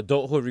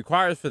adulthood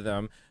requires for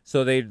them,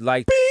 so they'd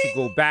like to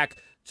go back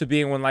to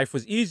being when life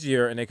was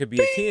easier, and they could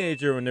be a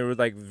teenager when there were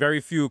like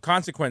very few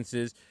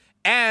consequences.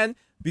 And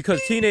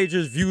because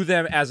teenagers view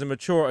them as a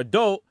mature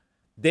adult,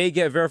 they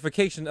get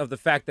verification of the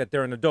fact that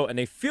they're an adult, and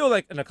they feel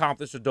like an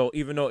accomplished adult,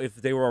 even though if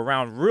they were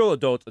around real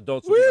adults would be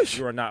like,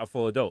 you are not a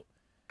full adult.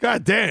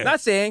 God damn. Not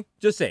saying,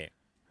 just saying.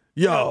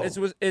 Yo.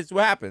 It's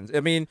what happens.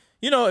 I mean,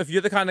 if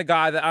you're the kind of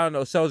guy that, I don't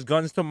know, sells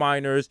guns to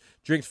minors,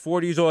 drinks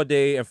 40s all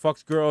day, and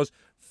fucks girls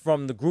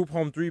from the group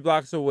home 3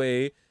 blocks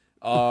away,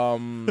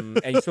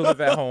 and you still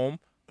live at home,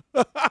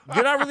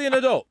 you're not really an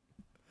adult.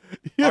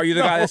 Are you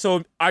the guy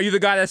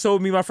that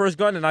sold me my first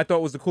gun and I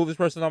thought was the coolest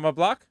person on my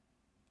block?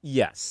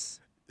 Yes.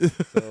 So,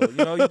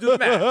 you do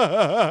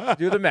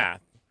the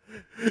math.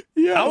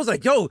 Yeah. I was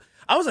like, yo,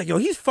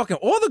 he's fucking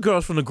all the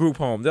girls from the group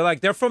home. They're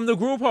like, they're from the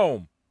group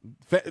home.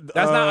 That's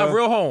not a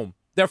real home.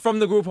 They're from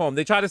the group home.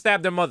 They try to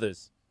stab their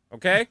mothers.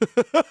 Okay?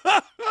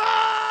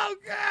 Oh,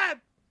 God.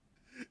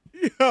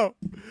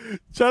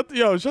 Shout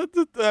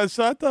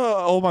to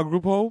all my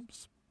group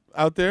homes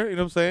out there. You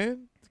know what I'm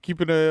saying?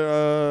 Keeping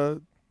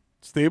it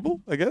stable,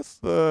 I guess.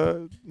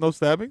 No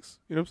stabbings.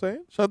 You know what I'm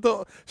saying? Shout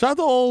out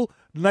to all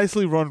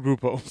nicely run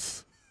group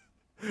homes.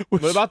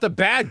 What about the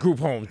bad group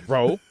homes,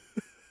 bro?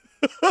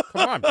 Come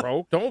on,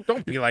 bro.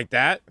 Don't be like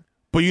that.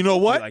 But you know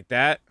what? Don't be like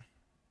that.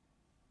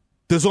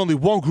 There's only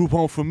one group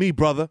home for me,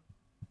 brother.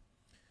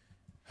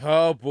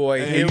 Oh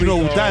boy. And you know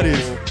what that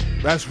is?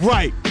 That's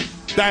right.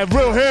 That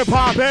real hip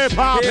hop.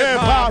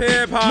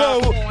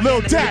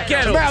 Lil Dak,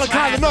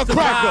 Malachi the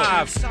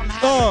Nutcracker.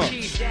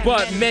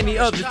 But many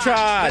others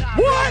tried.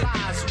 What?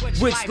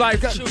 Which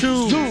life to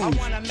choose?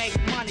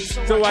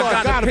 So I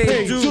gotta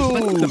pay dues.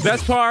 The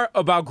best part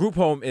about group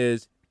home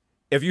is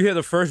if you hear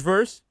the first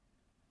verse,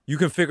 you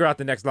can figure out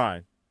the next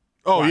line.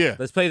 Oh, yeah.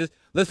 Let's play this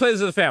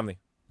as a family.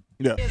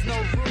 Yeah.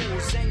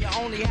 lose, and you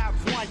only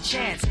have one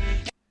chance.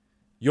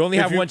 You only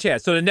have one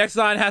chance. So the next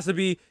line has to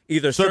be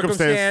either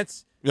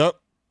circumstance. Yep.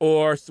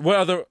 Or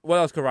what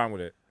else could rhyme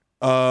with it?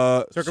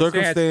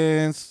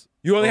 Circumstance.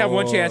 You only have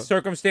one chance.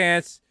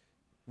 Circumstance.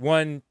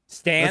 One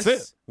stance.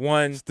 That's it.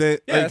 One. Yeah,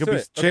 it could be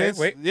it. chance.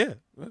 Okay, wait. Yeah.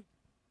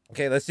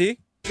 Okay, let's see.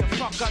 You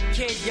fuck up,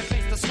 kid. You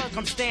face the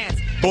circumstance.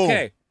 Boom.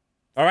 Okay.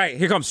 All right.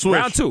 Here comes Switch.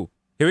 round 2.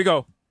 Here we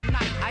go.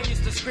 I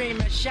used to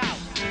scream and shout.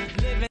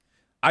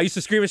 I used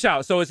to scream and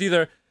shout. So it's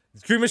either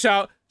scream and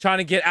shout, trying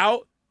to get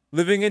out,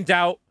 living in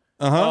doubt,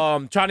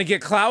 trying to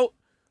get clout,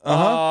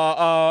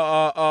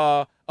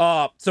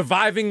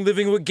 surviving,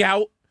 living with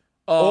gout,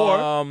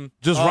 or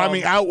just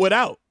rhyming out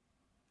without.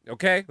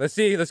 Okay, let's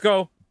see. Let's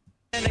go.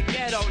 In the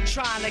ghetto,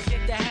 trying to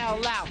get the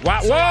hell out.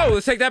 Wow, whoa,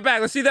 let's take that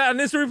back. Let's see that on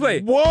this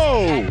replay.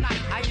 Whoa.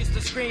 I used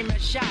to scream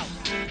and shout.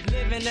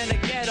 Living in the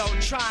ghetto,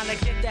 trying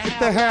to get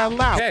the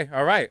hell out. Okay,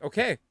 all right,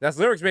 okay. That's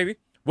lyrics, baby.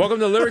 Welcome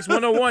to Lyrics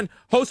 101,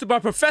 hosted by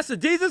Professor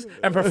Jesus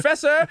and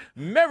Professor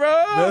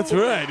Mero. That's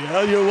right.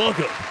 Yeah, you're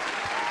welcome.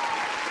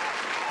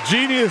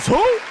 Genius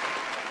who?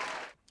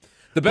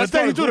 The best but then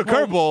part he of threw the Group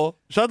Home- curveball.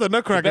 Shout out to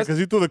Nutcracker because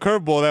he threw the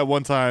curveball that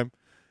one time.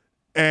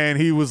 And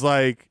he was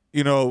like,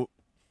 you know,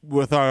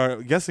 with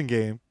our guessing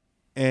game.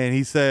 And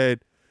he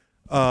said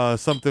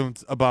something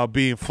about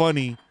being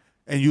funny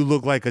and you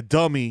look like a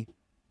dummy,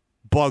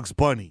 Bugs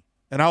Bunny.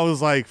 And I was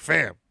like,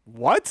 fam,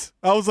 what?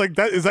 I was like,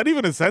 is that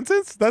even a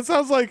sentence? That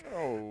sounds like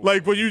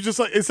when you just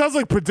like, it sounds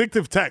like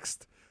predictive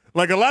text.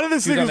 Like a lot of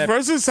this niggas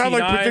verses sound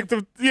like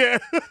predictive. Yeah.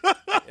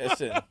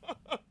 Listen.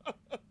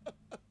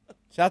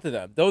 Shout out to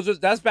them.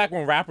 That's back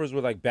when rappers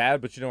were like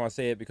bad, but you don't want to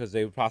say it because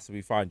they would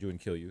possibly find you and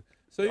kill you.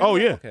 So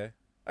yeah. Okay.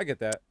 I get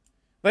that.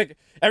 Like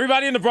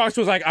everybody in the Bronx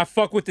was like, I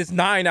fuck with this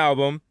 9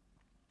 album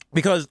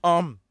because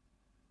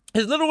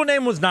his literal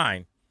name was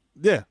 9.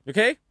 Yeah.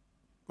 Okay?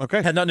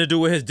 Okay. Had nothing to do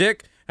with his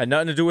dick, had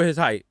nothing to do with his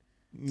height.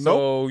 Nope.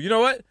 So, you know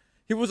what?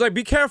 He was like,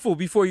 be careful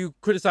before you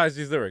criticize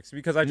these lyrics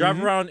because I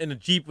drive around in a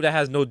Jeep that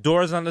has no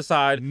doors on the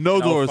side. No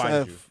doors.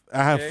 I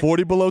have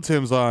 40 below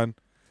Tim's on.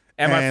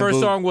 And my first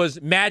song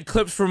was Mad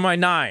Clips from my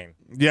 9.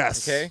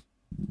 Yes. Okay.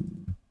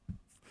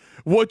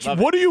 What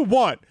do you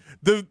want?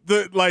 The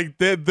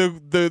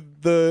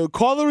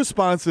caller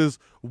response is,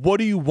 what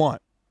do you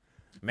want?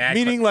 Mad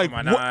Meaning Clips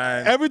like from my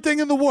 9. everything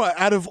in the world.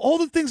 Out of all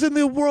the things in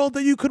the world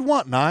that you could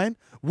want, 9,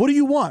 what do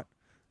you want?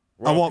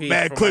 I want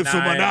mad clips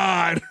from my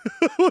 9.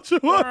 What you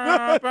want?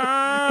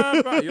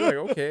 You're like,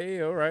 okay,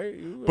 all right.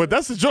 But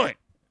that's the joint.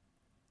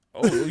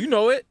 Oh, you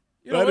know it.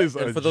 You know That it. is a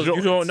And for those joint.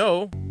 who don't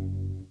know,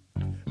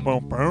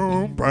 Boom,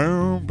 boom,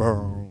 boom,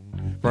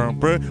 boom, boom,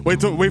 boom. Wait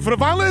for the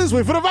violins.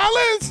 Wait for the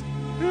violins.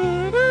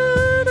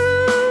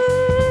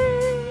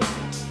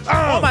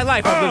 all my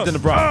life I've lived in the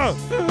Bronx.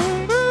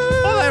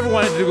 All I ever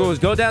wanted to do was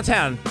go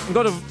downtown and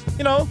go to,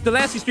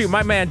 Delancey Street with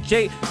my man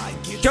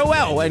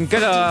Joel and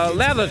get a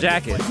leather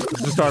jacket.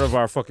 It's the start of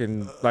our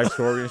fucking life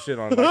story and shit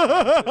on.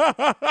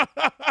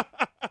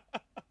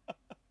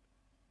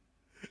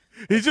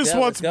 He just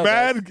wants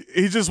mad.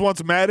 He just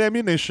wants mad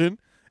ammunition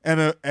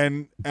and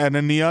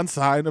a neon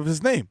sign of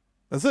his name.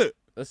 That's it.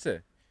 That's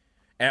it.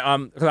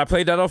 And because I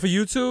played that off of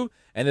YouTube,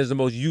 and there's the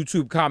most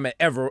YouTube comment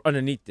ever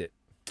underneath it.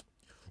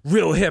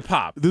 Real hip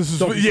hop. This is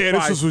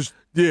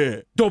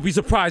Don't be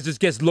surprised this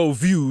gets low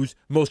views.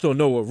 Most don't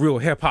know what real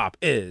hip hop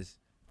is.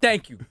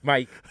 Thank you,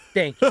 Mike.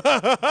 Thank you.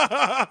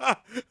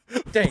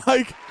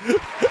 Mike,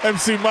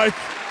 MC Mike,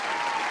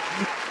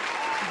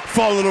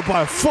 followed up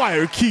by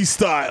Fire Key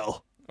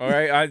Style. All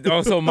right.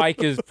 Also,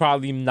 Mike is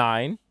probably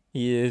 9.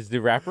 He is the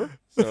rapper,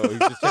 so he's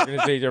just checking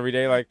his page every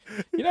day. Like,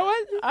 you know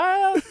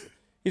what?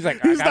 He's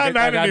like, he's not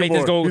 9 anymore. Make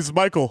this go. He's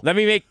Michael. Let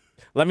me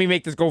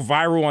make this go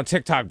viral on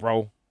TikTok,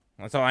 bro.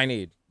 That's all I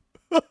need.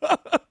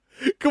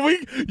 Can we,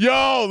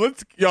 the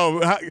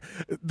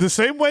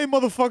same way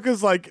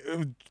motherfuckers like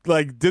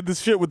did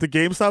this shit with the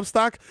GameStop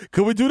stock?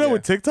 Could we do that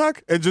with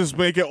TikTok and just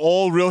make it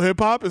all real hip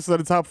hop instead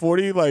of top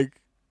 40? Like,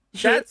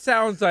 shit? That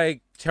sounds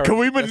like terrible. Can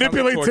we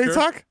manipulate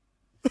TikTok?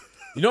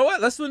 You know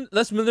what?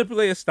 Let's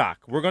manipulate a stock.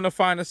 We're gonna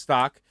find a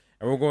stock,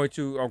 and we're going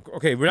to.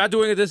 Okay, we're not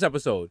doing it this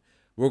episode.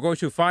 We're going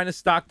to find a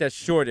stock that's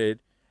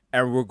shorted,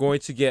 and we're going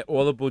to get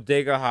all the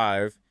Bodega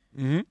Hive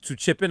to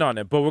chip in on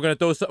it. But we're gonna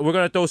throw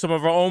some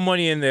of our own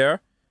money in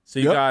there. So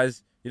you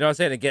guys, you know what I'm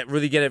saying, to get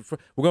it.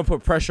 We're gonna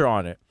put pressure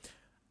on it.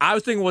 I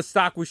was thinking what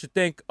stock we should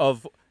think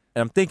of,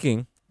 and I'm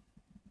thinking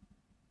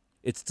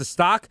it's the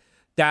stock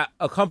that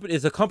a company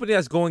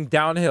that's going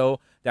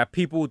downhill that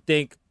people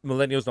think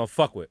millennials don't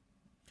fuck with.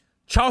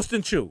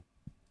 Charleston Chew.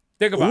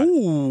 Think about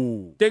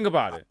it. Think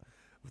about it.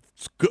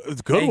 It's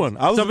a good one.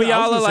 I was gonna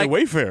say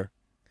Wayfair.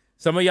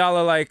 Some of y'all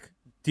are like,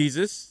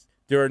 Jesus,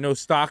 there are no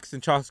stocks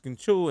in Charleston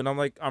Chew, and I'm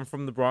like, I'm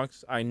from the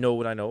Bronx. I know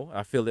what I know.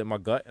 I feel it in my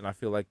gut, and I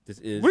feel like this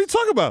is. What are you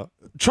talking about?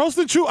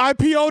 Charleston Chew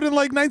IPO'd in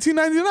like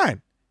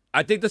 1999.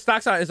 I think the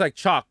stock sign is like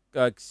CHAC,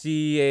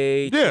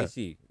 CHAC.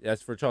 Yeah.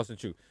 That's for Charleston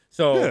Chew.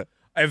 So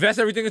I invest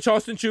everything in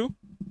Charleston Chew.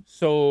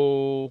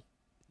 So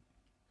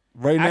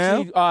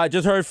now, I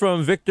just heard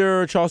from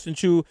Victor. Charleston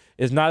Chew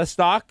is not a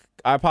stock.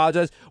 I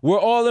apologize. We're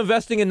all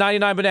investing in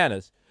 99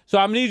 Bananas. So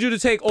I'm gonna need you to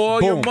take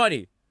all your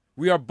money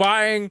we are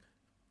buying.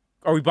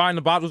 Are we buying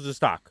the bottles of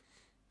stock?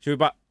 Should we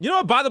buy? You know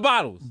what? Buy the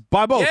bottles.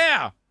 Buy both.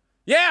 Yeah.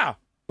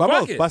 Buy Fuck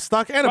both. it. Buy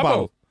stock and a Buy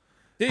bottle. both.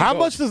 There you How go.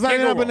 much does Can't go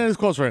 99 wrong. bananas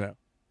cost right now?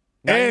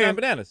 99 And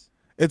bananas.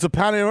 it's a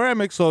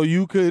panoramic, so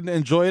you could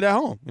enjoy it at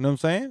home. You know what I'm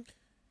saying?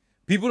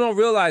 People don't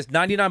realize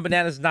 99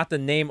 bananas is not the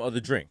name of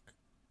the drink.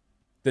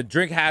 The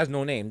drink has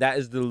no name. That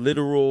is the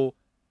literal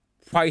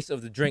price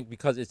of the drink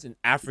because it's an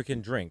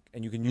African drink,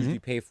 and you can usually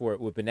pay for it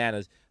with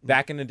bananas.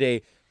 Back in the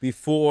day,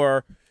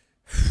 before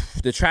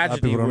the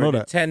tragedy people don't where know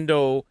that.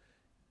 Nintendo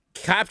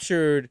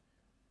captured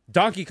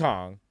Donkey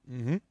Kong,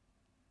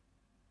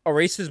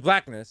 erased his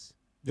blackness,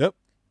 Yep.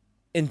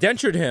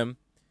 indentured him,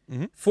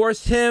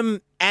 forced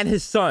him and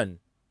his son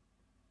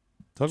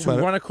Talk to about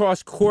it. run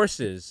across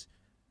courses,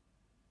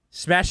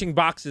 smashing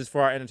boxes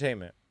for our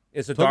entertainment.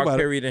 It's a Talk dark about it.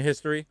 period in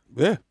history.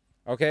 Yeah.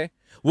 Okay,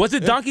 was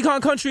it Donkey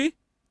Kong Country,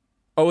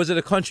 or was it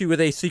a country where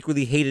they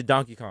secretly hated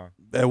Donkey Kong?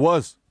 It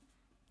was.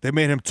 They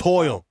made him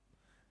toil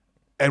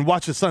and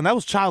watch his son. That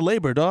was child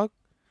labor, dog.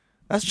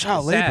 That's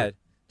child labor. Sad.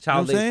 Child You know what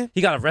I'm labor. saying?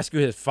 He got to rescue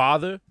his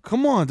father.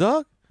 Come on,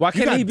 dog. Why You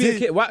can't got he be a Did-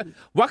 kid? Why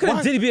couldn't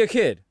Why? Diddy be a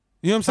kid?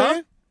 You know what I'm Huh?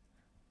 saying?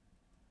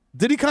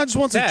 Diddy Kong just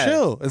wants to Sad.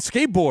 chill and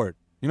skateboard.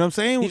 You know what I'm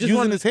saying? He just Using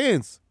wanted- his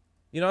hands.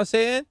 You know what I'm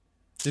saying?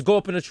 Just go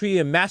up in a tree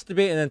and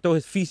masturbate and then throw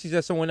his feces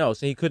at someone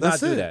else, and he could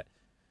That's not do it. that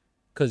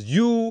because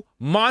you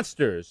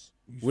monsters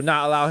would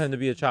not allow him to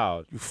be a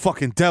child. You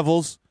fucking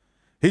devils.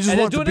 He just And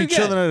they're wants to doing be it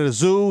again. chilling at a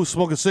zoo,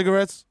 smoking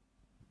cigarettes.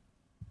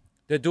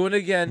 They're doing it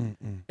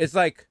again. It's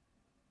like,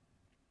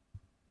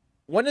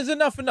 when is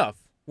enough enough?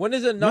 When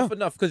is enough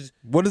enough? Because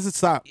When does it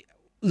stop?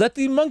 let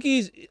the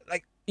monkeys,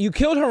 like, you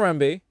killed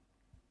Harambe,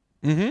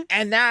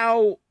 and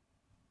now,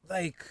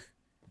 like,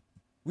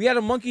 we had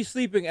a monkey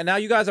sleeping, and now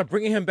you guys are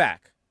bringing him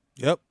back.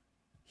 Yep.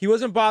 He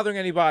wasn't bothering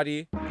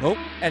anybody, Nope.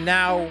 and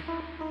now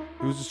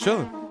He was just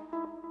chilling.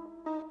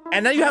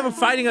 you have him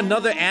fighting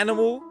another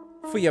animal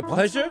for your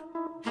pleasure.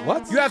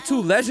 What? You have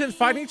two legends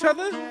fighting each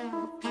other.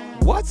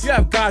 What? You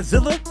have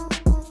Godzilla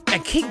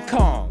and King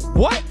Kong.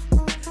 What?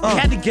 He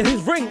had to get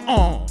his ring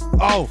on.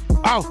 Oh.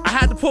 Oh. I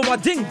had to pull my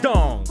ding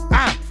dong.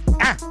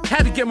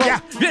 Had to get my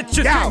bitch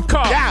your Yeah. King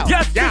Kong. Yeah.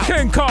 Yes, Yeah. the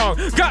King Kong.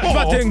 Got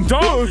my ding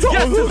dong.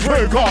 Yes, it's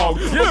King Kong.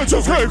 Yes,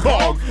 it's King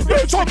Kong.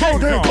 It's a King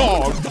King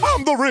Kong. Kong.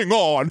 I'm the ring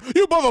on.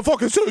 You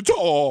motherfucking sit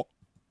tall.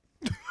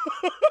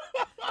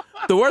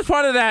 The worst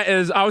part of that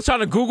is I was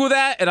trying to Google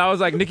that, and I was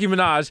like, Nicki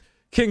Minaj,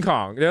 King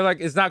Kong. They're like,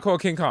 it's not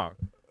called King Kong.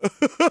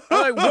 I'm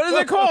like, what is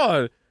it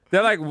called?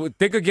 They're like, well,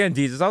 think again,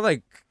 Jesus. I was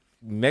like,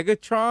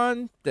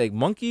 Megatron, like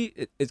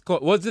Monkey. It's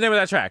called. What's the name of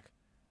that track?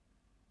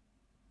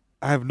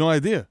 I have no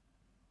idea.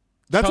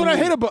 That's what I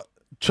Chun-Li. hate about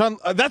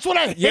that's what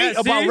I hate Yeah,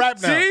 about see?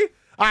 rap now. See?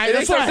 All right, It that's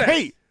makes what no I sense.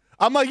 hate.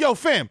 I'm like, yo,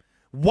 fam,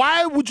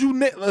 why would you?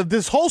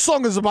 This whole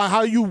song is about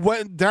how you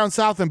went down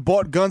south and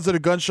bought guns at a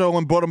gun show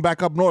and brought them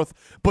back up north,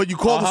 but you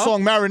call the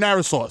song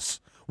marinara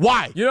sauce.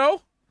 Why? You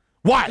know,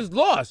 Why? just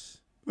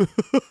lost.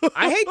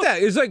 I hate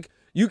that. It's like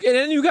you, and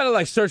then you gotta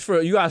like search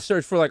for. You gotta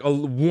search for like a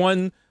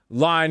one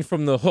line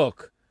from the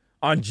hook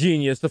on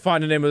Genius to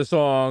find the name of the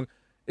song.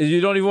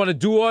 You don't even want to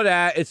do all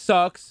that. It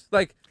sucks.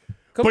 Like,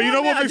 come But on, you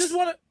know man, what I makes- just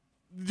want to.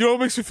 You know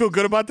what makes me feel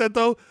good about that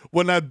though?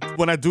 When I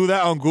do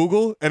that on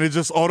Google and it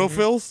just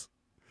autofills.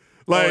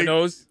 Like,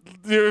 knows.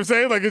 you know what I'm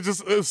saying? Like it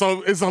just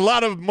so it's a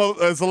lot of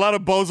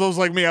bozos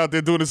like me out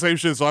there doing the same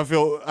shit. So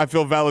I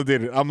feel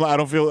validated. I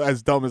don't feel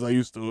as dumb as I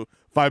used to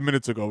 5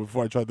 minutes ago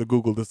before I tried to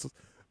Google this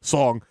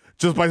song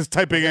just by just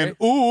typing in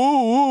ooh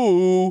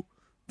ooh ooh.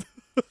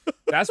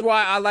 That's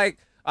why I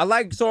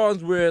like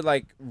songs where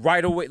like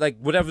right away, like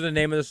whatever the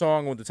name of the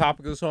song or the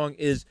topic of the song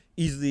is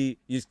easy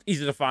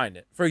to find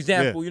it. For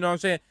example, Yeah. you know what I'm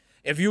saying?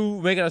 If you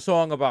making a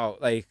song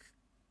about like,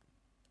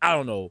 I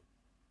don't know,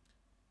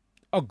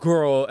 a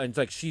girl and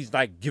like she's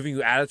like giving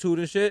you attitude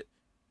and shit,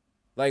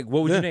 like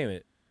what would Yeah. you name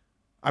it?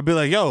 I'd be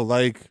like, yo,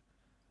 like,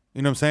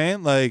 you know what I'm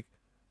saying? Like,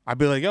 I'd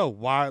be like, yo,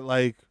 why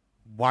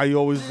you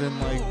always in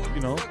like,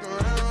 you know?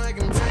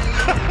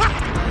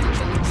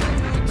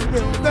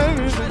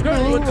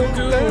 Girl, what to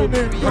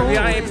do? Honey,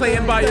 I ain't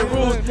playing by your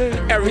rules.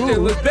 Everything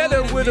looks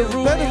better with a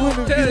rule.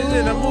 Tell it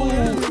in a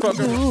move.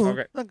 Fucker.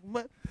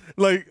 Okay.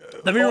 Like,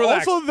 Let me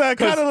relax. Also, that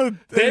 'cause kind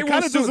of they will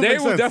doesn't make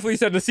sense. definitely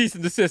send a cease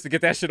and desist to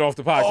get that shit off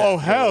the podcast. Oh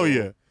hell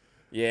yeah!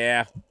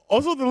 Yeah.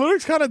 Also, the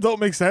lyrics kind of don't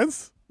make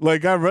sense.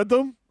 Like I read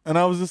them and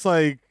I was just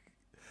like,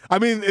 I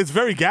mean, it's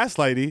very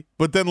gaslighty,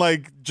 but then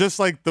like just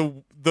like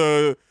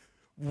the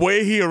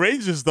way he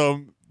arranges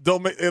them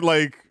don't make it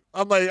like.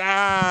 I'm like,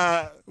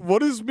 what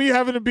does me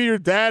having to be your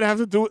dad have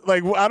to do?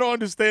 Like, I don't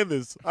understand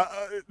this. I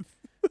mean,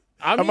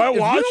 I if you don't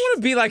washed? want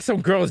to be like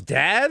some girl's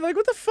dad, like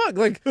what the fuck?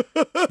 Like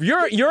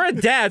you're a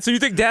dad, so you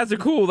think dads are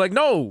cool. Like,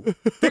 no.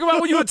 Think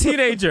about when you were a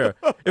teenager.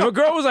 If a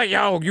girl was like,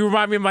 yo, you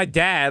remind me of my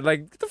dad,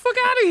 like, get the fuck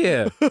out of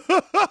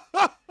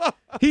here.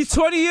 He's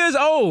 20 years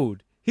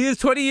old. He is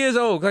 20 years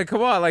old. Like,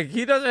 come on, like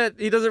he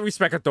doesn't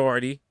respect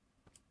authority.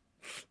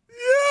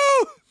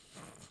 Yo!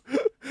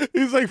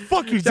 He's like,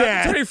 fuck you,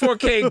 dad.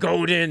 24K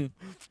golden.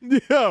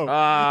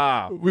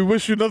 Yo. We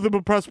wish you nothing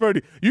but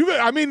prosperity.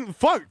 I mean,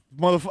 fuck,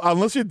 motherfucker.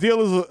 Unless your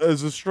deal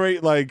is a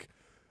straight, like,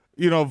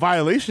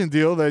 violation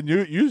deal, then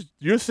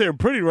you're sitting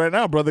pretty right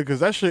now, brother,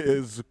 because that shit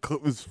is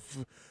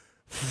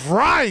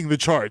frying the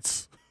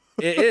charts.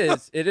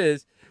 It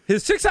is.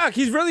 His TikTok,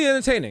 he's really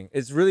entertaining.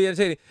 It's really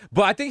entertaining.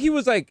 But I think he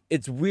was like,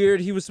 it's weird.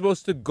 He was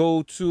supposed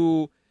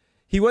to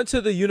he went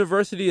to the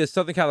University of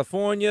Southern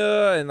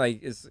California, and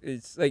like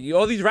it's like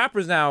all these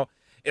rappers now.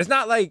 It's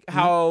not like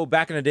how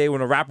back in the day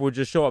when a rapper would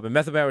just show up and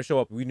Method Man would show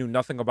up. We knew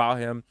nothing about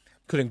him,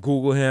 couldn't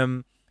Google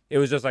him. It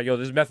was just like, yo,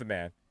 this is Method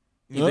Man.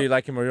 Either you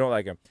like him or you don't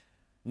like him.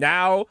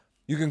 Now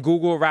you can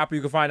Google a rapper.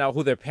 You can find out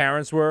who their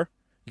parents were.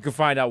 You can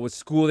find out what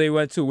school they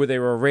went to, where they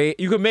were raised.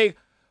 You can make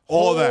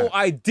all whole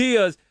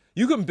ideas.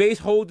 You can base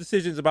whole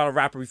decisions about a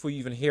rapper before you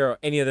even hear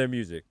any of their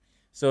music.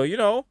 So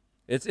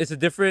it's a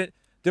different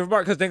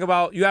part. Because think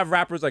about, you have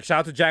rappers like, shout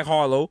out to Jack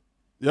Harlow.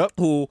 Yep.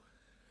 Who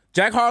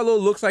Jack Harlow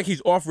looks like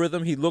he's off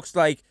rhythm. He looks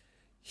like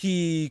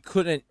he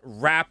couldn't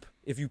rap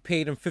if you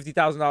paid him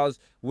 $50,000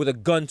 with a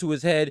gun to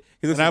his head.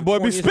 He looks and like that boy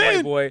be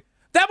spitting.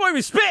 That boy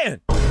be spitting.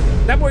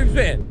 That boy be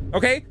spitting.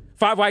 Okay,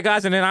 5 white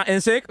guys and then not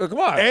NSYNC. Come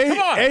on,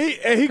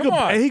 come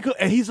on.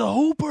 And he's a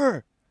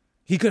hooper.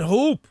 He could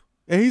hoop.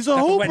 And he's a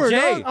hooper.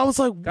 I was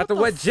like, got the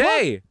wet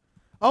J.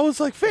 I was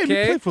like, fam, you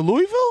play for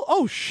Louisville?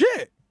 Oh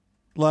shit!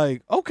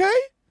 Like, okay,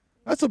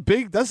 that's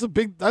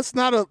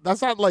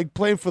not like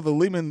playing for the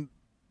Lehman,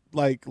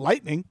 like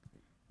Lightning,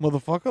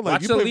 motherfucker.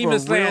 Like, Watch the Lehman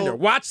slander.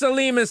 Watch the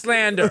Lehman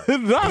slander.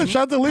 No,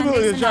 shot the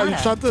Lehman.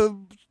 Shot the.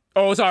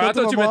 Oh, sorry. I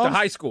thought you meant the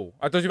high school.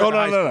 I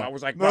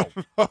was like, bro,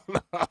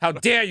 how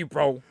dare you,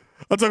 bro?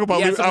 I'm talking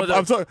about. I'm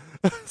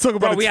talking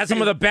about. Bro, we had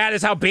some of the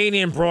baddest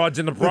Albanian broads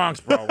in the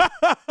Bronx, bro.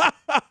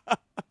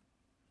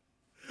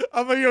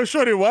 I'm like, yo,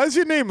 shorty, why is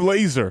your name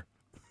Laser?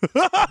 With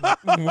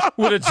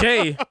a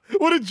J.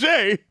 With a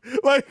J.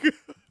 Like.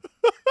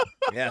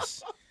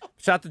 Yes.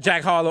 Shout out to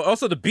Jack Harlow.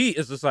 Also, the beat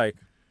is just like,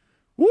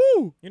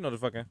 woo. You know the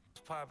fucking.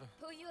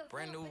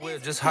 Brand new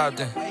whip, just hopped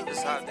in.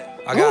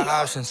 I got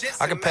options.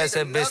 I can pass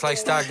that bitch like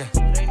Stockton.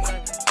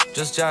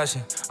 Just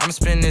joshing. I'm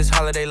spending this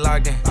holiday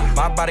locked in.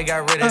 My body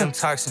got rid of them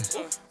toxins.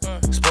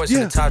 Sports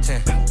in the top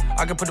 10.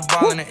 I can put the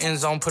ball in the end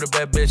zone, put a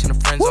bad bitch in the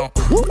friend zone.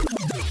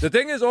 The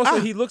thing is also,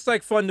 he looks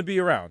like fun to be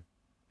around.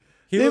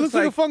 He looks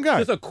like a fun guy.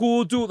 Just a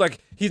cool dude. Like,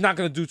 he's not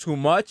going to do too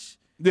much.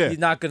 Yeah. He's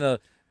not going to.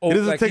 He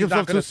doesn't take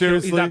himself too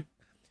seriously.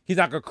 He's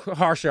not going to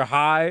harsh your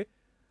high.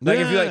 Like,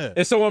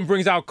 if someone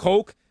brings out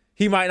Coke,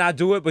 he might not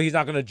do it, but he's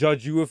not going to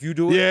judge you if you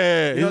do it.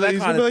 Yeah. You know, that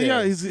kind of thing.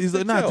 Yeah, he's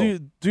like, nah, do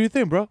your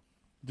thing, bro.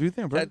 Do your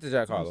thing, bro. That's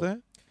Jack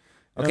Harlow.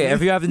 Okay,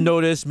 if you haven't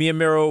noticed, me and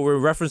Miro, we're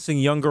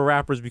referencing younger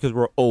rappers because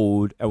we're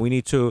old and we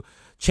need to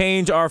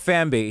change our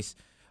fan base.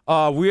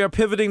 We are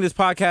pivoting this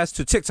podcast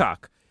to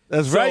TikTok.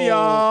 That's right,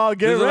 y'all.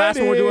 Get ready. This is the last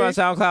one we're doing on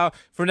SoundCloud.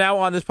 From now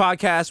on, this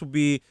podcast will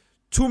be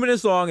 2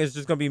 minutes long. It's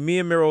just going to be me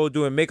and Miro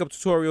doing makeup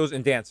tutorials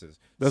and dances.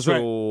 That's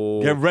right.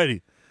 Get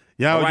ready.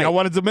 Y'all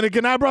wanted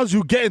Dominican eyebrows?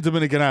 You getting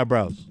Dominican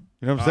eyebrows.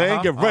 You know what I'm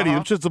saying? Get ready.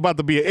 Them shit's about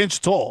to be 1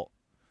 inch tall.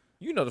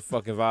 You know the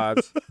fucking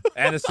vibes.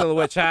 And the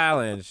silhouette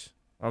challenge.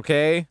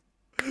 Okay?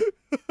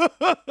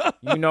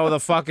 You know the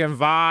fucking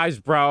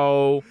vibes,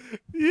 bro.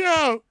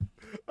 Yo.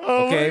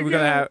 Oh okay, we're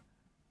going to have,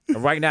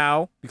 right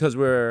now, because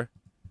we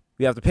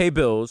have to pay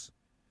bills,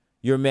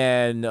 your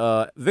man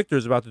Victor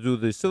is about to do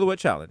the silhouette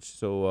challenge.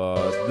 So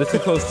listen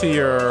close to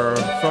your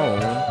phone.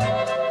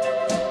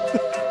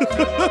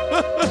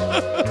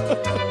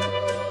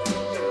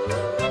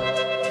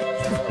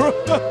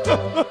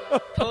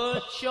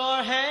 Put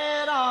your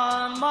head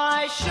on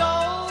my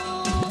shoulder.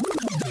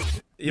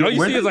 You know,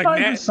 you see him like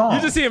mad,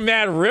 you just see him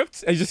mad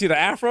ripped, and you just see the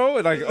afro,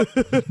 and like you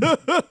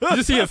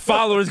just see his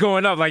followers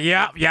going up, like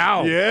yeah.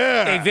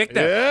 Hey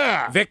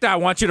Victor, I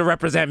want you to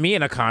represent me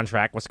in a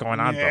contract. What's going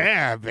on, bro?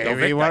 Yeah,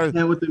 baby.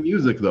 With the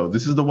music though,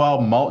 this is the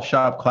Wild Malt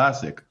Shop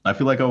classic. I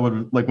feel like I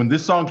would when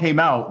this song came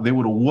out, they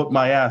would have whooped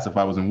my ass if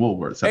I was in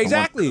Woolworths.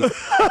 Exactly,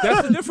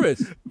 that's the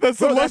difference. That's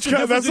the lunch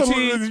counter.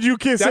 You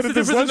can't say that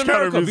this lunch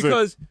counter music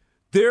because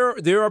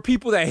there are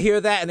people that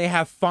hear that and they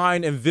have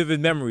fine and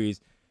vivid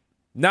memories.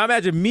 Now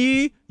imagine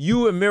me,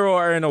 you, and Miro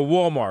are in a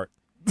Walmart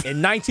in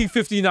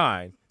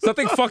 1959.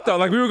 Something fucked up.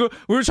 Like we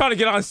were trying to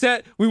get on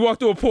set. We walked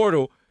through a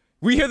portal.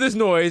 We hear this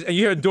noise, and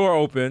you hear a door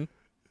open.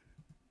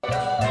 I'm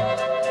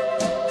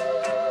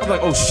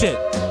like, oh shit!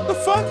 What the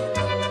fuck?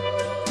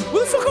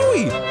 Where the fuck are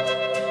we?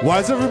 Why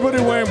is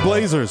everybody wearing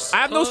blazers? I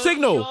have no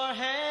signal.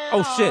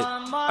 Oh shit!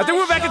 I think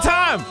we're back in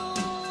time.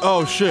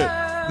 Oh shit!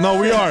 No,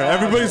 we are.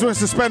 Everybody's wearing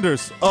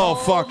suspenders. Oh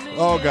fuck!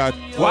 Oh god!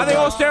 Why are they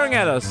all staring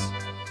at us?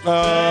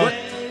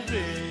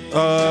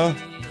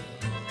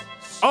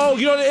 Oh,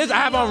 you know what it is? I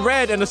have on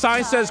red, and the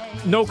sign says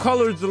no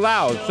colors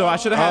allowed. So I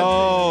should have had.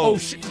 Oh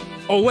shit!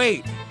 Oh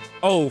wait!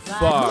 Oh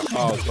fuck!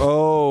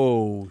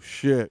 Oh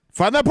shit!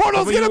 Find that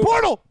portal! Let's get a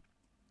portal!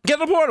 Get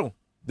the portal!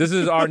 This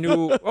is our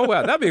new. Oh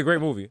wow, that'd be a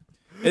great movie.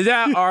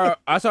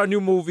 That's our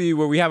new movie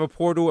where we have a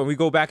portal and we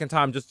go back in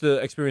time just to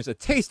experience a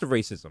taste of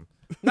racism,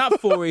 not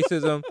full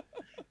racism.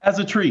 As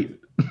a treat.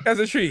 As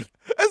a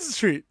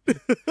treat.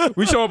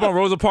 We show up on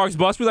Rosa Parks'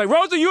 bus. We're like,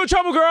 Rosa, you in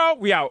trouble, girl?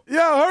 We out.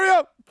 Yeah, hurry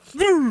up.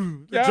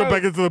 Jump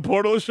back into the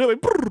portal and shit.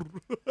 Like,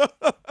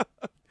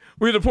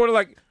 we're in the portal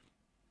like,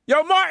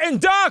 Yo, Martin,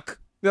 duck!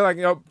 They're like,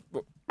 yo.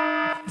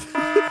 God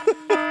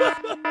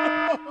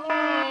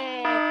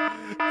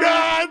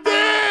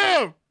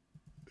damn!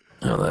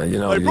 You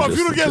know, Like, bro, if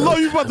you don't get low,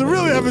 you about to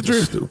really have a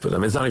dream. Stupid. I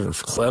mean, it's not even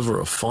clever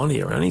or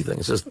funny or anything.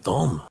 It's just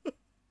dumb.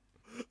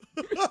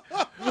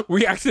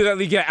 We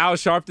accidentally get Al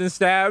Sharpton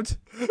stabbed.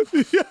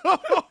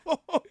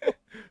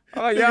 I'm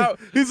like, yo.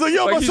 He's like,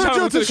 yo, Like, my he's Sergio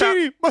telling him to the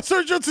Tacchini. My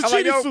Sergio I'm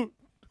like, yo, Tacchini suit.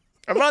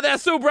 I love that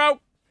suit, bro. Love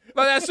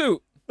that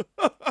suit.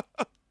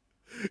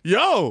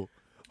 Yo.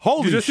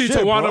 Holy You just see shit,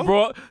 Tawana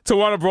bro.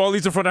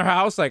 Brawley's in front of her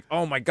house, like,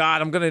 oh my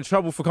God, I'm gonna in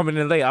trouble for coming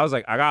in late. I was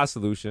like, I got a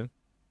solution.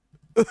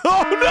 Oh, no!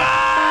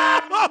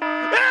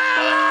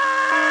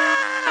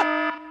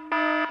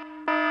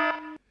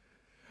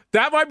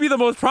 That might be the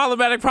most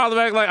problematic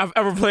like I've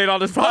ever played on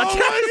this podcast.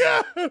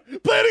 Oh, my God.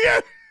 Play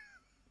it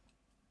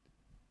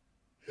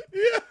again.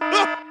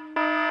 Yeah.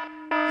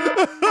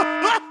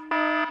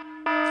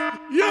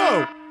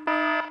 Yo.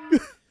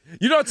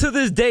 You know, to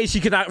this day, she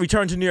cannot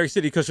return to New York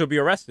City because she'll be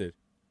arrested.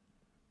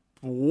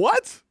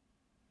 What?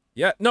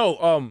 Yeah,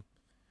 no,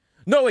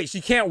 wait,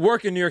 she can't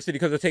work in New York City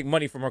because they'll take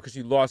money from her because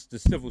she lost the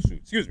civil suit.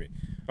 Excuse me.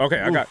 Okay,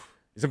 I got.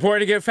 It's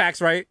important to get facts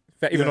right,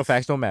 even though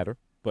facts don't matter.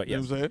 But yeah,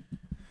 You know what I'm saying?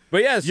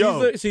 but yeah,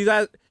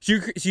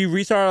 she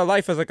restarted her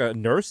life as like a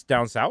nurse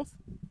down south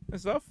and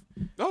stuff.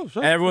 Oh,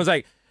 sure. And everyone's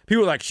like,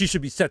 people are like, she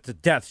should be set to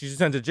death. She should be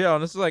sent to jail.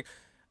 And it's like,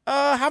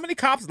 how many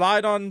cops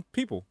lied on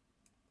people?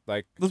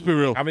 Like, Let's be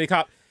real. how many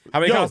cops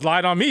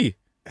lied on me?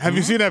 Have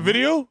you seen that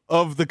video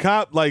of the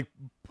cop, like,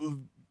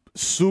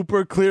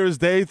 super clear as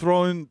day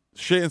throwing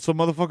shit in some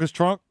motherfucker's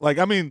trunk? Like,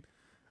 I mean,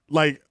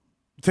 like,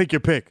 take your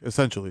pick,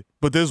 essentially.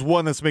 But there's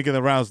one that's making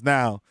the rounds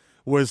now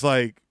where it's,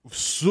 like,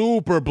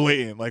 super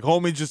blatant. Like,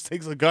 homie just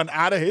takes a gun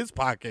out of his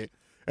pocket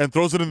and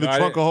throws it in the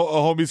trunk of a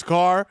homie's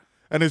car.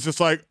 And it's just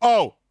like,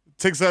 oh,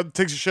 takes the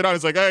shit out.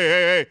 It's like,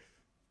 hey,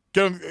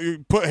 get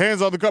him, put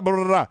hands on the car, blah,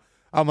 blah, blah.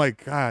 I'm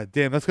like, God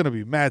damn, that's going to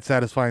be mad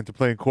satisfying to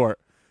play in court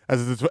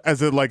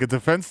as like a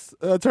defense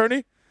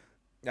attorney.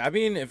 I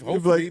mean, if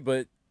hopefully,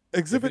 but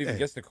Exhibit if it A. even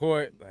gets to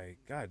court, like,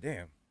 God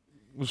damn.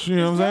 You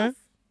know what I'm saying?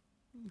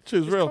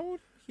 Shit's real. Cold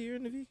here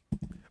in the V.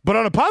 But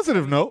on a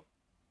positive note,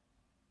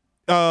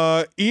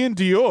 Ian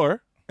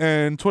Dior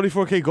and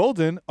 24K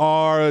Golden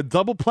are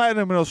double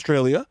platinum in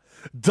Australia,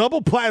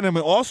 double platinum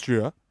in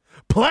Austria,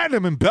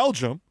 platinum in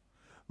Belgium,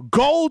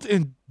 gold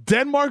in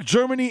Denmark,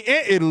 Germany,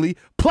 and Italy,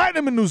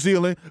 platinum in New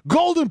Zealand,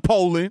 gold in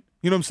Poland,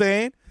 you know what I'm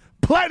saying?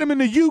 Platinum in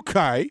the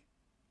UK,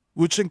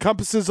 which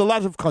encompasses a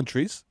lot of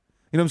countries,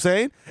 you know what I'm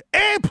saying?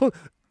 And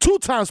 2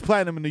 times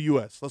platinum in the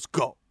US. Let's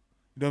go.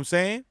 You know what I'm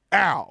saying?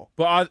 Ow.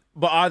 But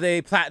are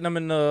they platinum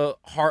in the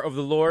heart of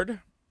the Lord?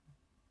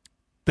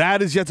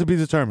 That is yet to be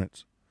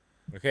determined.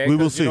 Okay, We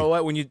will see. You know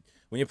what? When you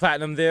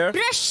platinum there,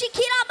 That's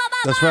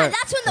right.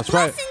 That's when the That's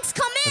right. blessings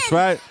come in. That's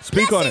right.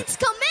 Speak on it. Blessings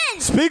come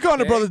in. Speak on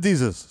it, Okay. Brother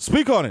Jesus.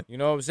 Speak on it. you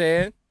know what I'm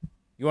saying?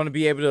 You want to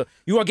be able to,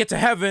 you want to get to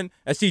heaven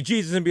and see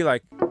Jesus and be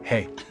like,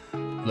 Hey,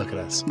 look at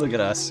us. Look at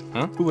us.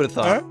 Huh? Who would have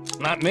thought?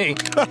 Not me.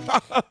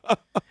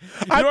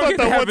 I don't thought get that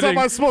to one time heaven.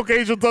 I smoked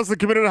Angel Dust and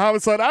committed a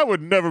homicide, I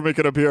would never make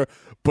it up here.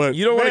 But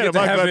You don't wanna man, get to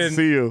am I glad to heaven.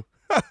 see you.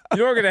 you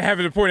don't get to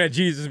heaven and point at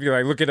Jesus and be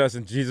like, look at us.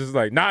 And Jesus is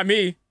like, not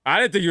me. I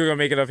didn't think you were going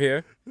to make it up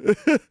here.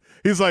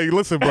 He's like,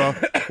 listen, bro.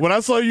 When I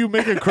saw you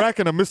making crack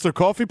in a Mr.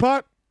 Coffee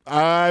pot,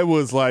 I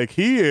was like,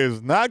 he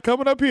is not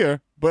coming up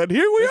here. But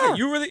here we Listen, are.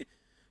 you really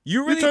He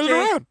think turned it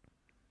around.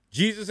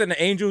 Jesus and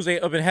the angels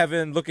ain't up in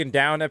heaven looking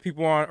down at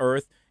people on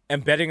earth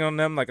and betting on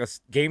them like a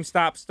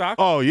GameStop stock?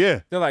 Oh,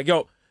 yeah. They're like,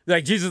 yo,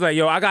 like Jesus is like,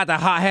 yo, I got the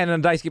hot hand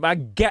on the dice game. I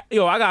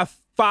got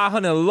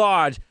 500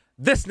 large.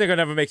 This nigga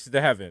never makes it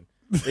to heaven.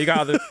 You got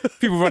other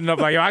people running up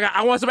like, yo,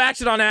 I want some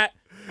action on that.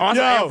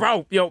 Yo,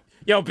 bro, yo,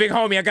 big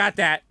homie, I got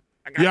that.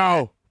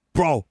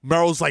 Bro,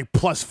 Merrill's like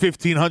plus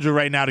 1,500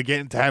 right now to get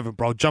into heaven,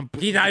 bro. Jump.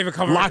 He's not even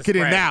covering Lock the it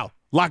in spread. now.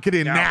 Lock it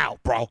in now,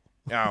 bro.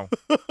 Yo.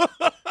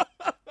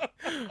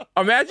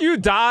 Imagine you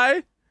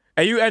die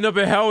and you end up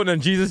in hell and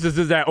then Jesus just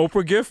does that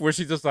Oprah gift where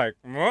she's just like,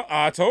 well,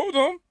 I told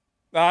him.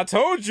 I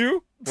told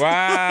you.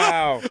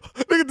 Wow.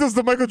 Look at this,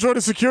 the Michael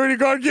Jordan security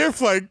guard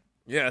gift. Like,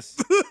 Yes.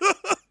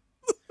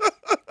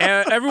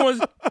 And everyone's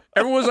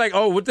like,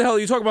 oh, what the hell are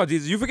you talking about,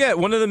 Jesus? You forget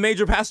one of the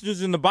major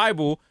passages in the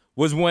Bible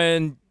was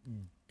when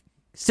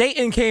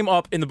Satan came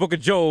up in the book of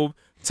Job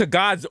to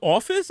God's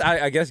office.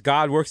 I guess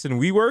God works in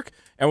WeWork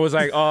and was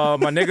like,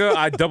 my nigga,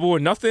 I double or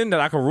nothing that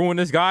I can ruin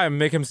this guy and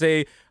make him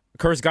say,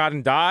 curse God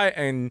and die.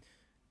 And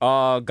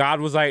God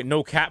was like,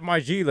 no cap, my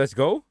G, let's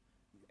go.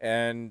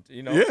 And,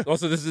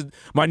 also this is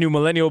my new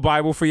millennial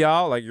Bible for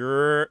y'all. Like,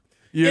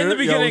 in the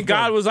beginning,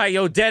 God was like,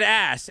 yo, dead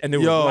ass. And there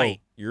was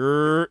light.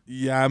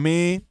 I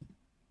mean,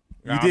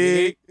 you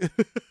dig?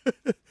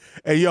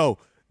 Hey, yo,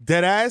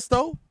 dead ass,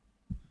 though?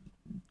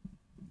 You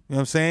know what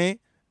I'm saying?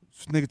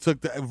 This nigga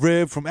took the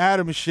rib from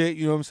Adam and shit,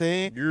 you know what I'm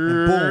saying?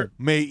 And boom,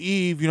 made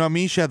Eve, you know what I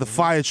mean? She had the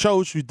fire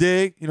choach, you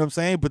dig? You know what I'm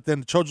saying? But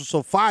then the choach was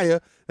so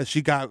fire that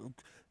she got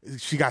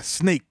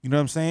snaked, you know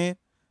what I'm saying?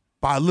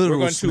 By a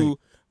literal snake.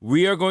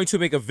 We are going to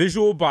make a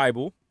visual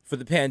Bible for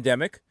the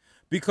pandemic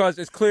because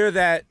it's clear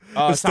that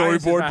the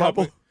storyboard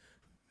Bible.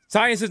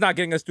 Science is not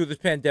getting us through this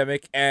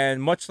pandemic,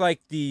 and much like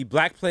the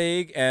Black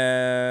Plague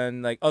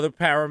and like other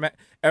pandemics,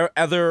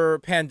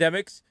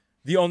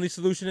 the only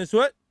solution is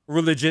what?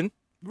 Religion.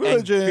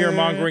 And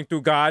fear-mongering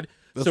through God.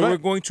 So we're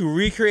going to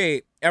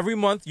recreate every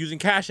month using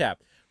Cash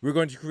App. We're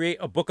going to create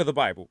a book of the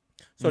Bible.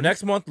 So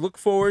next month, look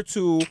forward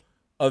to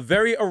a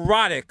very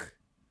erotic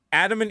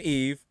Adam and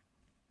Eve,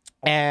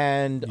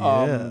 and Sweetie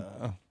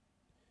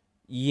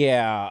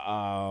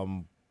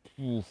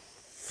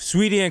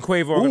and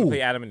Quavo are going to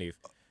play Adam and Eve.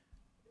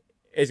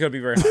 It's going to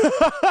be very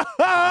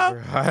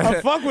hard.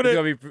 I fuck with it.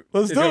 Let's do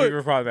it. It's going to be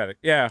very problematic.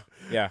 Yeah.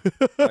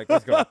 Like,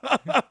 let's go.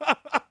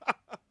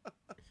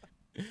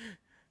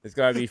 It's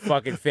going to be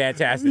fucking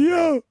fantastic.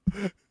 Yo.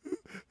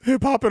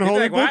 Hip-hop and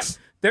holy books.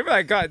 They were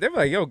like,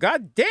 yo,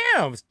 god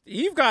damn,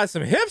 Eve got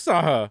some hips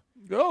on her.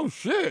 Oh,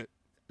 shit.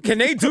 Can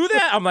they do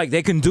that? I'm like,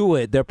 they can do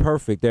it. They're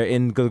perfect. They're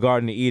in the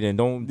Garden of Eden.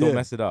 Don't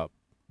mess it up.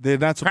 They're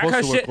not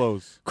supposed to wear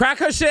clothes. Crack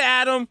her shit,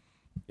 Adam.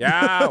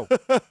 Yow.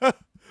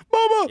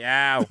 Mama.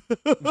 Yow.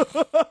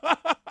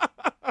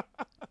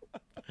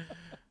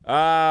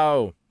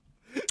 Oh.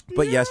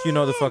 But yes, you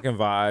know the fucking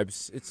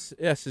vibes.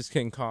 It's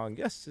King Kong.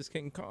 Yes, it's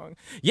King Kong.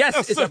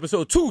 Yes, it's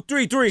episode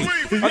 233 of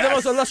the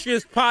most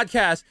illustrious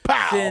podcast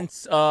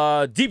since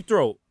Deep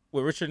Throat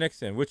with Richard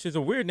Nixon, which is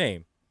a weird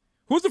name.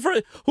 Who is the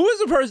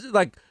person?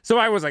 Like,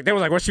 somebody was like, they were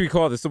like, what should we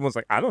call this? Someone's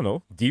like, I don't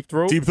know, Deep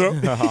Throat. Deep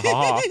Throat. that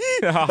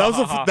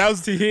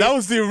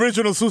was the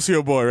original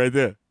Sucio Boy right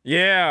there.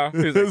 Yeah,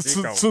 like,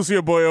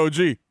 Sucio Boy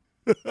OG.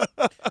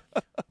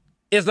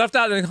 It's left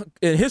out in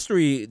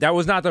history. That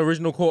was not the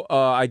original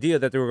idea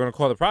that they were going to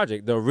call the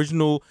project. The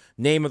original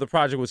name of the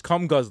project was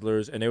Cum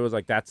Guzzlers, and it was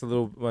like, that's a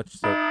little much.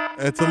 So.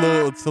 It's a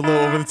little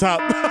over the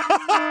top.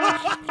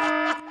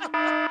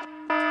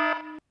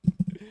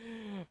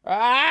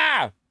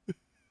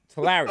 It's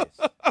hilarious.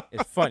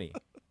 It's funny.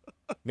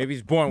 Maybe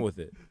he's born with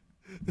it.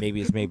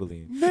 Maybe it's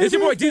Maybelline. It's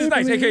your boy Jesus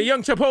Nice, aka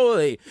Young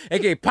Chipotle,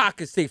 aka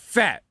Pocket Stay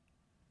Fat.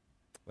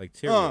 Like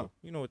Tyrio.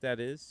 You know what that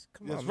is.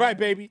 Come on, that's right,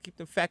 baby. Keep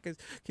the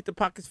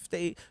pockets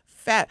stay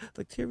fat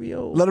like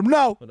Tyrio. Let them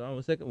know. Hold on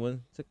one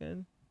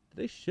second. Did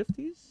they shift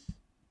these?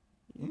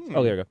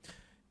 Oh, there we go.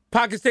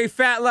 Pockets stay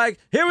fat like,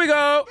 here we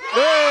go.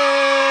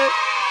 Hey!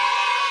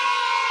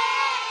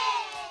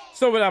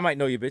 So what I might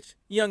know you, bitch.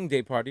 Young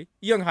Day Party.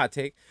 Young Hot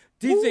Take.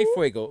 DJ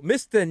Fuego.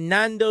 Mr.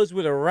 Nando's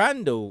with a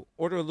Rando.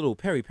 Order a little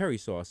peri-peri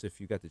sauce if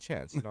you got the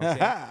chance. You know what I'm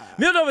saying?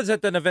 Mil Novas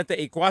at the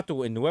Naventa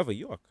E4 in Nueva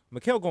York.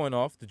 Mikhail going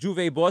off. The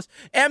Juve boss.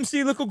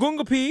 MC Little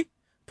Gunga P.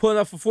 Pulling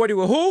up for 40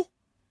 with who?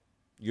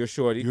 Your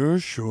shorty. Your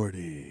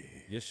shorty.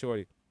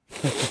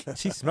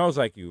 She smells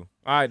like you.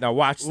 All right, now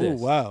watch this.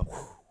 Oh, wow.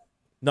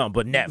 Nothing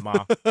but net,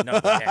 ma. Nothing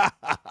but net.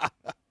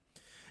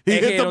 He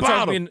hit the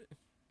bottom.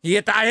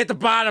 I hit the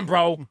bottom,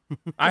 bro.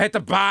 I hit the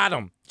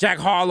bottom. Jack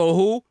Harlow,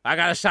 who? I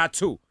got a shot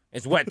too.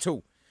 It's wet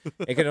too.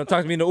 And don't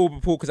talk to me in the Uber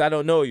pool because I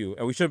don't know you.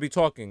 And we shouldn't be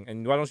talking.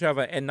 And why don't you have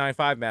an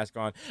N95 mask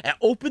on? And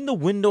open the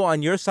window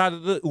on your side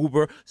of the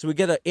Uber so we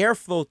get an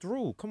airflow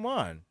through. Come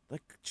on.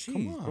 Like,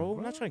 jeez, bro.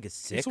 I'm not trying to get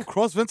sick. There's some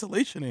cross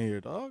ventilation in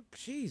here, dog.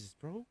 Jeez,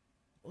 bro.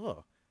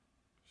 Ugh.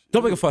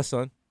 Don't make a fuss,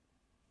 son.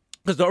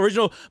 Because the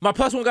original, my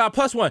 +1 got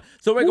a +1.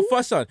 So make a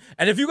fuss, son.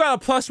 And if you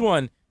got a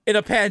 +1 in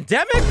a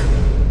pandemic,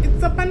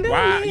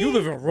 wow, you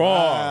living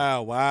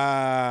wrong.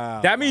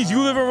 Wow. That means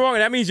you living wrong,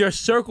 and that means your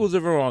circle's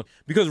living wrong.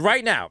 Because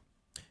right now,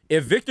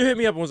 if Victor hit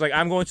me up and was like,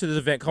 I'm going to this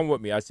event, come with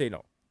me, I'd say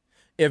no.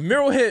 If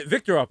Miro hit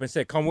Victor up and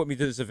said, come with me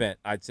to this event,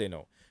 I'd say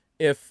no.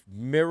 If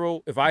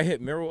I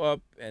hit Miro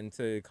up and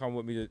to come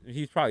with me,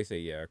 he'd probably say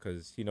yeah,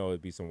 because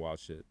it'd be some wild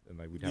shit, and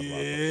like we'd have a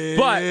lot of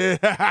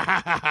fun.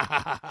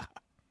 But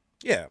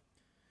yeah.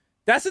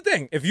 That's the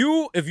thing. If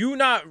you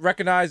not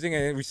recognizing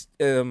and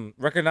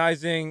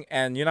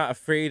you're not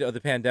afraid of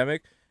the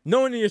pandemic, no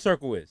one in your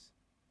circle is,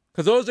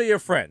 because those are your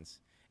friends,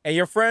 and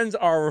your friends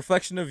are a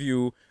reflection of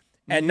you,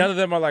 and none of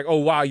them are like, oh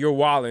wow, you're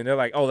wilding. They're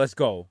like, oh, let's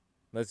go,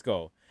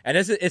 and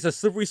it's a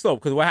slippery slope,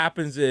 because what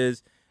happens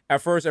is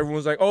at first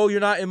everyone's like, oh, you're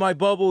not in my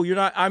bubble,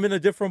 I'm in a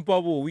different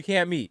bubble, we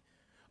can't meet.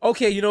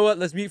 Okay, you know what?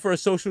 Let's meet for a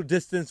social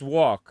distance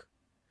walk.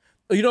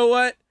 You know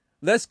what?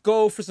 Let's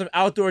go for some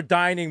outdoor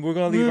dining. We're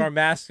gonna leave our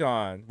masks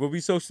on. We'll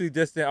be socially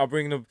distant. I'll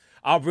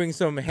bring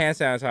some hand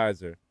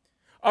sanitizer.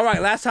 All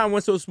right, last time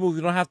went so smooth.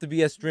 We don't have to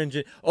be as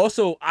stringent.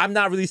 Also, I'm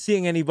not really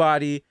seeing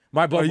anybody.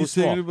 My bubble's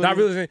small. Not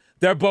really.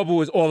 Their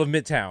bubble is all of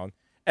Midtown.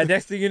 And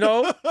next thing you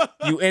know,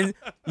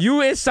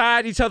 you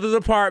inside each other's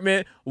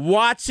apartment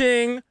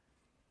watching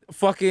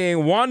fucking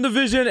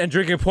WandaVision and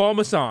drinking Paul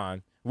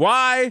Masson.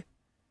 Why?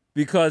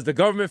 Because the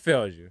government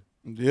failed you.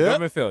 Yeah. The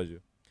government failed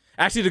you.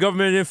 Actually, the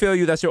government didn't fail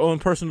you. That's your own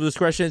personal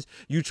discretions.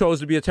 You chose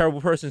to be a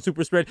terrible person,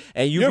 super spread,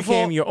 and you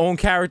became your own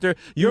character.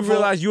 You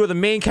realize you are the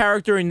main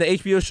character in the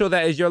HBO show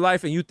that is your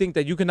life, and you think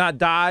that you cannot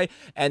die,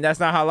 and that's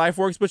not how life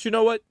works. But you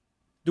know what?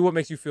 Do what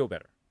makes you feel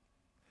better.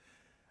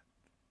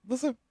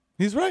 Listen,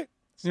 he's right.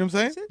 You know what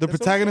I'm saying? The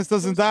protagonist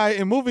doesn't die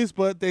in movies,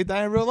 but they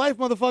die in real life,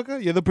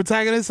 motherfucker. You're the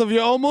protagonist of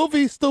your own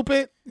movie,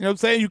 stupid. You know what I'm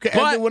saying? You can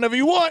end it whenever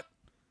you want.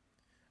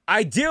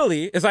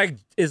 Ideally, it's like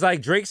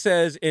Drake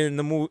says in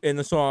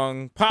the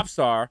song Pop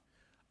Star,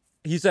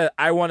 he said,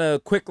 I want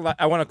a quick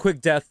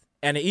death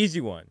and an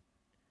easy one.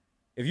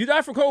 If you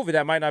die from COVID,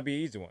 that might not be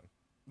an easy one.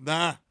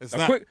 Nah, it's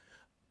not.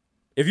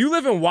 If you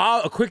live in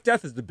wild, a quick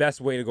death is the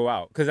best way to go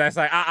out. Because that's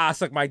like,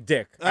 suck my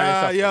dick.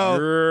 I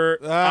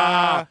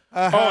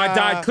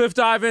died cliff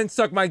diving,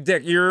 suck my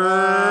dick.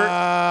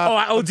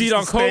 I OD'd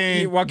on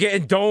coke while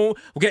getting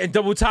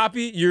double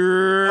toppy.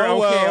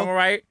 I'm all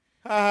right.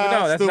 But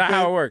no, that's not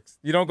how it works.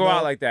 You don't go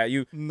out like that.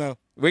 You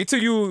wait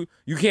till you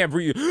can't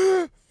breathe.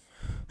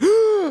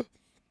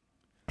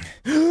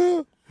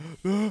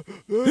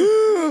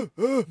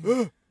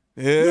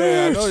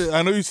 Yeah,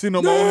 I know you seen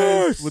them old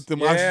heads with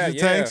them oxygen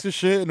tanks and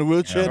shit in the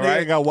wheelchair. Right.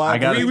 They got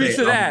wild. We reached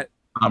to that.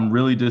 I'm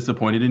really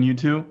disappointed in you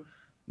two.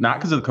 Not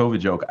because of the COVID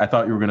joke. I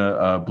thought you were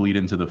gonna bleed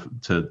into the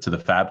to the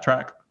fab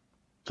track,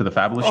 to the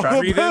fabulous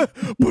track.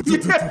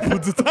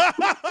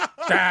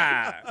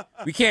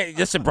 We can't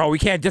listen, bro. We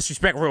can't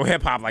disrespect real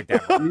hip hop like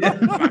that, bro.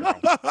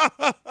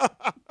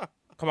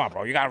 Come on,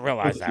 bro. You gotta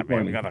realize that,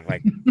 man. You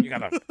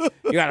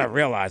gotta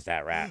realize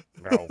that, rap,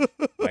 bro.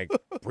 Like,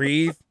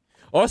 breathe.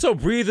 Also,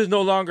 Breathe is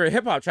no longer a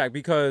hip hop track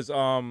because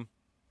I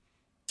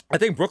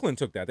think Brooklyn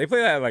took that. They play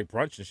that at like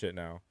brunch and shit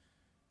now.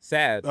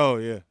 Sad. Oh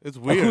yeah, it's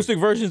weird. Acoustic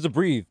versions of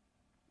Breathe.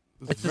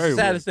 It's just the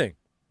saddest thing.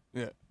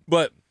 Yeah.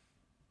 But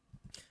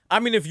I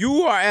mean, if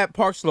you are at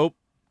Park Slope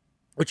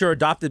with your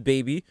adopted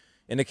baby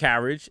in a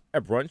carriage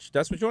at brunch,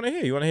 that's what you want to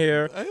hear. You want to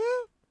hear.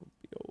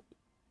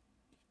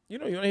 You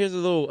want to hear the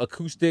little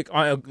acoustic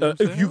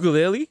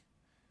ukulele.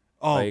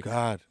 Oh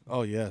God.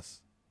 Oh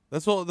yes.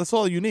 That's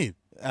all you need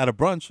at a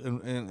brunch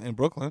in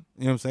Brooklyn.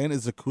 You know what I'm saying?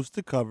 Is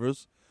acoustic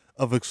covers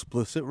of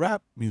explicit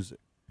rap music.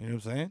 You know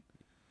what I'm saying?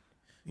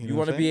 You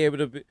want to be able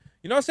to be.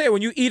 You know what I'm saying?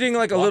 When you're eating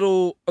like a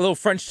little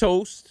French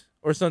toast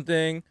or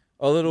something,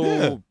 a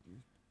little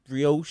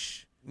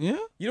brioche. Yeah.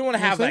 You don't want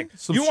to have like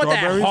some you want that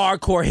strawberries?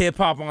 hardcore hip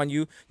hop on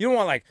you. You don't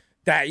want like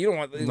that. You don't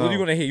want. What do you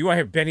want to hear? You want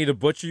to hear Benny the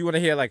Butcher? You want to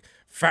hear like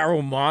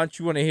Pharoah Monch?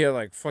 You want to hear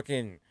like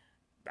fucking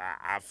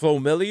Flo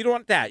Milli? You don't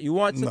want that. You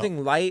want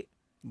something light,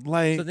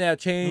 something that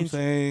change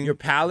your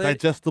palate,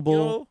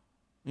 digestible.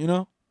 You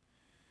know.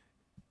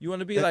 You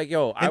want to be like,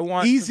 yo, I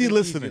want easy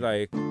listening. Easy,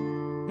 like,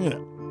 yeah.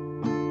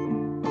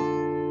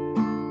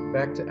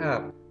 Back to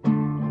app.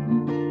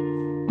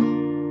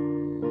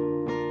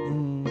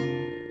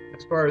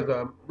 As far as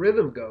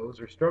rhythm goes,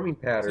 or strumming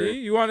pattern. See,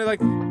 you want it like.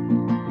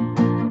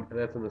 And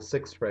that's in the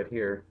 6th fret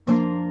here.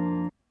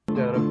 Down,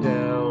 up,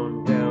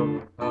 down,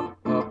 down,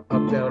 up, down,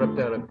 up, down, up,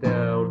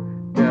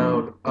 down,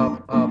 down,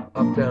 up,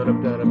 down,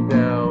 up, down, up,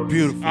 down.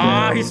 Beautiful.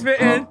 Ah, he's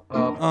spitting.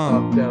 Up,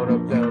 down,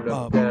 up, down,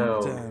 up,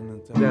 down,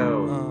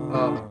 down,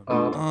 up,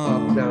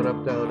 down,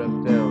 up, down,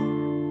 up,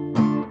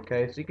 down.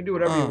 Okay, so you can do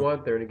whatever you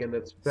want there, and again,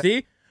 that's.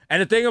 See?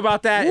 And the thing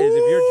about that is,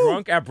 if you're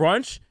drunk at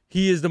brunch,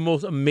 he is the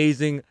most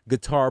amazing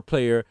guitar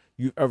player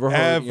you've ever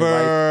heard in your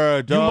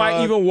life. You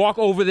might even walk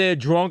over there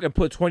drunk and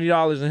put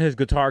 $20 in his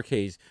guitar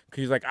case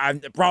because he's like,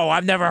 I've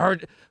never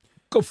heard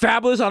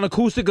Fabulous on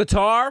acoustic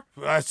guitar.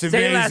 That's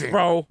amazing. Say less,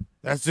 bro.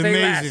 That's Say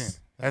amazing.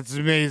 less. That's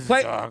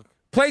amazing, dog.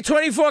 Play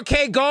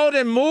 24K Gold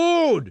and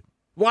Mood.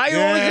 Why are you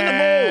always in the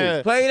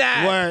mood? Play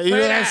that. What, you know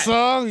that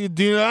song? You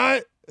do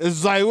not?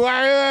 It's like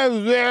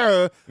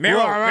Meryl.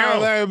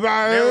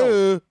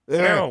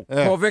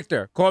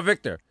 Call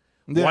Victor.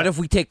 Yeah. What if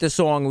we take this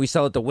song and we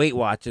sell it to Weight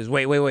Watchers?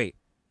 Wait.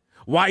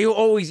 Why you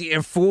always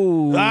eating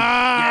food? Come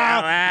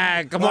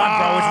on, bro. It's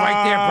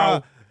right there,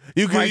 bro.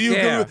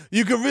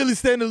 You can really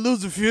stand to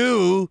lose a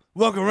few.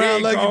 Walk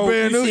around like you're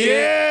brand new.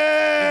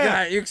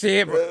 Yeah. You can see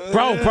it.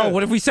 Bro,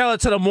 what if we sell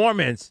it to the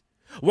Mormons?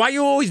 Why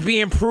you always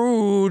being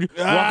prude,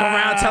 walking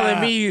around telling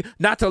me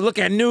not to look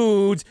at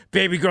nudes?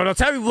 Baby girl, don't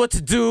tell me what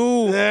to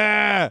do.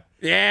 Yeah,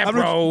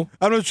 bro.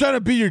 I'm not trying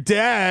to be your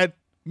dad.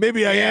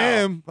 Maybe I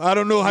am. I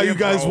don't know how you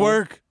guys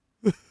work.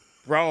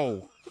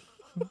 Bro.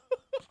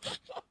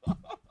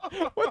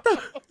 What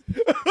the?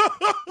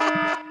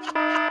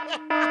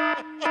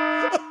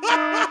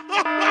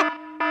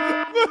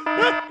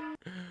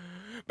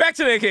 Back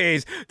to the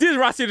AKAs. This is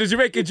Rossi, the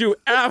Jamaican Jew,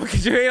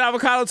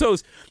 avocado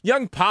toast.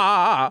 Young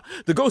Pa,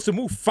 the ghost of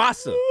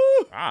Mufasa.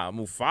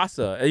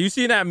 Mufasa. Have you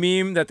seen that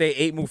meme that they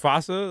ate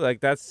Mufasa? Like,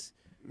 that's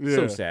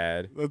so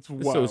sad. That's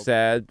wild. It's so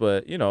sad,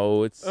 but, you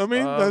know, it's... I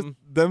mean,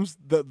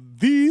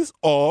 these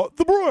are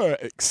the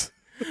breaks.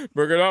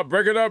 Break it up.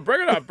 Break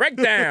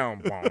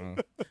down. Boom.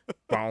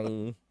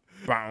 Boom.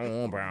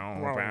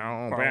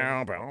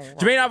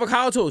 Jermaine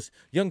Avocado Toast.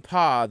 Young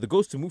Pa, the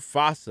ghost of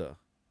Mufasa.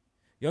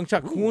 Young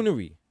Chuck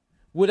Coonery.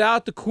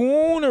 Without the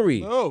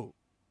coonery. No.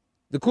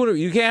 The coonery.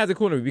 You can't have the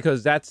coonery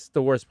because that's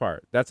the worst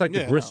part. That's like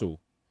the bristle. No.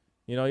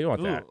 You know, you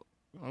don't want that.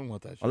 I don't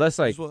want that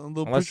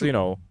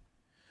shit.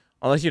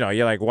 Unless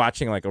you're like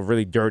watching like a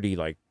really dirty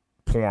like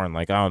porn,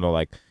 like I don't know,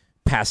 like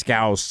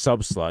Pascal's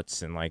sub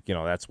sluts, and like, you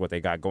know, that's what they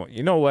got going.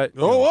 You know what?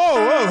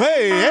 Whoa,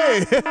 hey.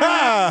 Hey.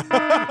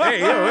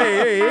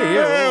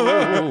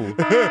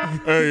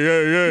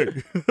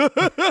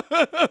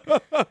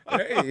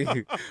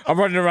 I'm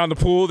running around the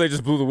pool. They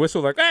just blew the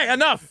whistle like, hey,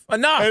 enough.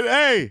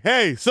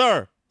 Hey,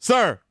 sir.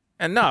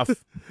 Enough.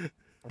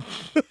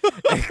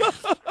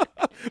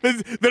 They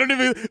don't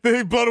even.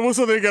 They blow the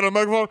whistle. They get a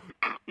microphone.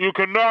 You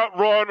cannot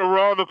run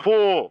around the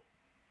pool.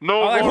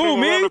 No. Like who?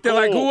 Me? They're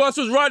like, who else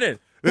was running?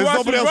 There's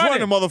nobody else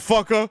running,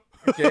 motherfucker.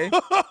 Okay.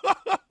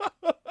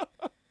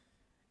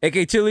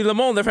 A.K. Chili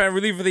Limon, left hand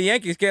reliever for the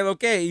Yankees.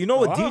 Okay. You know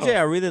what DJ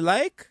I really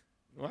like?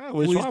 Wow,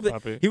 which one,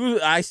 Papi?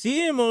 I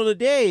see him the other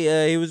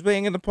day. He was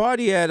playing in the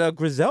party at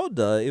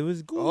Griselda. It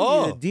was good.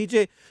 Oh.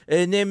 DJ.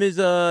 His name is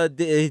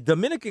the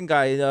Dominican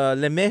guy,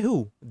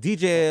 Lemehu.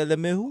 DJ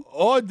Lemehu.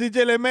 Oh,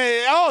 DJ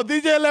Lemehu. Oh,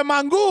 DJ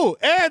Lemangu.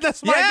 Hey,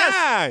 that's my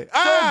guy.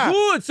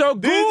 So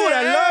good. DJ,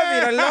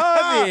 I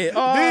love it.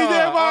 Oh,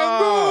 DJ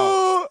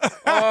Mangu.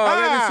 Oh,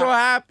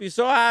 I'm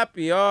so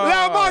happy. Oh,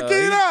 La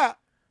Máquina.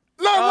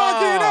 La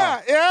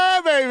Máquina.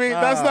 Yeah, baby.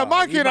 That's the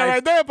Máquina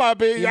right there,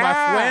 papi. He's my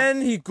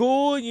friend. He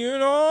good, you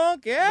know.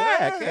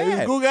 Yeah. He's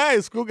a good guy.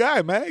 He's a good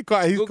guy, man. He's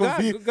good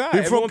guy.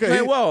 Everyone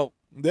play well.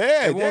 Yeah,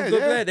 Everyone's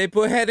good player. They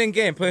put head in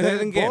game. Boy,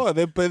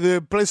 they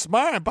play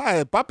smart.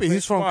 Papi,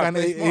 he's from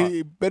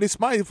Canada. Very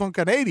smart. He's from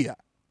Canada.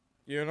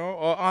 You know,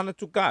 honor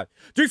to God.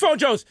 3 Phone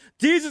Joes,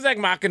 Jesus Egg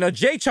Machina,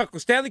 Jay Chuckle,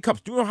 Stanley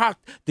Cups, doing hot.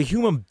 The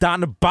human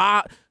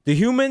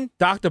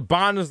Dr.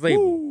 Bonner's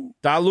label. Woo.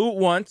 Dilute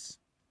once.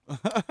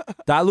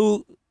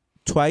 Dilute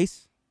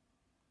twice.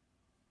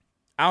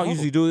 I don't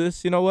usually do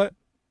this. You know what?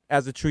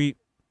 As a treat,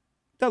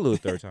 dilute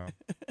a third time.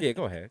 Yeah,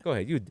 go ahead.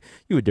 You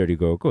a dirty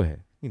girl. Go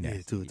ahead. You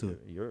nasty. Do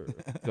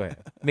it. Go ahead.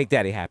 Make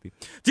daddy happy.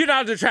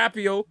 Leonardo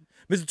DiCaprio,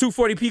 Mr.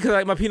 240p, because I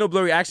like my Pinot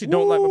Blurry. I actually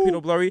don't like my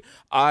Pinot Blurry.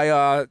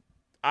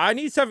 I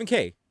need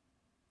 7K.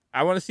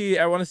 I want to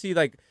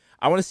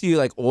see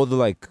like all the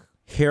like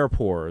hair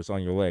pores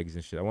on your legs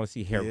and shit. I want to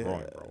see hair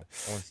growing, bro.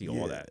 I want to see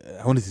all that.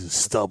 I want to see the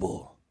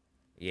stubble.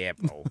 Yeah,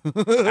 bro.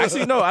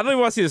 Actually, no, I don't even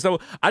want to see the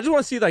stubble. I just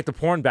want to see like the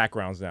porn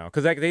backgrounds now,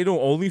 because like they do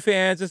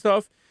OnlyFans and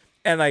stuff,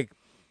 and like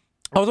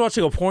I was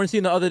watching a porn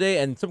scene the other day,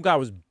 and some guy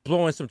was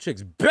blowing some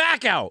chick's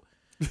back out,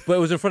 but it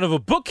was in front of a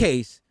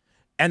bookcase,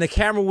 and the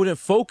camera wouldn't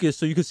focus,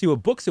 so you could see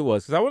what books it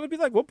was. Because I want to be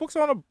like, what books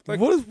are on a like?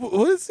 What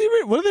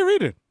are they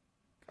reading?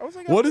 I was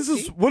like, what is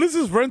this? What is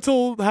this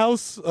rental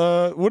house?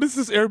 What is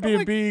this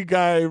Airbnb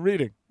guy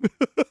reading?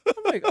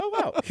 I'm like, oh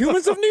wow,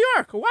 Humans of New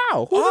York.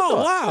 Wow.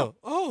 Wow.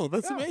 Oh,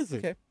 that's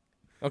amazing.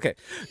 Okay.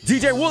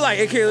 DJ Woolite,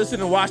 aka listen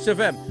to Watch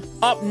FM.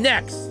 Up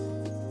next,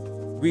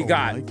 we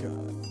got. My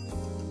God.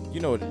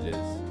 You know what it is.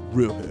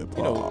 Real hip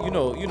hop. You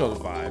know the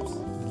vibes.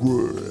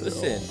 Real.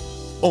 Listen.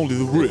 Only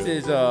the real.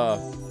 This is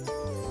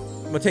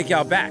I'm gonna take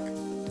y'all back.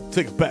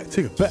 Take it back.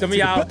 Some of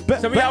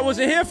y'all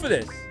wasn't here for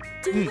this.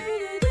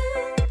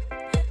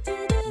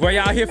 Were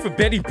y'all here for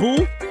Betty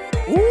Boo?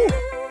 Ooh.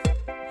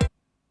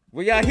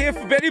 Were y'all here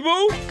for Betty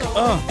Boo?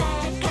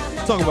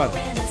 Talk about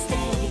it.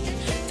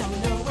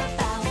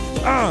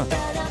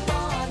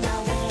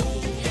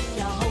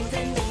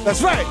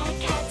 That's right.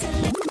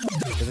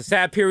 It's a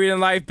sad period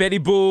in life. Betty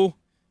Boo,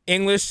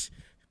 English.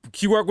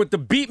 She worked with the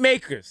beat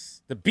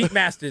makers, the beat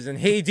masters, and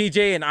Hey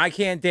DJ and I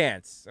Can't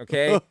Dance.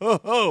 Okay.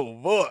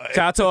 Oh boy.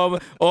 Shout out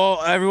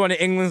to everyone in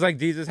England's like,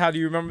 Jesus, how do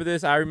you remember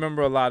this? I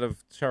remember a lot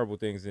of terrible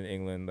things in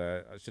England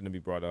that shouldn't be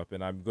brought up,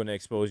 and I'm gonna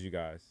expose you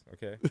guys.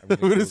 Okay. I'm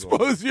gonna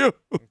expose you.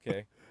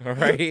 Okay. All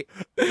right.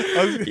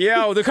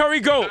 Yo, the Curry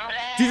Goat,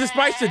 Jesus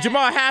Spicer,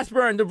 Jamal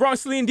Hasburn, the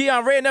Bronx Celine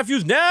Dion, Ray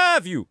Nephew's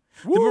nephew,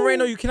 the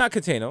Moreno you cannot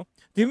contain.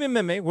 The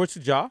Meme, words to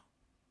jaw.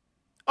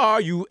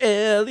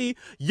 R.U.L.E.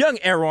 Young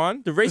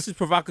Aaron, the racist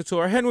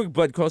provocateur, Henrik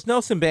Bloodcoast,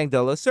 Nelson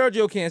Bangdella,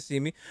 Sergio Can't See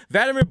Me,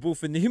 Vladimir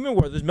Buffin, the human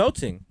world is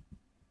melting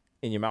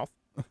in your mouth.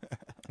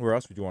 Where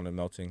else would you want it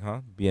melting,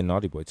 huh? Be a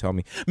naughty boy, tell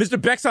me.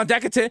 Mr. Bexon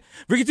Decadent,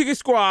 Ricky Tiki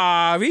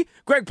Squavi,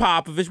 Greg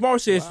Popovich,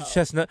 Maurice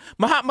Chestnut,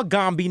 Mahatma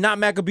Gandhi, not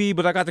Maccabee,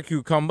 but I got the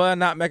cucumber,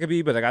 not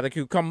Maccabee, but I got the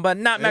cucumber,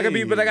 not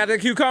Maccabee, but I got the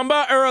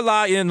cucumber,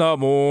 early in the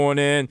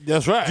morning.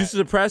 That's right. Juices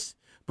of press,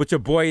 but your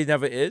boy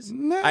never is.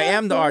 Never. I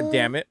am the art,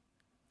 damn it.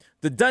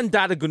 The Dun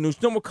Dada Ganoush,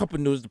 No More Cup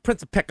of News, the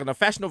Prince of Pecker, the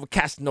Fashion Over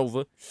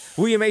Casanova.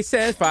 William 8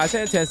 cents, 5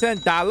 cents, 10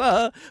 cents,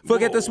 dollar.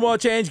 Forget the small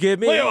change,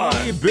 give me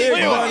big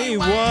money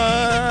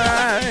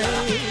wine.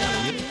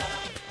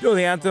 Yo,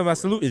 the anthem I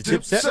salute is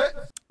Dipset.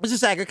 Mr.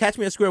 Sager, catch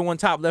me at square one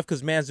top left,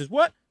 because man's is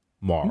what?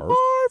 Marv.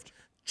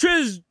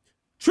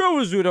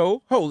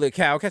 Trizudo, holy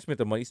cow, catch me at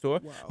the money store.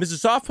 Wow. Mr.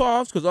 Soft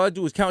Palms, because all I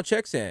do is count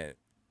checks and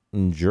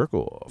jerk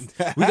off.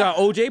 We got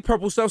OJ,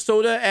 Purple Stuff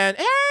Soda, and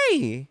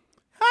hey!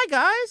 Hi,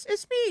 guys.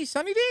 It's me,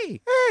 Sonny D.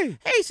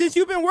 Hey, since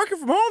you've been working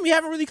from home, you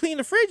haven't really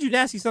cleaned the fridge, you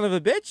nasty son of a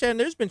bitch, and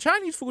there's been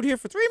Chinese food here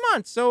for 3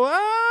 months, so,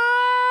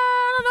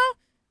 I don't know.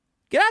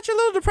 Get out your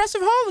little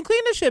depressive hole and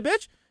clean this shit,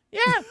 bitch.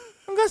 Yeah,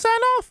 I'm gonna sign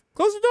off.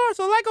 Close the door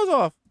so the light goes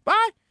off.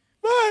 Bye.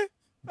 Bye.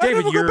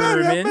 David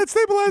Yurman. Med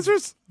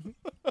stabilizers.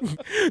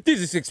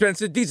 These is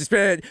expensive. These is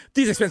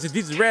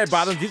red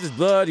bottoms. These is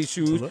bloody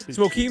shoes.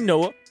 Smokeem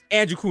Noah.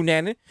 Andrew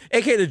Cunanan,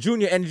 a.k.a. the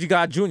Junior Energy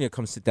God Jr.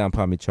 Come sit down,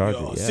 Palmy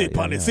Charger. Sit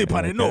on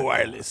it, no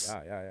wireless.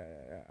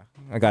 Yeah.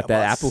 I got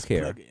that Apple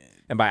Care.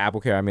 And by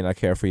Apple Care, I mean I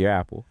care for your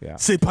Apple. Yeah.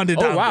 Sit on it.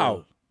 Oh,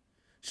 wow.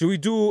 Should we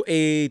do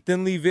a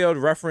thinly veiled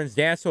reference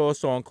dancehall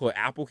song called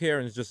Apple Care,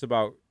 and it's just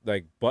about,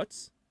 like,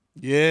 butts?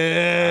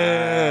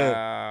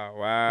 Yeah.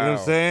 Wow. You know what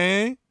I'm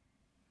saying?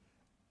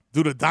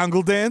 Do the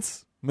dongle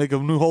dance? Make a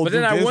new whole. But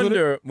then I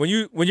wonder when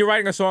you're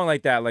writing a song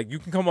like that, like you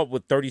can come up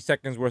with 30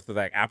 seconds worth of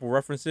like Apple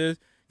references.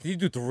 Can you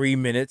do 3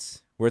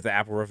 minutes worth of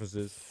Apple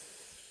references?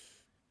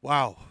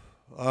 Wow.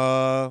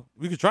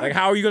 We could try. Like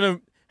how are you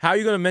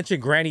gonna mention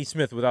Granny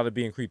Smith without it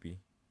being creepy?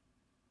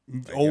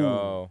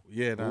 Like,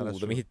 yeah, nah, that's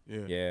true.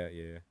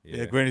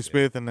 Yeah, Granny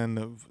Smith and then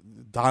the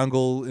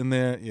dongle in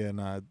there. Yeah,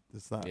 nah,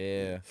 it's not.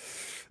 Yeah.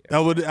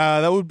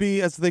 That would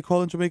be, as they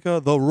call in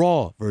Jamaica, the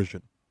raw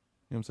version.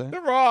 You know what I'm saying?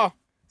 The raw.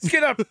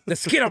 The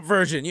skin up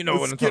version. You know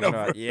what I'm talking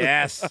about.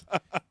 Yes.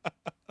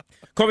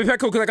 Call me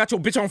Petco because I got your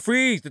bitch on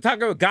freeze. The talk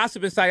of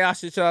gossip and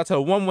Sayasha. Shout out to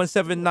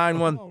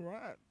 11791. All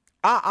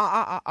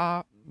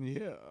right.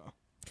 Yeah.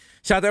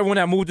 Shout out to everyone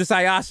that moved to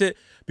Sayasha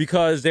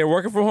because they're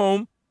working from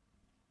home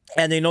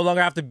and they no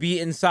longer have to be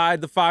inside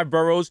the 5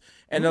 boroughs.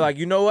 And they're like,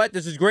 you know what?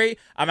 This is great.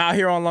 I'm out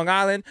here on Long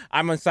Island.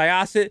 I'm in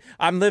Syosset.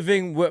 I'm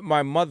living with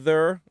my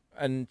mother,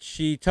 and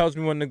she tells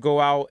me when to go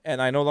out,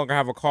 and I no longer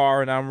have a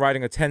car, and I'm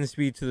riding a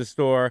 10-speed to the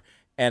store,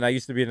 and I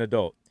used to be an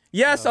adult.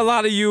 Yes, a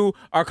lot of you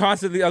are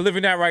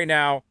living that right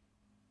now.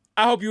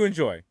 I hope you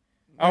enjoy.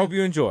 I hope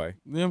you enjoy.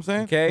 You know what I'm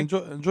saying? Okay?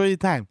 Enjoy your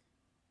time.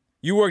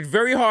 You worked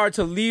very hard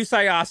to leave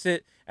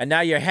Syosset, and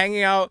now you're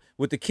hanging out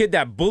with the kid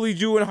that bullied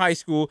you in high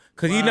school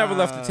because he never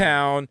left the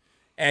town.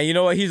 And you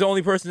know what? He's the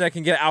only person that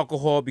can get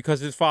alcohol because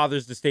his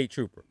father's the state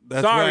trooper.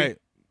 That's right.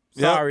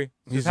 Sorry.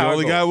 Yep. He's the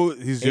only guy.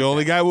 He's the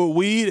only guy with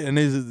weed, and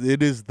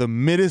it is the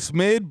middest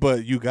mid.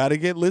 But you got to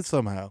get lit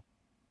somehow.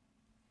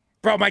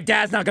 Bro, my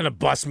dad's not gonna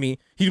bust me.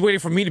 He's waiting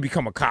for me to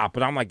become a cop,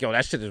 but I'm like, yo,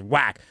 that shit is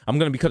whack. I'm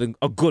gonna become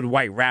a good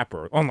white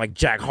rapper, unlike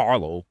Jack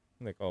Harlow.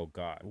 I'm like, oh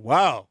god.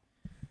 Wow.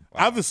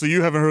 Obviously,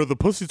 you haven't heard the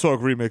Pussy Talk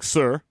remix,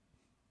 sir.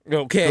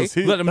 Okay,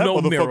 let him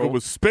know. That motherfucker Miro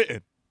was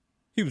spitting.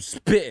 He was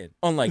spitting,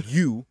 unlike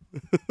you.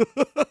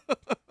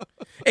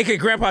 AK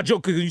Grandpa Joe,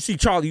 because you see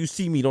Charlie, you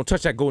see me. Don't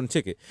touch that golden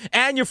ticket.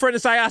 And your friend in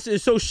Syosset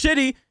is so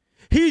shitty,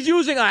 he's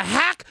using a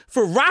hack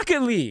for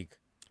Rocket League.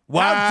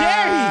 Wow. How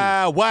dare he?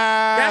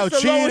 Wow.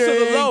 That's the lowest of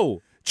the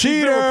low. Cheater.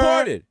 He's been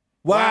reported.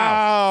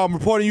 Wow. I'm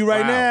reporting you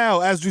right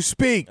now as we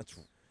speak.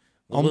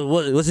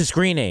 What's his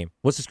screen name?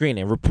 What's the screen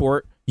name?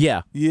 Report?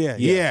 Yeah.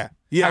 Yeah,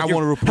 I want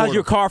to report. How's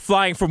your car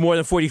flying for more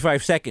than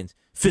 45 seconds?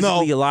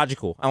 Physically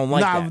illogical. I don't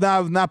like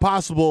that. Not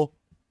possible.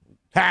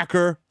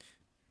 Hacker.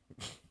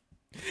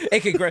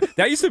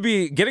 That used to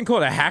be getting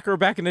called a hacker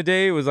back in the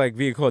day. It was like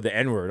being called the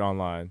N-word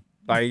online.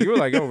 Like you were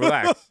like, yo,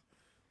 relax.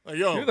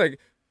 You were like,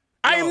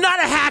 I am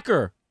not a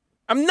hacker.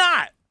 I'm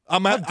not.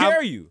 How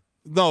dare you?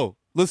 No,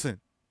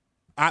 listen.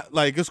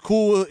 It's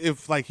cool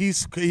if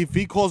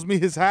he calls me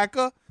his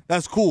hacker.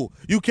 That's cool.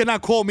 You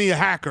cannot call me a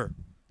hacker.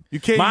 You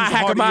can't. My use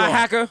hacker. My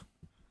hacker.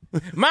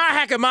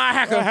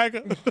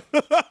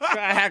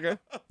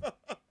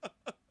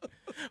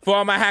 For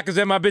all my hackers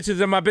and my bitches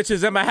and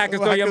my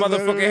hackers, throw your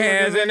motherfucking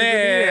hands in the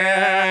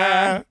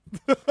air.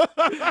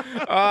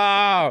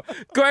 Oh,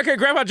 go ahead,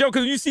 Grandpa Joe,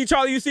 because you see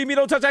Charlie, you see me,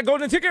 don't touch that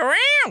golden ticket.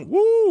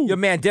 Woo! Your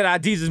man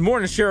Dead IDs this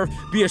morning, Sheriff.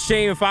 Be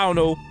ashamed if I don't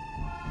know.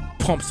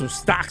 Pump some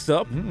stocks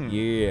up.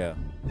 Yeah.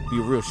 Be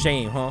a real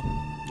shame, huh?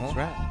 That's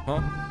right. Huh?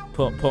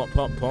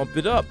 Pump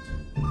it up.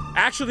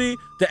 Actually,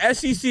 the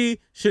SEC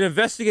should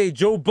investigate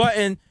Joe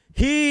Button.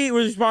 He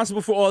was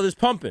responsible for all this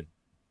pumping.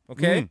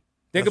 Okay?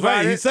 Think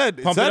about it. He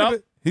said, pump it up.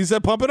 He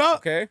said, pump it up.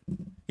 Okay.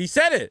 He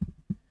said it.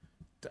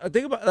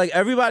 Think about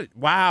everybody.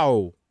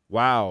 Wow.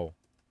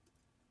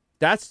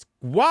 That's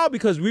wild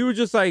because we were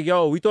just like,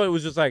 yo, we thought it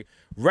was just like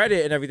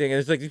Reddit and everything. And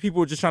it's like these people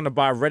were just trying to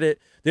buy Reddit.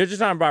 They're just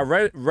trying to buy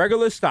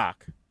regular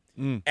stock.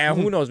 And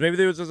who knows? Maybe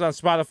they were just on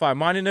Spotify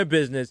minding their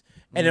business.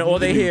 And then all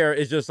they hear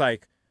is just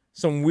like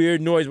some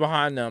weird noise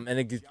behind them. And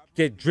they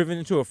get driven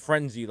into a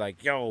frenzy.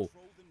 Like, yo,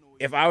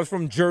 if I was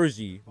from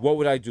Jersey, what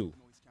would I do?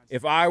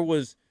 If I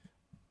was,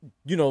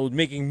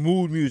 making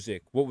mood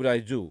music, what would I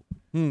do?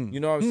 You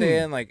know what I'm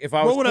saying? Like, if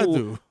I was what would cool, I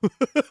do?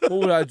 What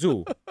would I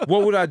do?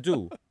 What would I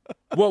do?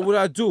 What would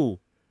I do?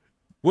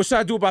 What should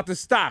I do about the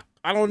stock?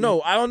 I don't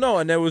know.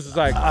 And there was just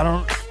like, I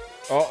don't.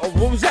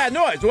 What was that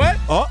noise? What?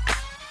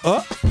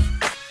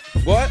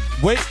 What?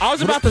 Wait. I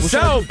was about to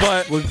sell,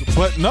 but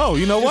no.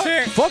 You know what?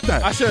 Fuck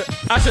that. I should.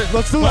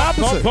 Let's do the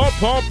opposite.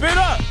 Pump it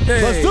up.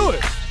 Hey. Let's do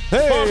it.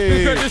 Hey. Pump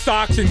your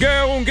stocks and go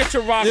and get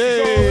your rocks. Go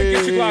and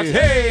get your glocks.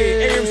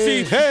 Hey,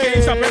 AMC.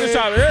 GameStop in the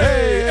shop.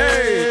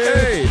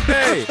 Hey.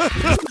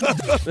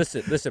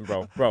 Listen,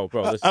 bro.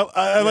 Listen.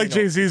 I like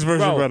Jay-Z's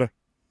version better.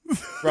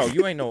 Bro,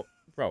 you ain't no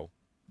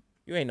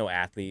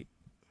athlete.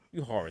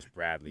 You Horace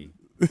Bradley.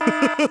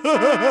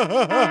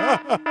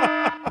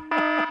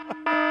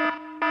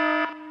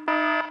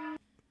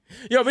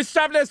 Yo, Mr.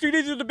 Top of that street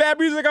with the bad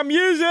music I'm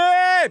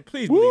using.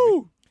 Please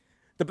believe me.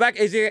 The black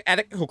Asian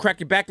addict who'll crack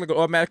your back like an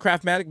automatic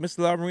craftmatic, Mr.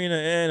 La Marina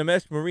and a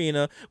Mesh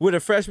Marina with a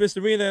fresh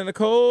Mr. Marina and a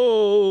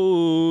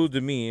cold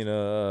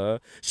demeanor.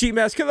 Sheet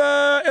mask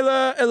killer,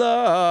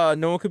 illa.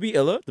 No one could be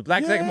illa. The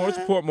black second Morris,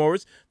 support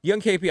Morris. Young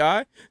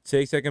KPI,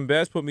 take second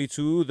best, put me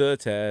to the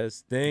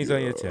test. Things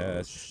on your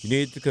test. You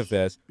need to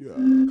confess.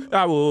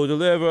 I will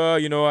deliver, I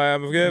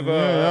am a giver.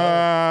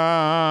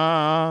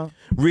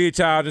 Reach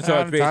out and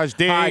touch base.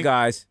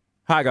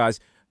 Hi, guys.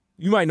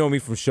 You might know me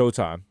from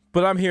Showtime.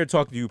 but I'm here to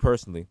talk to you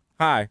personally.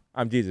 Hi,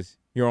 I'm Jesus,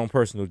 your own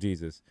personal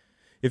Jesus.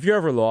 If you're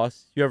ever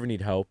lost, you ever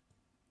need help,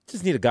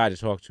 just need a guy to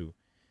talk to,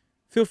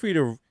 feel free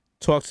to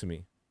talk to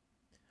me.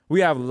 We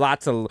have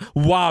lots of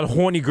wild,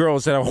 horny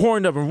girls that are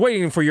horned up and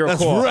waiting for your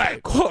call.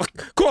 That's right.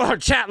 Call our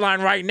chat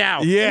line right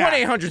now. Yeah.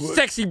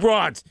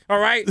 1-800-SEXY-BROADS. All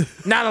right?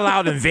 Not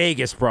allowed in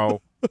Vegas,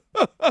 bro.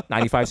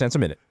 95 cents a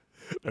minute.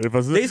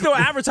 95 cents? They still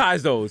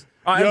advertise those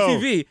on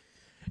MTV.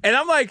 And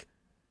I'm like,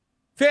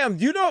 fam,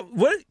 you know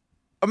what?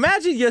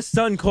 Imagine your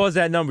son calls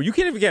that number. You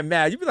can't even get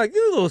mad. You'd be like,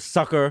 you little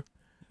sucker.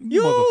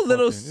 You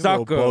little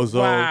sucker.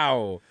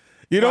 Wow.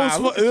 You know,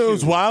 it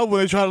was wild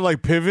when they try to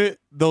like pivot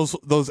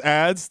those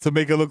ads to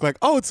make it look like,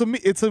 oh, it's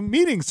a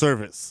meeting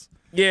service.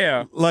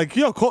 Yeah. Like,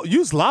 yo,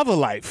 use Lava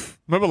Life.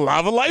 Remember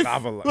Lava Life?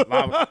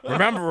 Lava.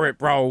 Remember it,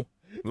 bro.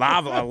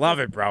 Lava. I love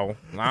it, bro.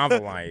 Lava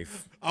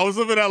Life. I was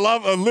living a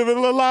lava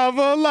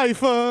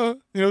life. You know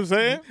what I'm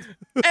saying?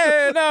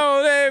 And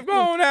no, they've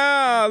gone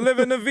out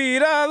living the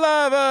vida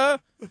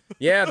lava.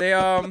 Yeah, they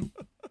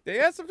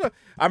had some.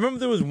 I remember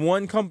there was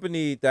one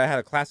company that had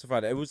a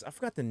classified. I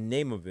forgot the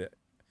name of it.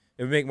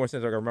 It would make more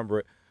sense if I can remember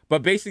it.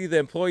 But basically, the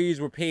employees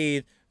were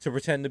paid to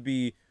pretend to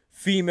be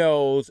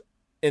females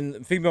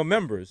and female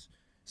members.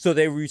 So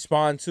they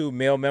respond to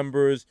male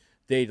members.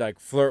 They like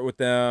flirt with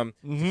them,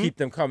 keep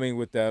them coming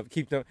with them,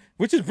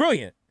 which is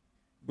brilliant.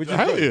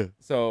 Yeah.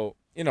 So,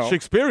 you know.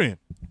 Shakespearean.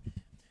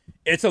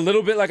 It's a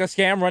little bit like a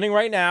scam running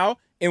right now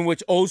in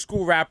which old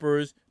school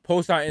rappers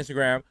post on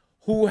Instagram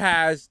who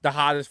has the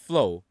hottest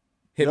flow.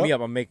 Hit me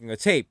up. I'm making a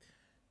tape.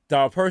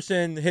 The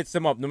person hits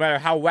them up. No matter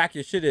how whack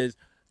your shit is,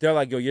 they're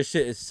like, yo, your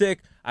shit is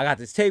sick. I got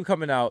this tape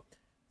coming out.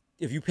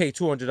 If you pay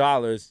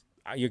 $200,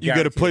 you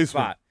get a placement.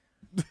 Spot.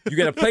 You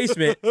get a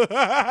placement.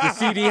 The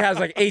CD has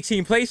like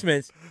 18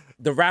 placements.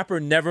 The rapper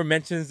never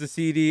mentions the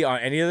CD on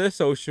any of their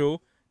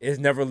social. It's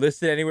never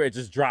listed anywhere. It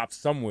just drops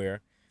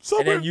somewhere.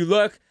 And then you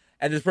look,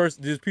 and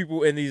there's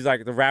people in these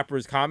like the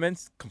rappers'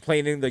 comments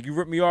complaining like, you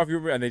ripped me off,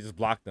 and they just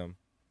block them.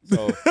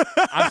 So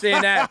I'm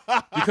saying that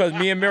because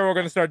me and Miro are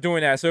gonna start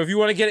doing that. So if you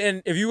want to get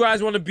in, if you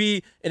guys want to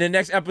be in the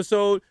next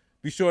episode,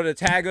 be sure to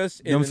tag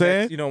us in one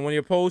of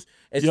your posts.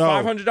 It's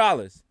 $500.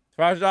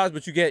 $500,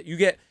 but you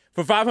get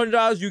for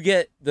 $500 you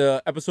get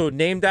the episode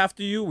named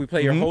after you. We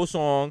play your whole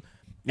song,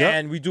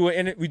 and we do a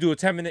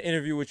 10-minute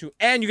interview with you,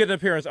 and you get an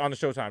appearance on the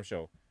Showtime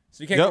show.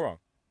 So you can't go wrong.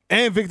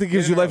 And Victor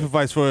gives you life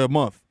advice for a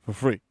month for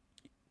free.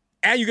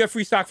 And you get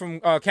free stock from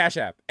Cash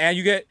App, and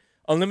you get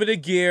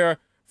unlimited gear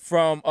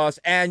from us,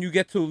 and you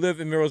get to live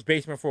in Miro's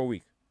basement for a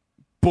week.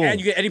 Boom. And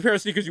you get any pair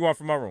of sneakers you want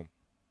from my room.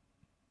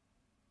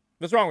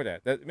 What's wrong with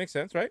that? That makes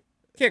sense, right?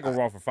 Can't go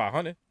wrong for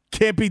 $500.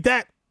 Can't beat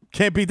that.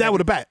 Can't beat that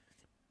with a bat.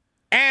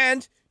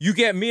 And you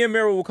get me and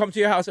Miro will come to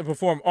your house and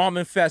perform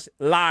Almond Fest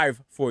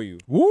live for you.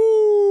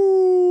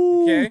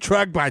 Woo! Okay.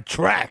 Track by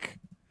track.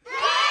 You know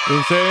what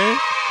I'm saying?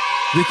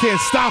 They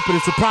can't stop it.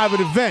 It's a private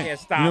event. Can't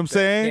stop you know what I'm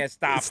saying? Can't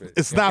stop it.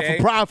 It's not for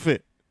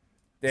profit.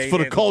 It's for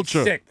the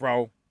culture. Sick,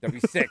 bro. They'll be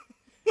sick.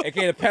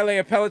 AKA the Pele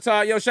and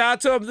Peloton. Yo, shout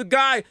out to him, the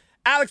guy,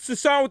 Alex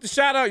Toussaint with the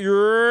shout out.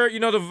 You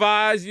know the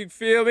vibes. You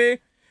feel me?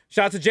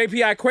 Shout out to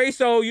JPI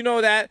Queso. You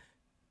know that.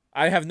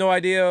 I have no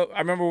idea. I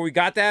remember where we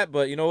got that,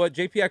 but you know what?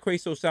 JPI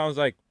Queso sounds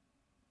like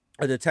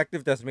a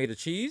detective that's made of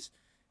cheese,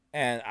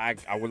 and I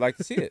would like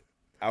to see it.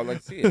 I would like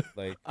to see it.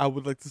 Like I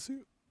would like to see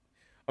it.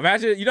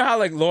 Imagine, you know how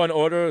like Law and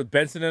Order,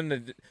 Benson,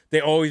 and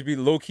they always be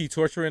low key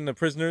torturing the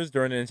prisoners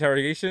during the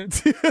interrogation.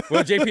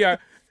 Well,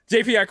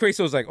 JPI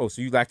Queso was like, "Oh,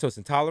 so you lactose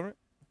intolerant?"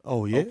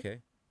 Oh yeah.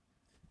 Okay.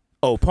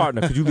 Oh,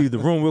 partner, could you leave the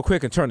room real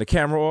quick and turn the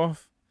camera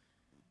off?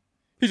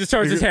 He just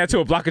turns his hand to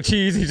a block of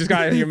cheese. He just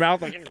got it in your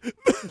mouth. Like,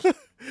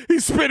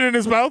 he's spitting in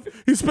his mouth.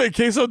 He's spitting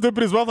queso dip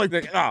in his mouth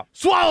like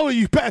swallow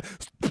you,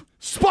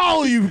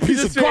 swallow you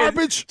piece of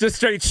garbage. Just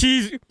straight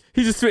cheese.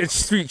 He just spitting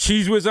straight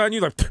cheese whiz on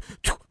you like.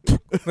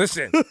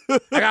 Listen,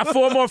 I got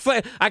 4 more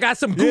flavors. I got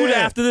some Gouda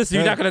after this. And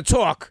you're not gonna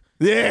talk.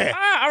 Yeah.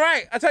 All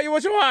right. I'll tell you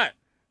what you want.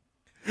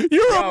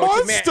 You're a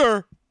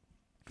monster.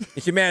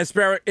 It's your man,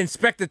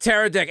 Inspector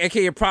Terradek,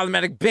 a.k.a.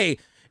 Problematic Bay.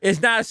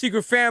 It's not a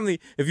secret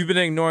family if you've been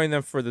ignoring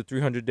them for the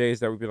 300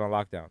 days that we've been on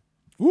lockdown.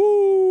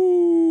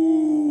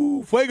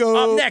 Woo! Fuego!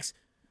 Up next,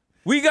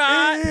 we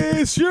got...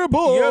 It's your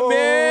boy! Your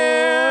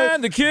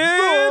man, the Kid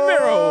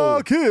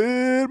Mero!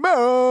 Kid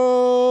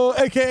Mero!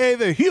 A.k.a.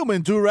 the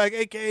Human Durag,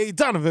 a.k.a.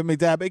 Donovan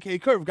McDabb, a.k.a.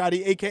 Curve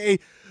Gotti, a.k.a.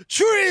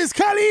 Triz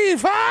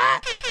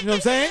Khalifa! You know what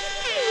I'm saying?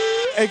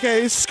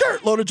 A.k.a.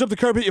 Skirt Loader, jump the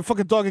curb, hit your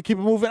fucking dog and keep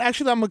it moving.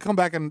 Actually, I'm going to come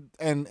back and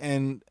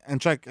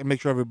check and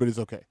make sure everybody's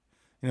okay.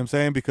 You know what I'm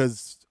saying?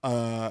 Because,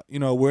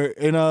 we're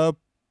in a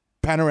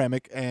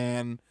panoramic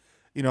and,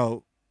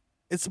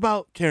 it's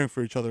about caring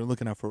for each other and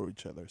looking out for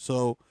each other.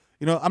 So,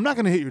 I'm not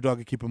going to hit your dog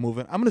and keep it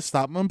moving. I'm going to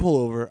stop. I'm going to pull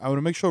over. I'm going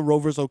to make sure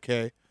Rover's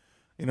okay.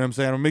 You know what I'm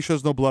saying? I'm going to make sure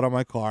there's no blood on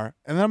my car.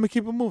 And then I'm going to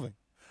keep it moving.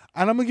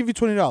 And I'm going to give you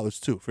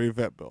 $20, too, for your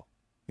vet bill.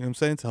 You know what I'm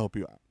saying? To help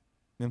you out. You know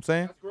what I'm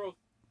saying? That's growth.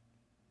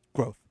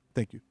 Growth.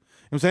 Thank you.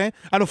 You know what I'm saying?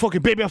 I know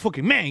fucking baby, I'm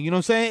fucking man. You know what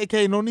I'm saying?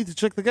 Okay, no need to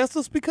check the guest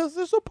list because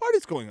there's no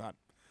parties going on.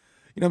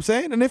 You know what I'm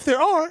saying? And if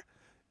there are,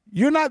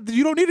 you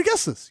don't need a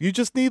guest list. You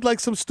just need like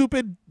some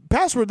stupid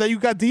password that you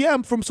got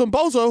DM'd from some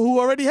bozo who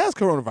already has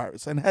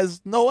coronavirus and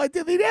has no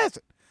idea that he has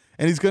it.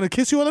 And he's going to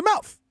kiss you on the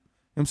mouth. You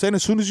know what I'm saying?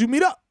 As soon as you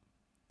meet up.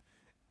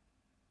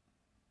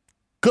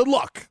 Good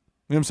luck.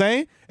 You know what I'm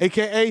saying?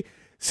 AKA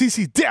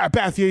CC Dab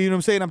Bath here, you know what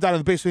I'm saying? I'm down in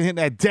the basement hitting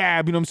that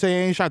dab, you know what I'm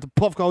saying? Shout out to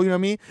Puffco, you know what I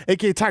mean?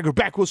 AKA Tiger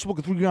Backwoods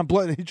smoking 3-gram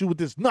blunt and hit you with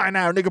this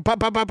 9-hour nigga. Pop,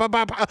 pop, pop, pop,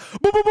 pop, pop.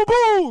 Boom, boom, boom,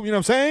 boom. You know what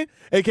I'm saying?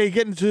 AKA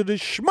getting to the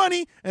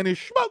shmoney and the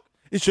smoke.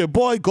 It's your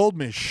boy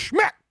Goldman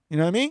Schmack. You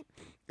know what I mean?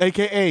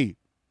 AKA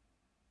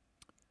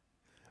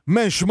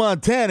Mensch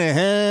Montana,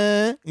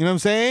 huh? You know what I'm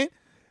saying?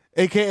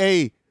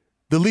 AKA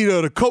the leader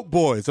of the Coke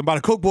Boys. And by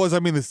the Coke Boys,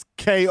 I mean the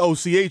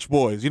KOCH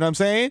Boys. You know what I'm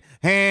saying?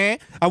 Huh?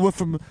 I went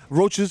from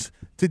roaches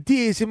to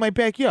deers in my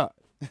backyard.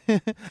 I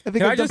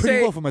think I've done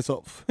pretty well for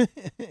myself.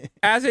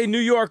 As a New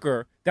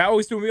Yorker, that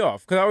always threw me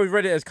off because I always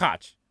read it as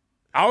Koch.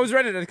 I always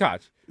read it as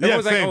Koch. Yeah,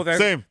 was same, like, oh,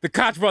 same. The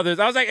Koch brothers.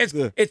 I was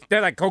like,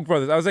 they're like Koch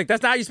brothers. I was like,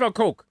 that's not how you spell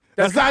Coke.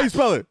 That's not how you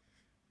spell it.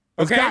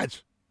 That's okay?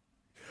 Koch.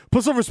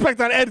 Put some respect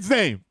on Ed's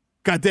name.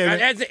 God damn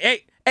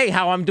it. Hey,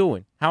 how I'm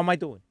doing? How am I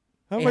doing?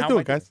 How am I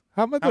doing, guys?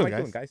 How am I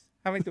doing, guys?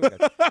 How am I doing,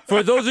 guys?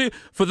 For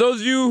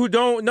those of you who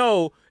don't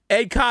know,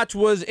 Ed Koch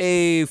was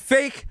a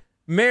fake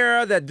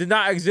mayor that did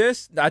not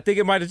exist. I think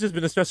it might have just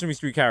been a Sesame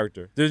Street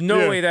character. There's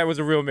no way that was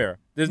a real mayor.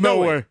 There's no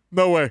way.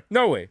 No way.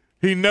 No way.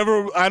 He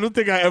never, I don't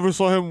think I ever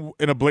saw him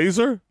in a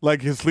blazer.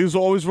 Like, his sleeves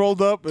were always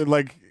rolled up. And,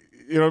 like,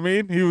 you know what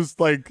I mean? He was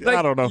like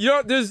I don't know. You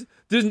know,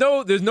 there's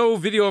no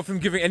video of him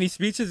giving any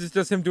speeches. It's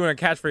just him doing a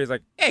catchphrase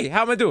like, hey,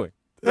 how am I doing?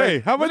 Hey,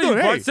 how am I doing?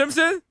 Bart Hey.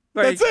 Simpson?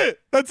 Like,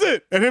 That's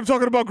it. And him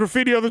talking about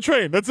graffiti on the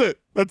train. That's it.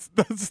 That's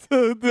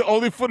the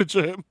only footage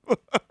of him.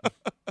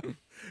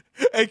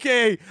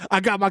 AKA, I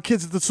got my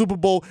kids at the Super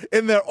Bowl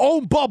in their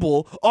own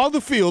bubble on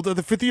the field at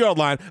the 50-yard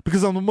line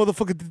because I'm the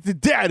motherfucking the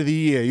dad of the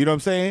year. You know what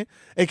I'm saying?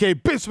 AKA,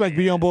 Bitch Smack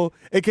Biombo.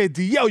 AKA,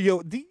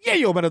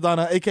 Diyo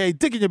Maradona. AKA,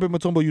 Dick in your big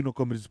matumbo. You know,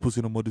 come this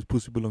pussy no more. This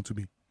pussy belong to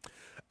me.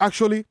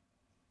 Actually,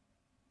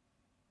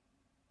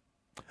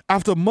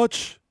 after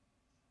much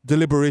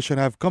deliberation,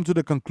 I've come to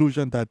the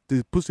conclusion that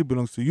the pussy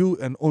belongs to you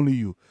and only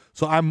you.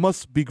 So I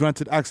must be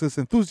granted access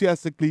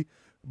enthusiastically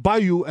by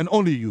you and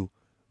only you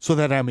so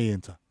that I may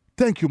enter.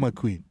 Thank you, my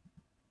queen.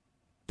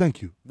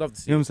 Thank you. Love to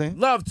see it. You know what I'm saying?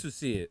 Love to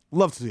see it.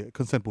 Love to see it.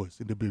 Consent boys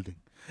in the building.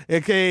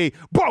 AKA,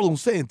 Barlow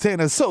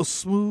Santana, so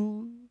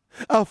smooth.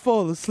 I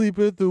fall asleep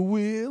at the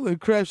wheel and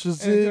crash a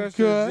zip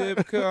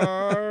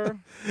car.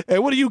 Hey,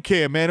 what do you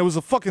care, man? It was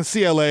a fucking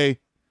CLA. You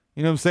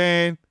know what I'm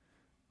saying?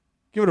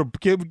 Give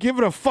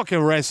it a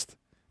fucking rest.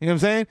 You know what I'm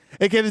saying?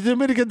 AKA the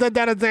Dominican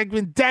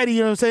Daddy, you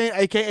know what I'm saying?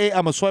 AKA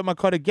I'm going to swipe my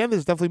card again.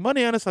 There's definitely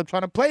money on it. So I'm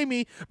trying to play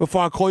me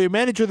before I call your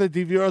manager that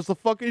DVRs the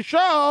fucking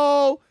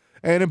show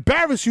and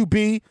embarrass you,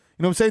 B. You know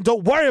what I'm saying?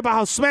 Don't worry about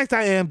how smacked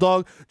I am,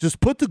 dog. Just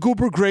put the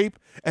goober grape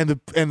and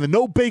the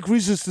no-bake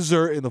Reese's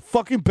dessert in the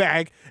fucking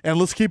bag and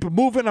let's keep it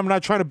moving. I'm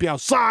not trying to be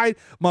outside.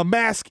 My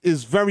mask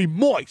is very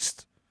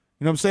moist.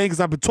 You know what I'm saying? Because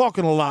I've been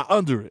talking a lot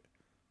under it.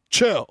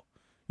 Chill.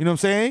 You know what I'm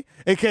saying?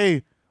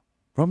 AKA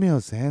Romeo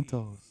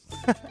Santos.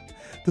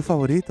 Tu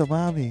favorito,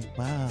 mami.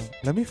 Wow.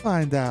 Let me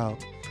find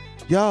out.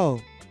 Yo,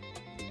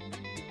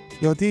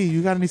 D,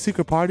 you got any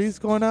secret parties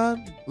going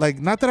on? Like,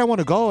 not that I want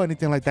to go or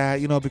anything like that,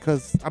 you know,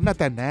 because I'm not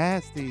that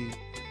nasty.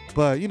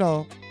 But, you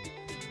know,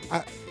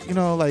 I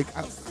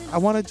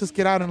want to just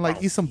get out and,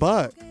 like, eat some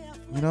butt.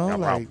 You know?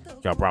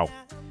 Yo, bro.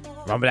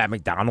 Remember that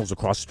McDonald's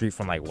across the street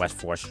from, like, West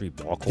 4th Street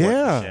ball court?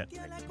 Yeah. And shit?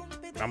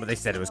 Like, remember they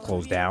said it was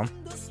closed down?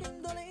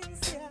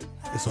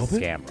 It's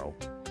open? Scam, bro.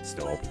 It's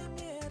still open.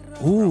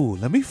 Ooh,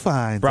 let me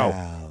find out.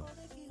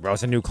 Bro,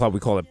 it's a new club. We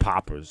call it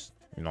Poppers.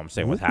 You know what I'm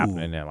saying? What's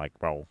happening there? Like,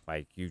 bro,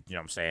 like, you know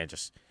what I'm saying?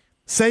 Just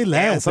say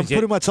less. I'm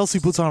putting my Chelsea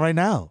boots on right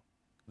now.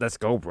 Let's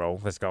go, bro.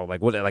 Let's go.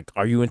 Like, what? Like,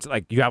 are you into,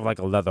 like, you have, like,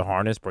 a leather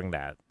harness? Bring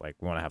that. Like,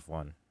 we want to have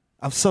fun.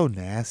 I'm so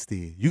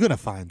nasty. You're going to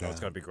find out.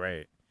 It's going to be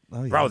great.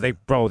 Oh, yeah.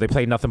 They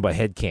play nothing but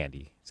head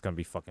candy. It's going to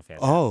be fucking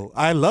fantastic. Oh,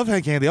 I love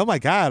head candy. Oh, my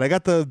God. I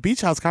got the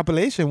Beach House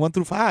compilation 1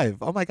 through 5.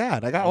 Oh, my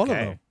God. I got all of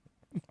them.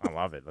 I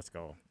love it. Let's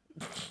go.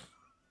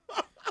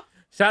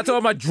 Shout out to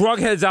all my drug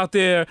heads out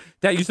there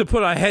that used to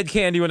put on head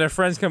candy when their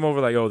friends come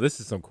over. Like, yo, this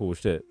is some cool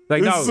shit.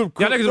 Like, y'all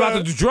niggas about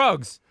to do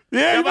drugs.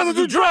 Yeah, you about to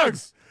do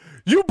drugs.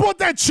 You bought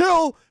that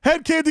chill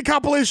head candy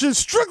compilation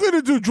strictly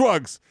to do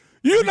drugs.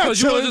 You're not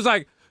chilling. You were just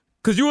like,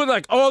 because you were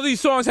like, all these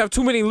songs have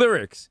too many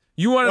lyrics.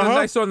 You wanted a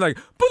nice song like,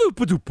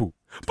 ba-doop-ba-doop-boo,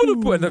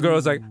 ba-doop-boo, and the girl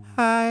was like,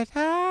 hi.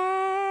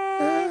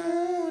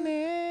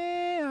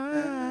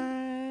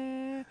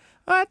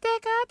 You're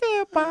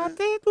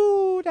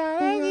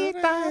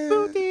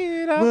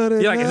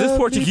like, is this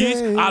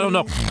Portuguese? I don't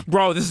know.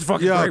 Bro, this is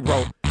fucking great,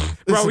 bro.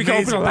 Bro, we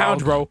can open a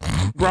lounge, bro.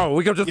 Bro,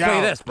 we can just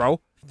play this, bro.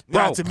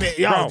 Bro,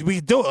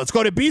 we do it. Let's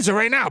go to Ibiza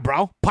right now,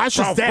 bro.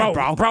 Pasha's dead,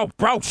 bro.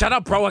 Bro, shut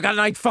up, bro. I got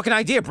a fucking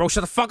idea, bro.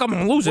 Shut the fuck up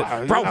and lose it.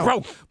 Bro,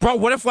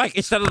 what if, like,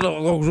 instead of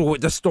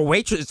the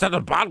waitress, instead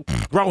of the bottle,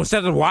 bro,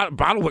 instead of the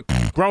bottle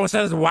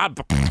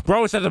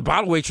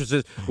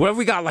waitresses, what if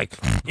we got, like,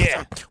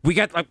 we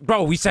got, like,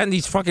 bro, we send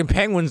these fucking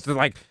penguins to,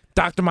 like,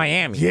 Dr.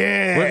 Miami.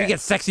 Yeah. What if we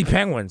get sexy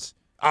penguins?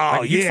 Oh,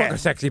 like, you'd fuck a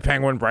sexy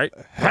penguin, right?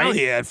 Hell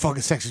yeah, I'd fuck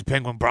a sexy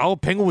penguin, bro.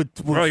 Penguin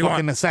with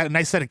fucking a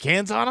nice set of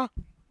cans on her?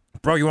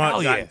 Bro, you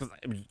want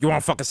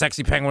to fuck a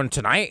sexy penguin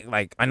tonight?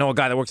 Like, I know a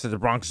guy that works at the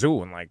Bronx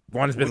Zoo, and like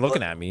one's been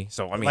looking at me.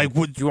 So I mean, like,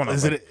 you want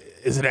to?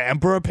 Is it an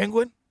emperor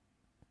penguin?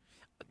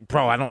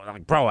 Bro, I don't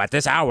like. Bro, at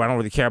this hour, I don't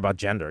really care about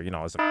gender. You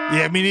know.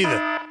 Yeah, me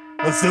neither.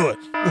 Let's do it.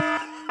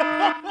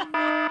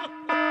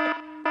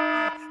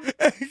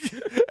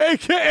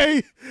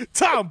 AKA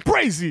Tom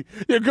Brazy.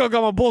 Your girl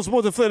got my balls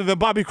more deflated than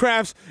Bobby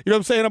Crafts. You know what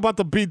I'm saying? I'm about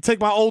to take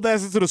my old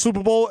ass into the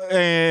Super Bowl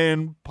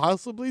and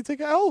possibly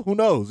take a L. Who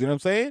knows? You know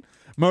what I'm saying?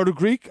 Murder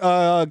Greek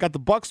got the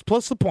Bucks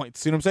plus the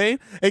points. You know what I'm saying?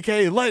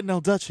 AKA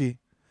Lightning Dutchie.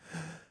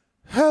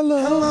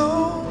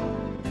 Hello.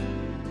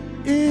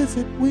 Is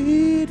it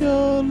weed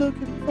you're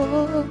looking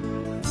for?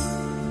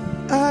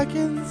 I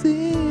can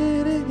see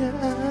it in your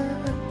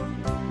eye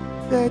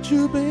that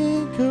you've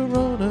been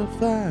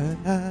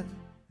coronavirus.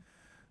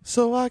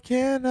 So I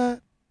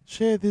cannot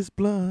share this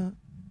blunt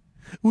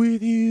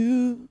with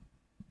you.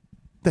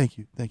 Thank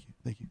you.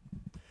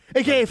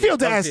 AKA Field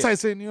to Ass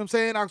Tyson, you know what I'm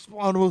saying? I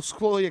want to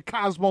explore your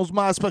cosmos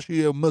mind,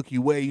 especially your Milky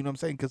Way, you know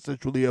what I'm saying?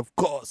 Consensually, of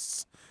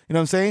course. You know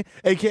what I'm saying?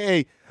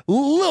 AKA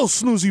Lil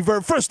Snoozy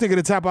Vert, first nigga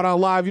to tap out on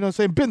live, you know what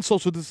I'm saying? Been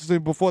social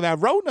distancing before that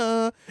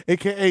Rona.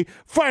 AKA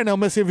Final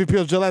Messi MVP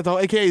of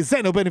Gelato, AKA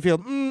Zeno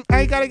Benefield.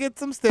 I gotta get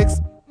some sticks.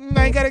 You know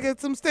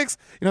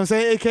what I'm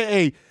saying?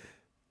 AKA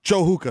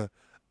Joe Hookah.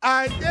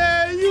 I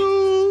dare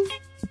you.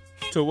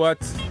 To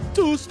what?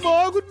 To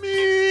smoke with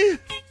me.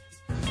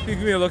 Can you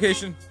give me a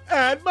location?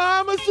 At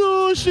Mama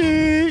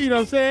Sushi. You know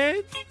what I'm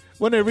saying?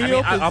 When they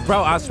reopen.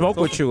 Bro, I'll smoke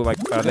with you. Like,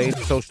 are they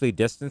socially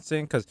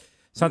distancing? Because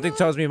something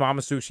tells me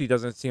Mama Sushi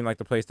doesn't seem like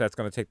the place that's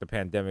going to take the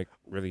pandemic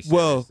really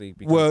seriously.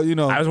 Well, you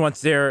know. I was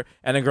once there,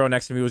 and the girl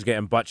next to me was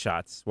getting butt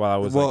shots while I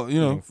was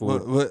eating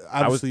food. Well,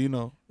 obviously,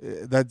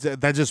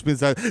 that just means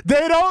that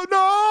they don't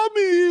know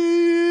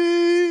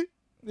me. You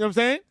know what I'm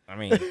saying? I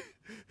mean,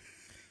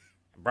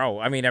 bro,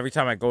 every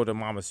time I go to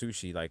Mama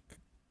Sushi, like,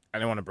 I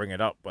didn't want to bring it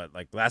up, but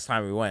like last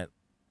time we went,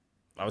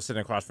 I was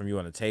sitting across from you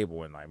on the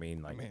table, and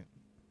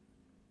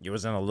you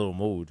was in a little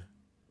mood,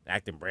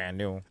 acting brand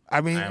new.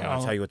 I didn't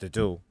want to tell you what to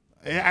do.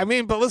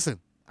 But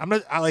listen, I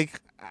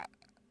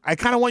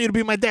kind of want you to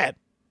be my dad.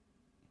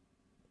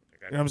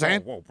 You know what I'm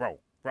saying? Whoa,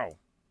 bro.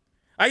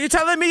 Are you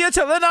telling me you're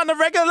chilling on the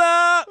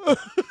regular?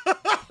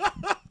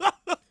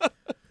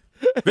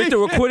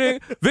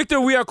 Victor,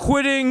 we are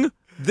quitting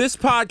this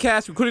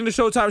podcast. We're quitting the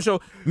Showtime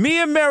show.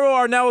 Me and Mero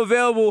are now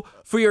available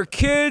for your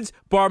kids,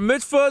 bar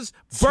mitzvahs,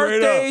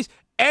 birthdays,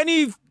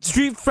 any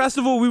street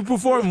festival. We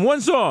perform one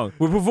song.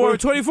 We perform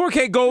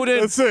 24K Golden.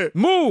 That's it.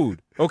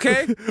 Mood.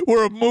 Okay?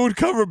 We're a mood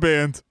cover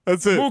band.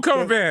 That's it. Mood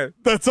cover band.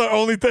 That's our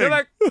only thing. They're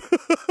like,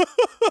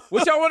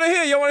 what y'all want to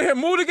hear? Y'all want to hear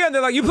Mood again?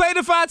 They're like, you played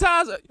it 5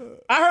 times?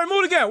 I heard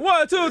Mood again.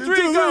 1, 2,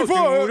 3, go. 4.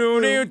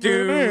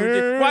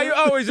 Why you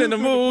always in the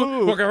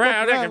mood? Walk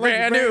around acting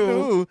brand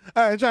new.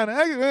 I ain't trying to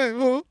act brand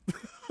new.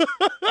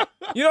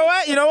 You know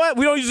what?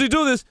 We don't usually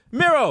do this.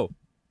 Miro,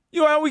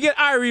 we get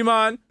Irie,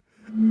 man.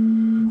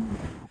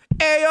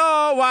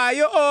 Ayo, why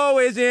you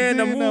always in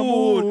the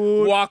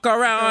mood? Walk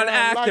around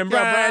acting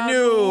brand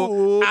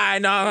new. I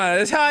know how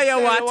to tell you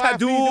what to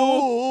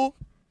do.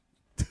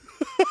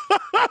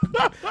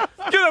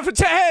 Get up for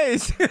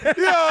Chase.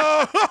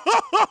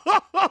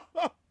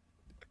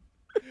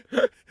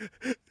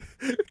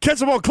 Catch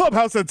them on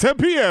Clubhouse at 10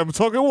 p.m.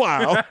 talking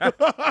wild.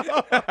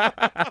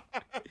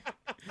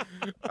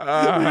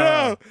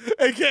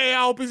 AKA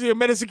I hope he's in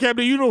medicine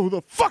cabinet. You know who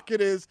the fuck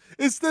it is.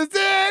 It's the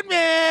dead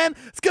man.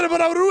 It's gonna be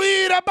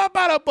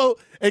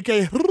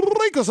AKA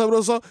Rico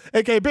Sabroso.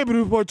 AKA Baby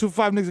Report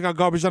 25 niggas got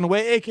garbage on the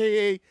way.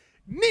 AKA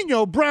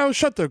Nino Brown.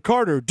 Shut the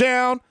Carter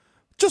down.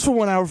 Just for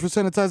 1 hour for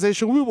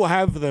sanitization, we will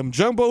have them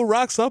jumbo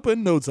rocks up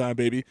in no time,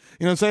 baby. You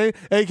know what I'm saying?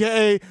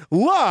 AKA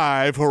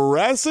live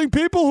harassing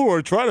people who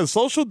are trying to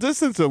social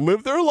distance and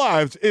live their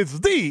lives. It's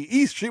the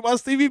East Street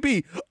Mouse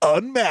TVB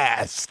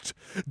unmasked.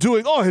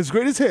 Doing all his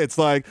greatest hits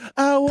like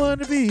I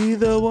Wanna Be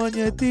the One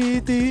Your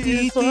DD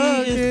is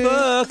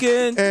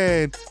fucking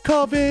and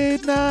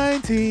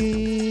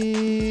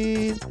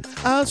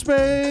COVID-19 I'm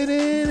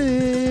spreading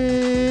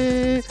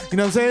it. You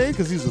know what I'm saying?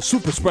 Because he's a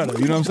super spreader.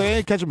 You know what I'm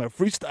saying? Catch him at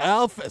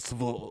freestyle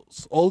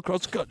festivals all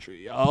across the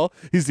country, y'all.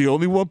 He's the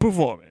only one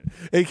performing.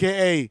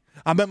 AKA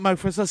I met my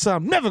friend, so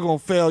I'm never gonna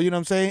fail. You know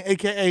what I'm saying?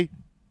 AKA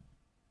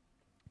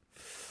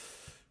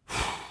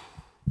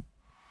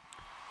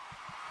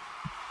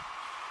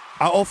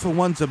I often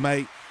wonder,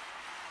 mate,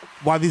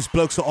 why these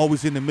blokes are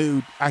always in the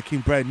mood, acting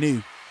brand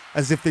new,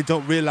 as if they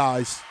don't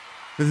realize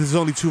that there's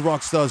only 2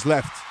 rock stars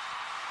left.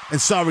 And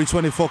sorry,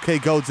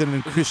 24K Golden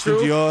and Christian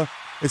Dior,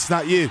 it's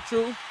not you.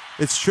 True.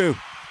 It's true.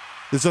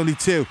 There's only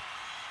 2.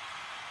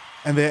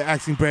 And they're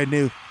acting brand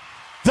new.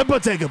 The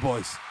Bodega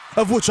Boys,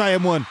 of which I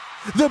am one.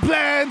 The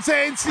plants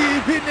ain't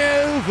sleeping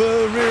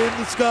over in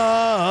the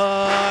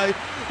sky.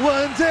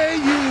 One day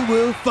you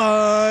will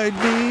find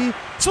me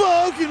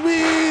smoking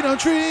weed on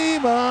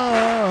Tremont,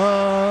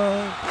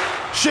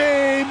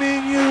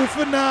 shaming you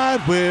for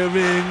not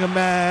wearing a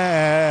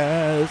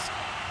mask.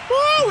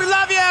 Woo, we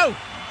love you.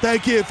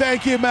 Thank you,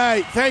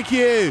 mate. Thank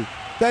you.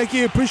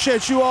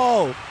 Appreciate you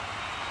all.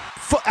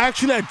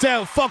 Actually,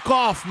 damn, fuck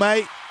off,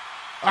 mate.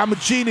 I'm a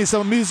genius.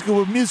 I'm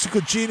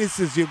musical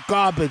geniuses. You're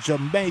garbage. You're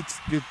mates.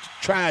 You're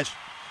trash.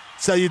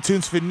 Sell your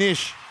tunes for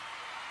niche.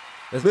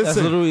 That's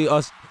literally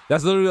us.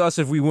 That's literally us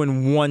if we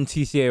win one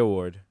TCA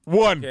award.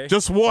 One. Okay?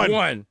 Just one.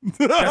 One.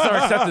 That's our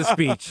acceptance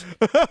speech.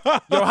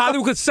 Yo,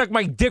 Hollywood could suck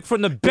my dick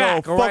from the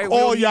back. Yo, all right? fuck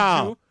all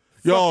y'all.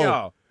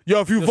 Yo,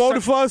 if you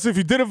voted for us, if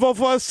you didn't vote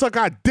for us, suck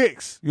our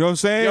dicks. You know what I'm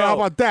saying? How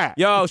about that?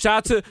 Yo,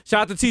 shout out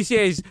to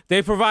TCAs.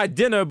 They provide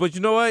dinner, but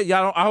you know what?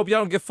 I hope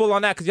y'all don't get full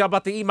on that because y'all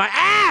about to eat my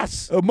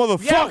ass.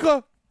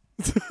 Motherfucker.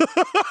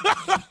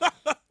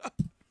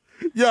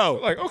 Yo.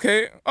 Like,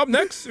 okay, up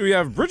next we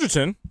have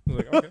Bridgerton. I was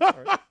like, okay, all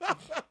right.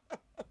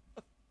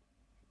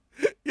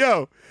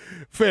 Yo,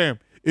 fam,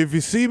 if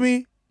you see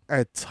me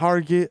at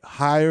Target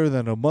higher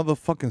than a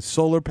motherfucking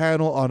solar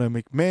panel on a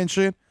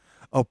McMansion,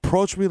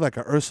 approach me like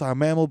an ursine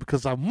mammal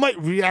because I might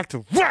react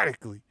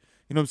erratically.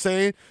 You know what I'm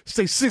saying?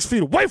 Stay 6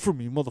 feet away from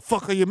me,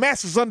 motherfucker. Your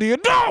mask is under your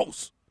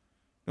nose.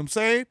 You know what I'm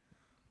saying?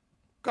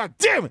 God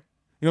damn it.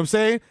 You know what I'm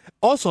saying?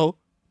 Also,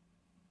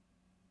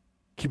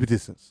 keep a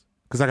distance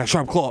because I got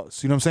sharp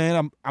claws. You know what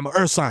I'm saying? I'm an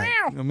ursine. You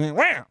know what I mean? You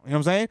know what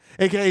I'm saying?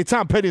 AKA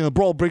Tom Petty and the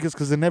Brawl Breakers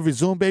because in every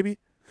Zoom, baby,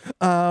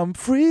 I'm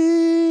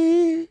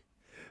free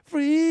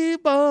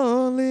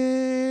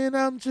balling.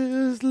 I'm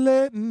just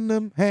letting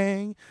them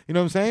hang. You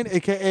know what I'm saying?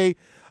 AKA,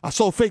 I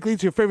sold fake lead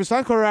to your favorite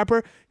soundcore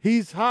rapper.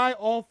 He's high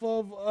off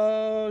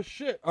of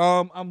shit.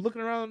 I'm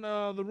looking around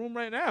the room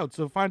right now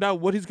to find out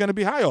what he's gonna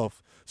be high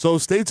off. So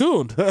stay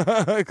tuned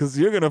because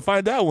you're gonna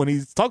find out when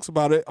he talks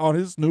about it on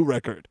his new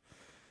record.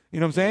 You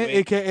know what I'm saying?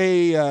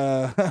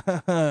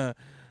 AKA.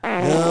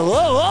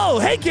 Whoa,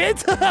 hey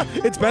kids,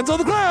 it's Benzo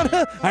the Clown.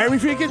 Hire me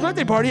for your kid's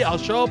birthday party. I'll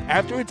show up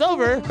after it's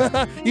over,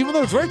 even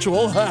though it's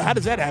virtual. How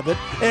does that happen?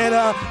 And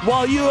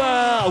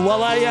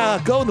while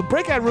I go in the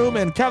breakout room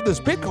and count this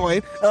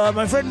Bitcoin,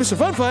 my friend Mr.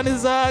 Fun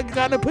is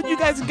gonna put you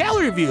guys in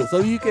gallery view so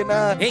you can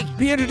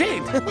be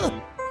entertained.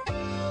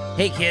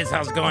 Hey kids,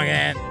 how's it going,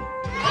 man?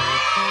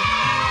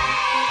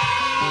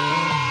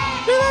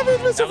 We love you,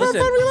 Mr. Fun. We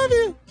love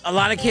you. A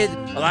lot of you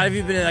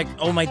have been like,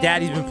 oh, my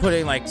daddy's been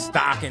putting like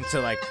stock into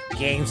like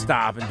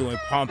GameStop and doing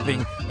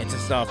pumping into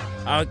stuff.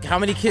 How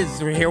many kids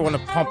here want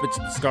to pump into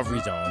Discovery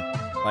Zone?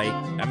 Like,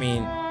 I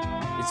mean,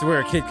 it's where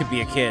a kid could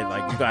be a kid.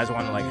 Like, you guys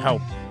want to like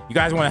help. You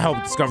guys want to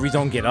help Discovery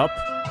Zone get up?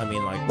 I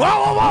mean, like,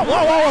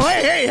 whoa,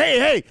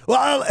 hey.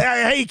 Well,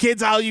 hey,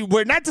 kids,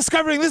 we're not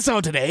discovering this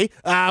zone today.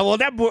 The only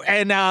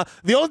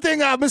thing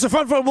Mr.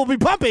 Fun will be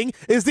pumping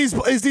is these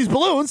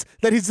balloons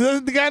that he's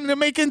going to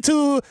make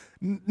into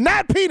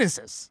not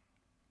penises.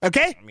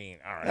 Okay? I mean,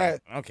 all right.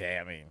 Okay,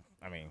 I mean.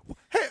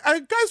 Hey,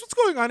 guys, what's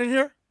going on in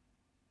here?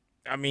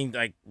 I mean,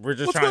 like, we're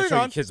just trying to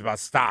show you kids about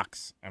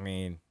stocks. I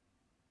mean,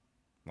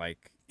 like.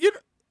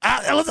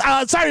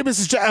 Sorry,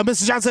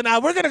 Mrs. Johnson.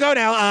 We're gonna go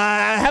now.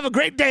 Have a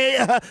great day.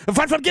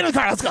 Fun, get in the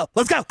car. Let's go.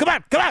 Come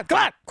on.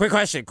 Quick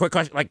question.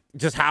 Like,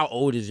 just how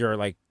old is your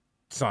like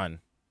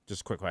son?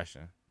 Just quick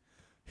question.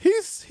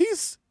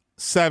 He's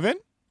 7.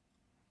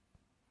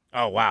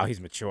 Oh wow, he's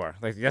mature.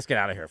 Like, let's get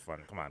out of here, Fun.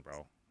 Come on,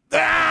 bro.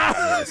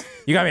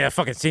 You got me at a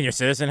fucking senior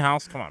citizen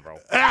house. Come on, bro.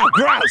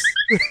 Gross.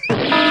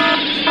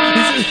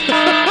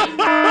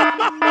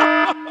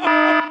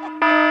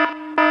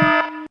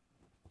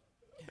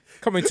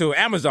 Coming to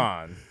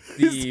Amazon,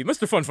 the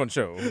Mr. Fun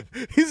Show.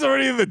 He's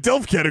already in the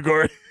DILF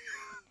category.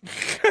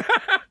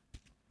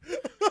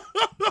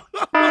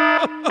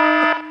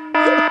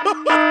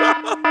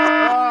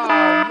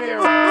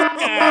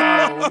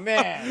 Oh,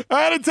 man.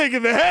 I had to take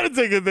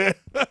it there.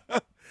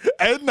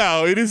 And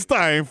now it is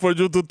time for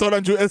you to turn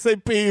on your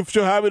SAP if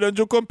you have it on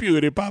your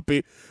computer,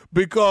 papi.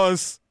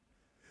 Because...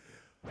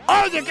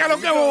 Oye, que lo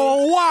que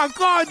guau,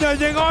 coño,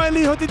 llegó el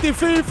hijo Titi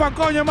FIFA,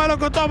 coño, malo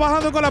que está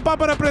bajando con la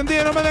pápara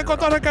prendida, no me den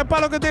cotorre que el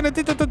palo que tiene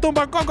Tito te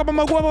tumba coco,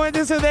 mamá huevo en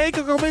ese de ahí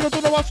que conmigo tú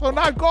no vas a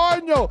sonar,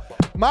 coño.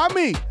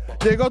 Mami,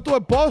 llegó tu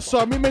esposo,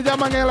 a mí me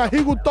llaman el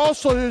ají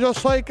gustoso, y yo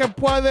soy que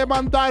puede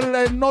mandar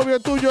el novio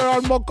tuyo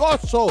al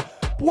mocoso.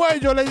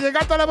 Cuello, le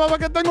llegaste a la baba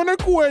que tengo en el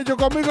cuello.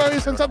 Conmigo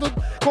dicen,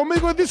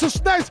 conmigo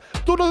dices, nice.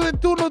 Tú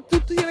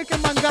tienes que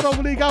mangar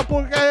obligado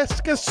porque es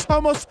que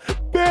somos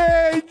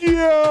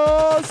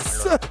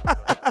bellos.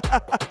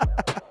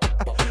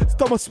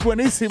 Estamos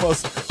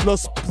buenísimos.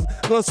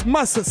 Los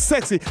más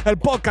sexy, el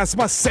podcast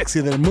más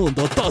sexy del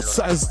mundo. Todo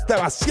es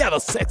demasiado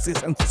sexy,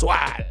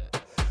 sensual.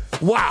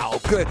 Wow,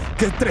 que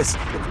tres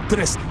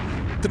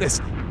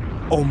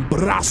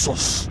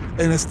hombrazos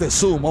en este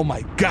Zoom. Oh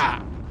my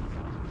God.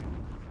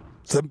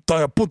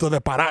 Estoy a punto de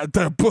parar,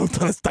 estoy a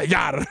punto de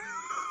estallar.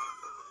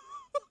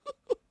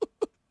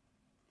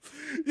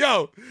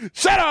 Yo,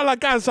 shout out a la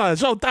casa,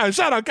 Showtime,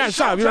 shout out Cash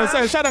App, you know what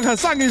I'm saying? Shout out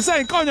Hassan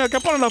Insane, coño, que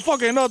pone la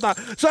fucking nota.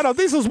 Shout out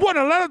This is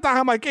Buena, la neta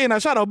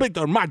jamaiquina. Shout out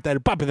Víctor Marte, el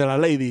papi de la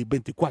Lady,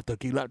 24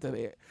 kilos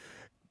de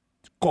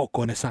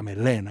coco en esa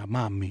melena,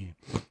 mami.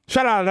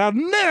 Shout out a la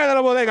nena de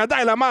la bodega,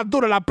 dale la más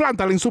dura, la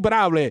planta, la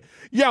insuperable.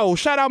 Yo,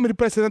 shout out mi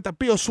presidente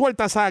Pío,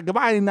 suelta esa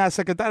vaina,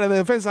 secretaria de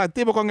defensa,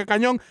 activo con el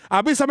cañón.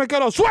 Avísame que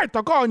lo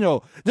suelto,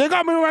 coño.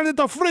 Llegó mi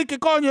maldito friki,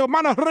 coño,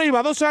 manos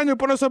arriba, 12 años y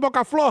ponerse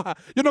boca floja.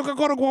 Yo no que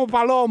corro como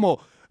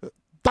palomo.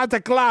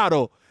 Estate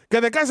claro.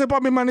 Que descanse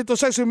por mi manito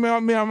sexy y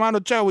mi hermano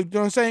Chewy, you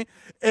know what I'm saying?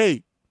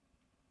 Ey.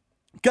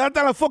 Quédate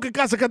en la fucking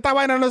casa que esta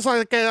vaina no se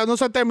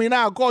ha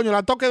terminado, coño.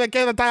 La toque de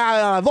queda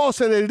está a las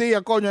 12 del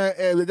día, coño,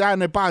 ya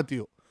en el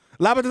patio.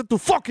 Lávate tu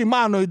fucking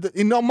mano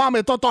y no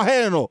mames todo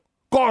ajeno,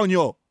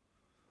 coño.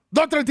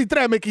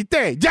 2:33 me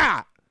quité,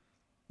 ya.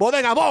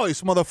 Bodega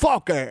Boys,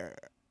 motherfucker.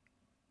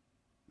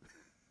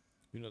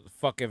 You know the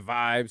fucking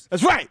vibes.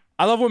 That's right.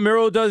 I love when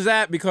Miro does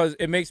that because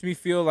it makes me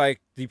feel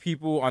like the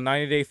people on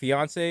 90 Day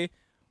Fiancé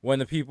when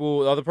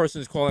the other person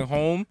is calling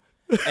home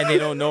and they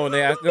don't know and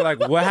they're like,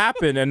 what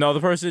happened? And the other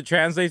person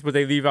translates, but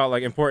they leave out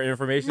like important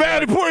information.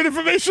 Man, important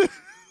information.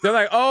 They're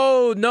like,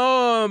 oh,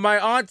 no, my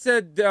aunt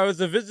said there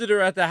was a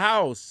visitor at the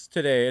house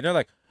today. And they're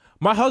like,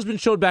 my husband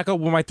showed back up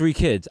with my 3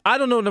 kids. I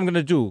don't know what I'm going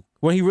to do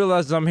when he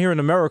realizes I'm here in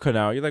America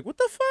now. You're like, what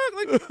the fuck?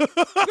 Like, you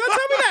gotta tell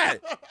me that.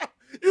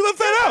 You left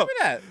that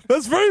out.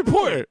 That's very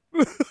important.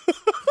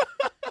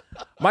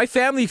 My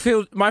family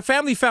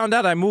found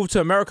out I moved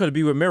to America to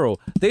be with Miro.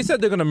 They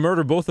said they're going to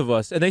murder both of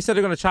us. And they said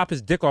they're going to chop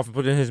his dick off and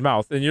put it in his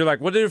mouth. And you're like,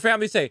 what did your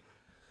family say?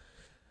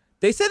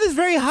 They said it's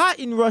very hot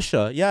in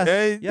Russia.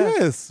 Yes.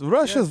 Yes.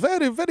 Russia's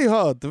very, very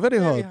hot. Very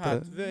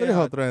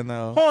hot right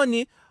now.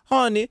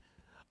 Honey,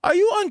 are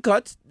you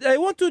uncut? I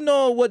want to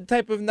know what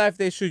type of knife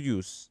they should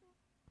use.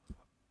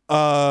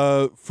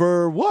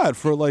 For what?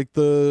 For like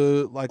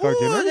our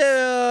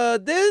dinner?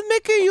 They're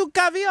making you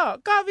caviar.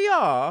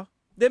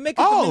 They're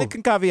making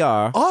Dominican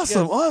caviar.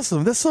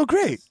 Awesome. That's so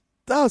great.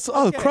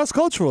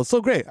 Cross-cultural.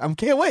 So great. I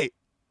can't wait.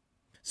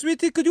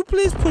 Sweetie, could you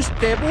please push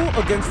table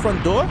against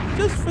front door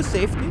just for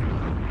safety?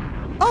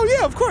 Oh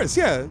yeah, of course,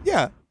 yeah.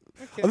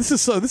 Okay.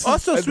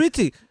 Also,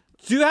 sweetie,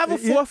 do you have a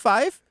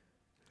 4-5?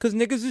 Because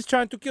niggas is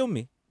trying to kill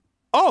me.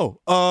 Oh,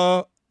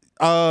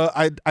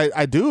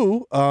 I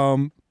do.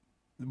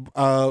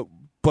 But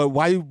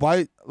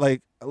why?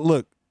 Like,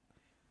 look.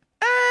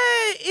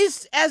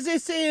 It's as they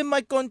say in my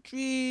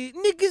country,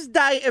 niggas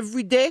die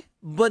every day,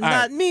 but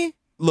not me.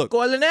 Look,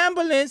 call an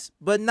ambulance,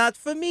 but not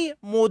for me,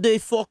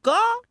 motherfucker.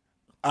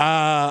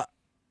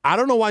 I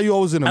don't know why you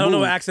always in a mood. I don't know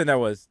what accent that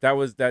was.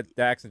 The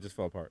accent just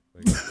fell apart.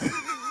 Like,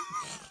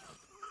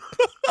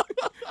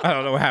 I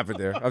don't know what happened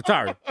there. I'm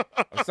sorry.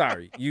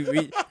 You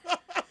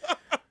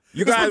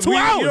guys,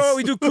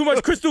 we do too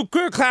much crystal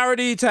clear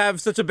clarity to have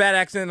such a bad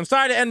accent. I'm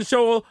sorry to end the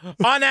show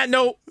on that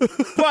note,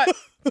 but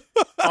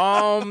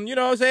you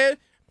know what I'm saying?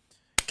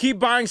 Keep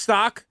buying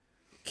stock.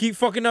 Keep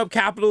fucking up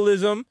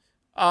capitalism.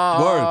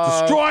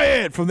 Destroy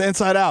it from the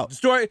inside out.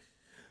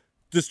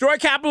 Destroy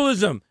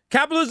capitalism.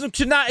 Capitalism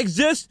should not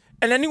exist.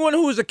 And anyone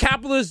who is a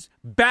capitalist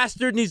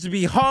bastard needs to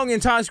be hung in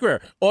Times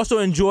Square. Also,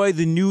 enjoy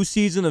the new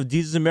season of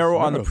Jesus and Mero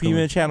on the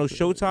premium channel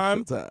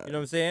Showtime. You know what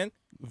I'm saying?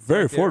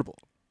 Very affordable.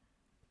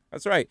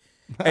 That's right.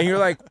 And you're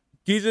like,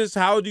 Jesus,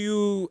 how do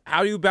you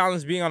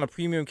balance being on a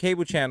premium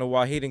cable channel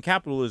while hating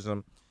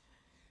capitalism?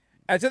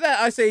 And to that,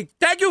 I say,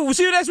 thank you. We'll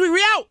see you next week.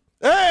 We out.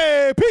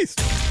 Hey, peace.